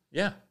 100.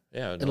 Yeah,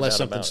 no unless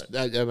doubt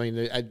something. I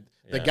mean,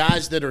 The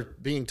guys that are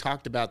being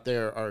talked about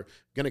there are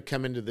going to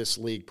come into this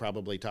league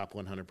probably top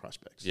 100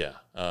 prospects. Yeah.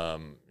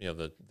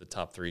 The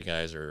top 3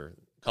 guys are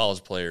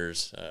college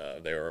players.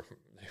 They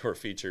were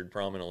featured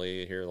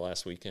prominently here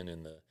last weekend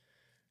in the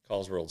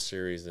College World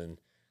Series, and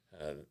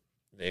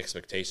the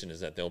expectation is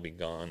that they'll be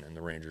gone, and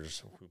the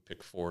Rangers, who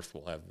pick 4th,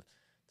 will have the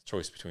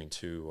choice between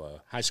 2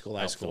 high school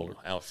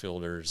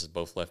outfielders,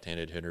 both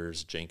left-handed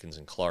hitters, Jenkins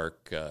and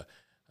Clark.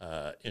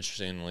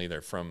 Interestingly,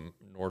 they're from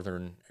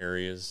northern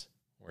areas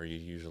where you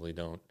usually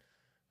don't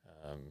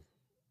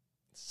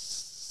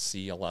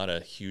see a lot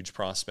of huge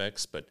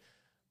prospects, but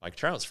Mike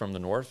Trout's from the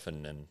north,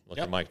 and look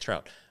at Mike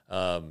Trout.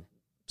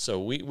 So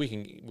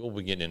we'll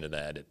be getting into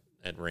that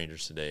at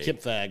Rangers today.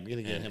 Kip Fagg,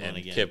 gonna get him on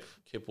again.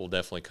 Kip will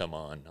definitely come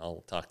on.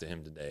 I'll talk to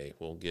him today.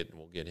 We'll get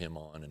him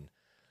on, and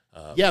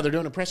they're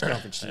doing a press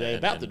conference today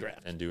about the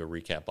draft and do a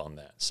recap on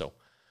that. So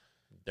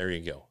there you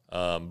go.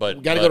 But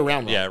we got to go to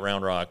Round Rock. Yeah,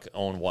 Round Rock.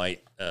 Owen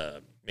White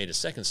made a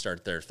second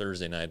start there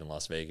Thursday night in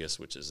Las Vegas,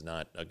 which is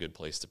not a good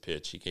place to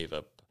pitch. He gave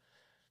up,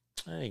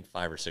 I think,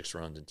 5 or 6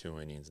 runs in 2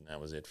 innings, and that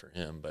was it for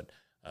him. But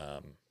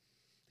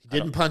he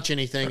didn't punch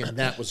anything, and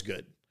that was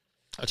good.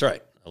 That's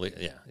right.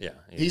 Yeah.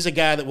 He's a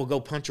guy that will go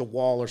punch a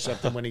wall or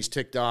something when he's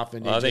ticked off.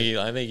 And I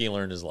think he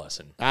learned his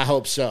lesson. I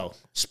hope so.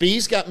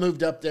 Spees got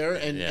moved up there,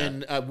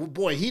 and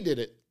boy, he did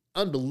it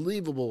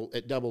unbelievable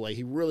at Double A.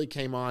 He really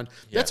came on.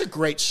 Yeah. That's a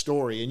great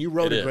story, and you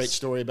wrote a great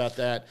story about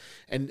that.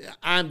 And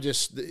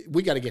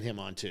we got to get him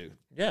on too.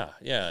 Yeah.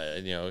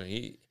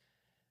 He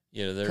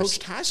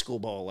coached high school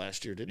ball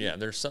last year, didn't he? Yeah,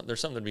 there's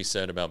something to be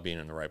said about being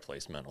in the right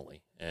place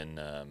mentally, and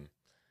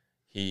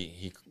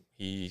he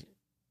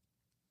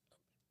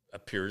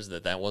appears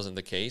that wasn't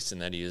the case,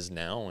 and that he is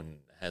now, and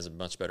has a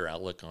much better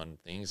outlook on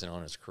things and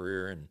on his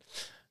career, and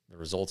the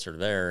results are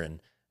there,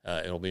 and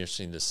it'll be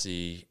interesting to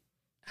see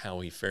how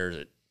he fares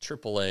at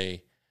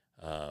AAA,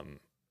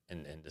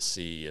 and to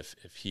see if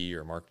he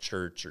or Mark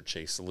Church or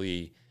Chase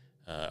Lee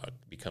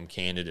become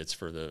candidates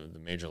for the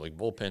Major League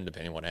bullpen,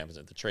 depending on what happens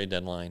at the trade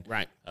deadline.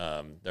 Right.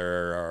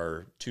 There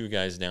are 2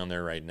 guys down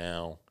there right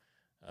now,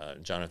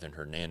 Jonathan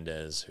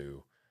Hernandez,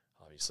 who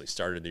obviously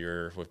started the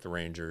year with the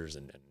Rangers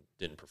and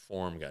didn't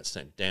perform, got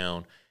sent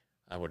down.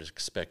 I would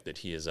expect that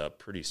he is up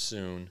pretty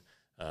soon.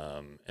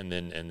 And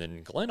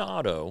then Glenn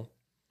Otto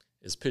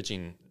is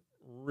pitching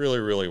really,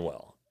 really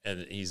well.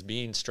 And he's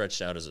being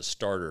stretched out as a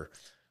starter,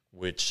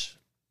 which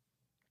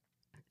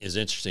is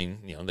interesting.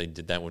 They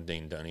did that with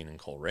Dane Dunning and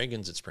Cole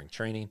Reagans at spring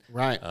training.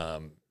 Right.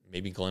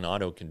 Maybe Glenn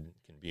Otto can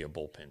be a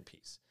bullpen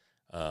piece.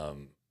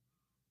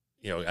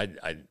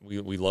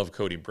 We love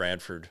Cody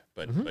Bradford,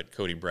 but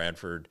Cody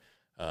Bradford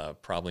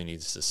probably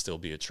needs to still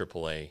be a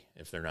AAA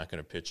if they're not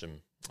going to pitch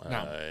him.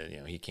 No.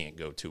 He can't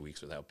go 2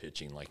 weeks without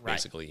pitching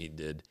basically he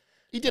did.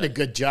 He did a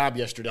good job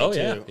yesterday,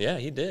 too. Yeah,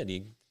 he did.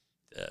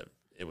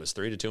 It was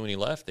 3-2 when he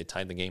left. They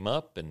tied the game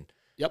up, and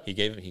he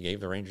gave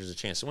the Rangers a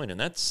chance to win, and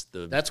that's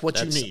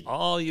what you need.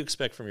 All you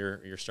expect from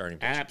your starting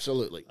pitcher.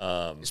 Absolutely.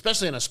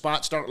 Especially in a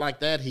spot start like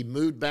that. He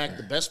moved back.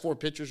 The best 4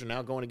 pitchers are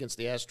now going against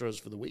the Astros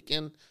for the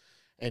weekend,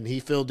 and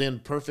he filled in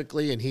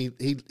perfectly, and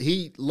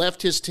he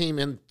left his team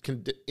in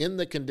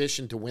the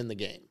condition to win the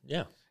game.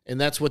 Yeah. And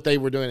that's what they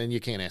were doing, and you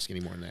can't ask any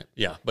more than that.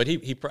 Yeah, but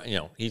he's not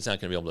going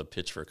to be able to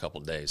pitch for a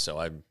couple of days, so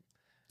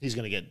he's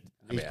probably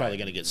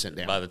going to get sent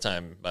down. By the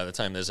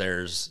time this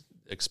airs,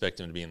 expect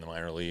him to be in the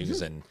minor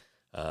leagues, and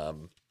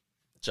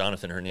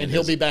Jonathan Hernandez, and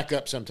he'll be back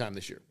up sometime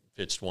this year.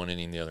 Pitched 1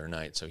 inning the other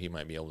night, so he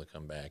might be able to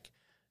come back.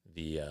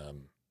 The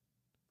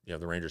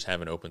Rangers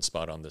have an open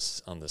spot on the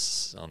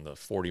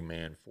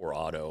 40-man for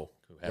Otto,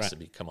 who has to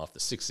come off the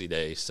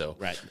 60-day. So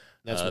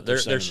that's what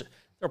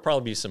there'll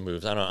probably be some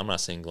moves. I'm not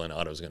saying Glenn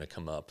Otto's going to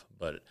come up,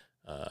 but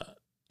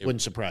it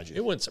wouldn't surprise you.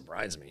 It wouldn't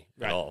surprise me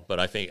at all.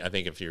 But I think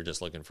if you're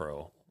just looking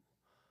for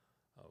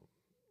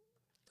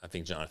I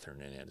think Jonathan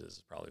Hernandez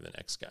is probably the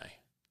next guy.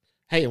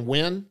 Hey, and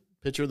Wynn,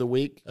 pitcher of the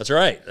week. That's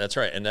right,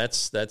 and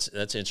that's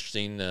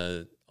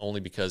interesting. Only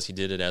because he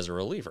did it as a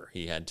reliever.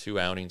 He had 2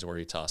 outings where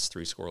he tossed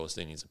 3 scoreless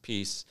innings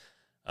apiece.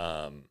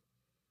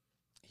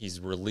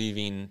 He's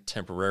relieving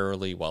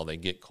temporarily while they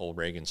get Cole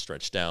Reagans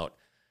stretched out.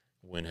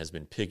 Wynn has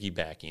been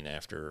piggybacking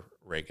after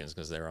Reagans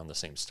because they're on the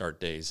same start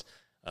days.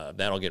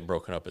 That'll get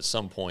broken up at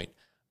some point.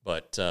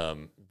 But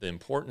the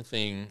important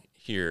thing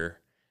here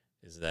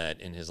is that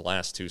in his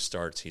last 2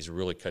 starts, he's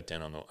really cut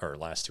down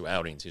last 2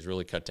 outings, he's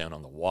really cut down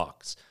on the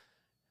walks.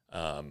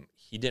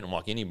 He didn't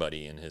walk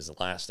anybody in his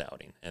last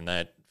outing, and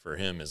that for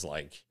him is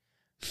like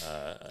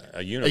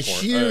a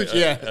unicorn,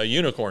 a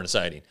unicorn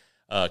sighting.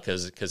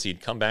 Because he'd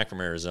come back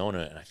from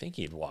Arizona, and I think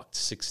he'd walked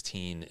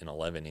 16 in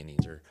 11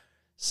 innings or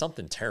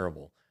something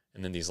terrible.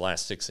 And then these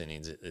last 6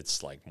 innings,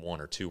 it's like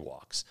 1 or 2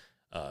 walks.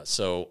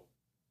 So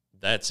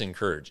that's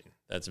encouraging.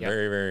 That's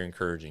very, very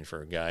encouraging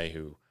for a guy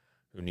who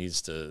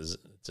needs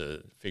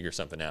to figure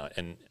something out.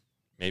 And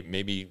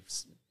maybe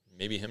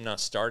him not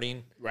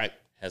starting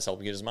has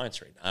helped get his mind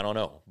straight. I don't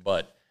know,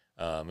 but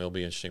it'll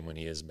be interesting when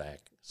he is back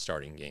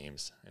starting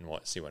games and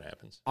see what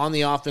happens. On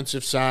the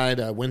offensive side,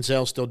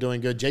 Wenzel's still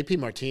doing good. JP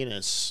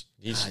Martinez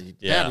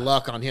Bad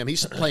luck on him.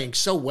 He's playing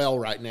so well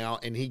right now,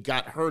 and he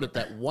got hurt at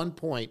that one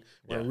point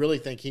where I really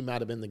think he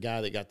might have been the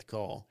guy that got the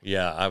call.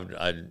 Yeah,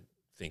 I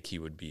think he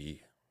would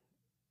be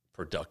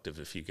productive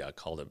if he got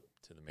called up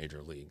to the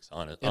major leagues.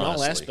 Honestly. In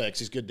all aspects,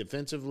 he's good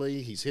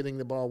defensively. He's hitting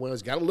the ball well.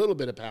 He's got a little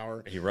bit of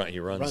power. He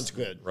runs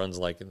good. Runs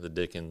like the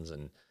Dickens,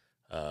 and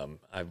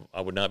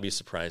I would not be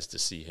surprised to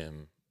see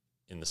him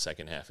in the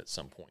second half at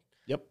some point.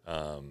 Yep.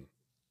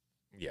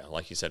 Yeah,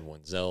 like you said,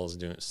 Wenzel's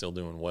still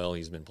doing well.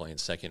 He's been playing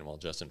second while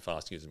Justin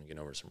Foskey's been getting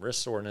over some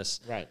wrist soreness.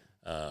 Right.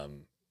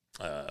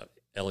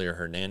 Elier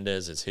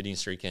Hernandez, his hitting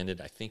streak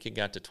ended. I think it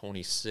got to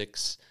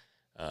 26.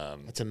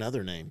 That's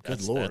another name.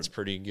 Good Lord. That's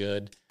pretty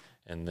good.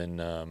 And then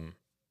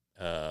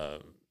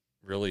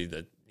really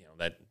that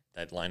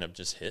lineup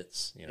just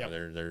hits. You're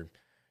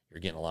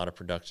getting a lot of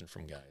production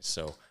from guys.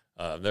 So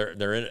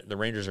the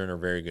Rangers are in a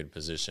very good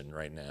position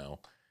right now.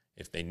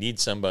 If they need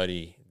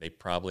somebody, they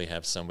probably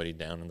have somebody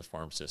down in the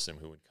farm system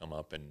who would come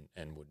up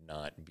and would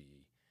not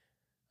be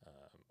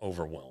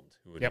overwhelmed,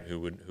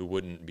 who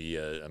wouldn't be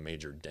a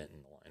major dent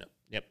in the lineup.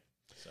 Yep.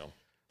 So,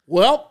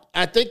 well,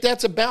 I think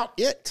that's about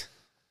it.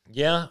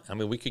 Yeah, I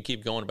mean, we could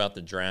keep going about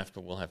the draft,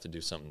 but we'll have to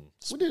do something.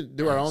 We'll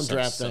do our own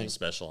draft something thing.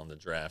 Special on the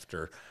draft,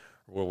 or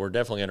we're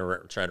definitely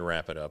going to try to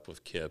wrap it up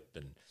with Kip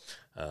and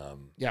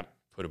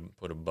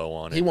put a bow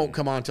on it. He won't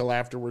come on till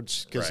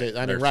afterwards because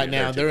right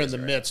now they're in the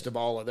midst of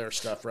all of their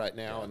stuff right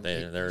now, and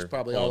they're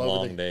probably all over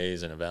long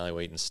days and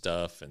evaluating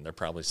stuff, and they're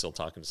probably still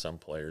talking to some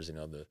players.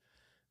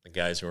 The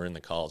guys who are in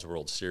the College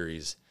World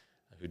Series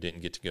who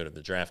didn't get to go to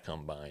the draft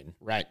combine.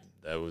 Right.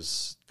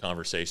 Those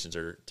conversations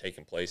are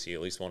taking place. You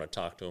at least want to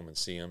talk to them and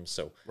see them.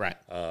 So, right.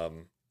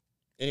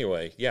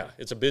 Anyway,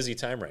 it's a busy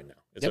time right now.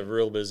 It's a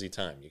real busy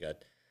time. You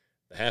got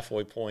the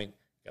halfway point,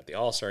 you got the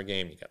All-Star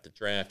game, you got the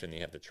draft, and you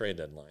have the trade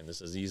deadline.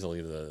 This is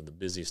easily the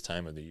busiest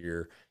time of the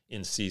year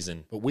in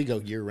season. But we go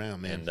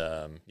year-round, man.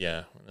 And,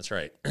 that's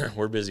right.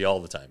 We're busy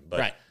all the time. But,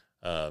 right.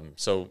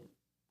 So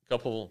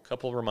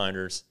couple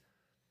reminders.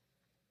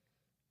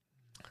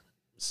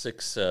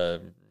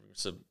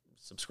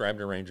 Subscribe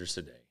to Rangers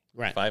today.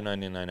 Right.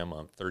 $5.99 a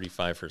month,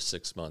 $35 for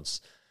 6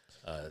 months,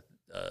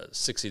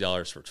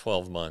 $60 for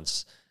 12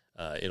 months.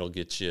 It'll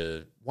get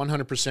you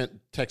 100%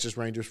 Texas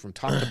Rangers from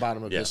top to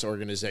bottom of this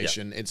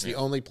organization. It's the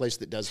only place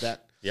that does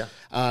that. Yeah.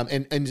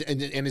 And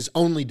is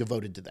only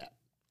devoted to that.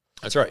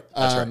 That's right.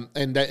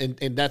 And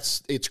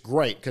it's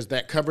great because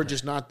that coverage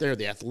is not there.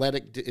 The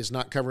Athletic is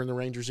not covering the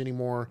Rangers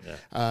anymore.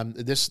 Yeah.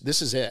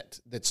 This is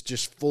it. That's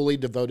just fully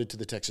devoted to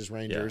the Texas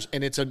Rangers,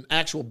 and it's an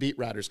actual beat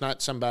writer. It's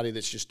not somebody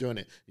that's just doing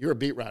it. You're a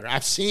beat writer.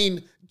 I've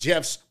seen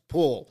Jeff's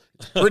pull.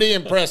 It's pretty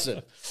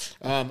impressive.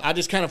 I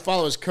just kind of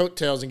follow his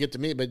coattails and get to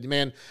meet. But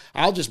man,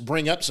 I'll just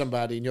bring up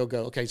somebody, and you'll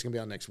go, "Okay, he's gonna be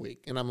on next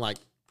week," and I'm like,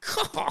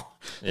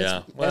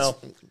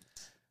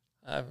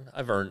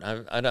 I've earned.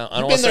 I don't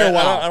want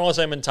to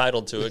say I'm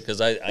entitled to it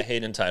because I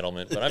hate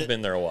entitlement, but I've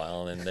been there a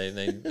while, and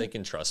they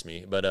can trust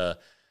me. But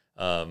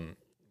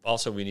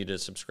also, we need to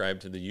subscribe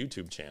to the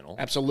YouTube channel.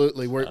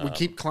 Absolutely, we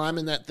keep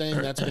climbing that thing.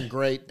 That's been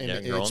great,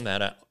 and growing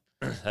that out.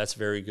 That's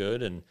very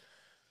good. And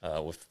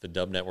with the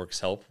Dub Network's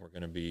help, we're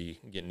going to be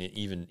getting it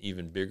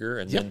even bigger.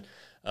 And then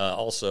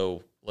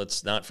also,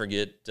 let's not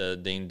forget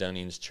Dane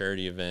Dunning's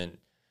charity event.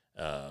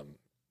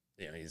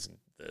 He's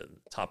the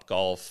Top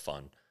Golf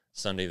on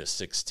Sunday the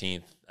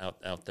 16th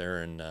out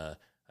there, and I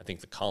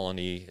think the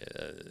Colony.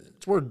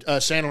 It's where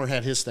Sandler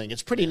had his thing.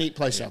 It's a pretty neat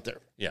place out there.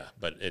 Yeah,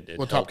 but it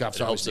helps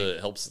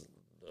the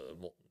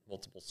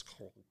Multiple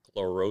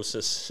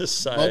Sclerosis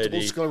Society.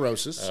 Multiple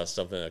sclerosis.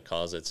 Something that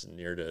cause it's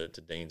near to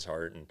Dane's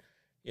heart. And,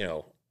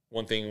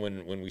 one thing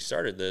when we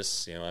started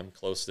this, I'm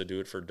close to Do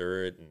It for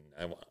Dirt,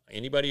 and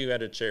anybody who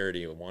had a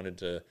charity who wanted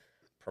to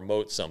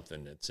promote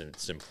something,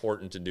 it's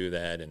important to do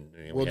that. And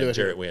we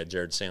had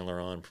Jared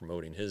Sandler on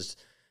promoting his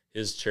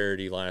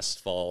charity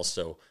last fall,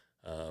 so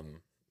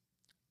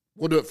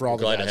we'll do it for all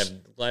the guys.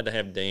 Glad to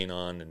have Dane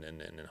on,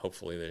 and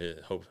hopefully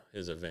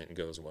his event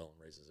goes well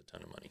and raises a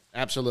ton of money.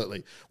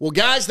 Absolutely. Well,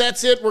 guys,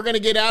 that's it. We're going to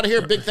get out of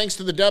here. Big thanks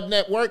to the Dub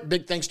Network.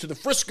 Big thanks to the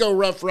Frisco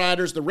Rough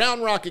Riders, the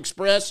Round Rock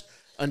Express.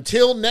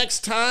 Until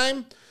next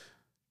time,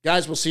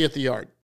 guys, we'll see you at the yard.